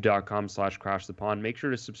 youtube.com/crashthepond. Make sure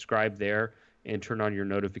to subscribe there and turn on your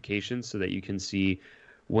notifications so that you can see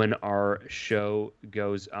when our show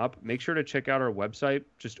goes up. Make sure to check out our website,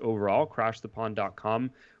 just overall,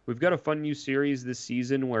 crashthepond.com. We've got a fun new series this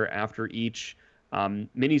season where after each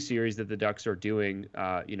mini-series that the Ducks are doing,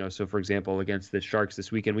 so for example, against the Sharks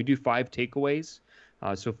this weekend, we do 5 takeaways.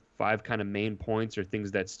 So 5 kind of main points or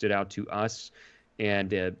things that stood out to us.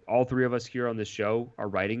 And all 3 of us here on the show are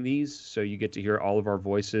writing these. So you get to hear all of our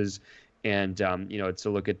voices. And, it's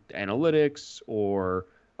a look at analytics or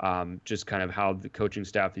just kind of how the coaching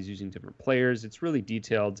staff is using different players. It's really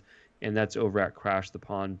detailed, and that's over at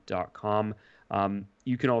crashthepond.com.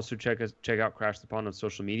 You can also check out Crash the Pond on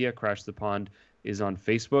social media. Crash the Pond is on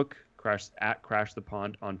Facebook, at Crash the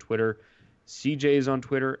Pond on Twitter. CJ is on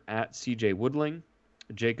Twitter at CJ Woodling.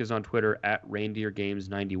 Jake is on Twitter at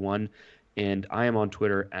ReindeerGames91. And I am on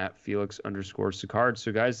Twitter at Felix_Sicard.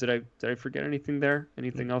 So, guys, did I forget anything there?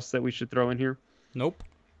 Anything else that we should throw in here? Nope.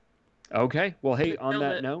 Okay. Well, hey, on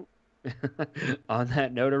that note,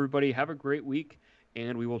 everybody, have a great week,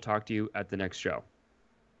 and we will talk to you at the next show.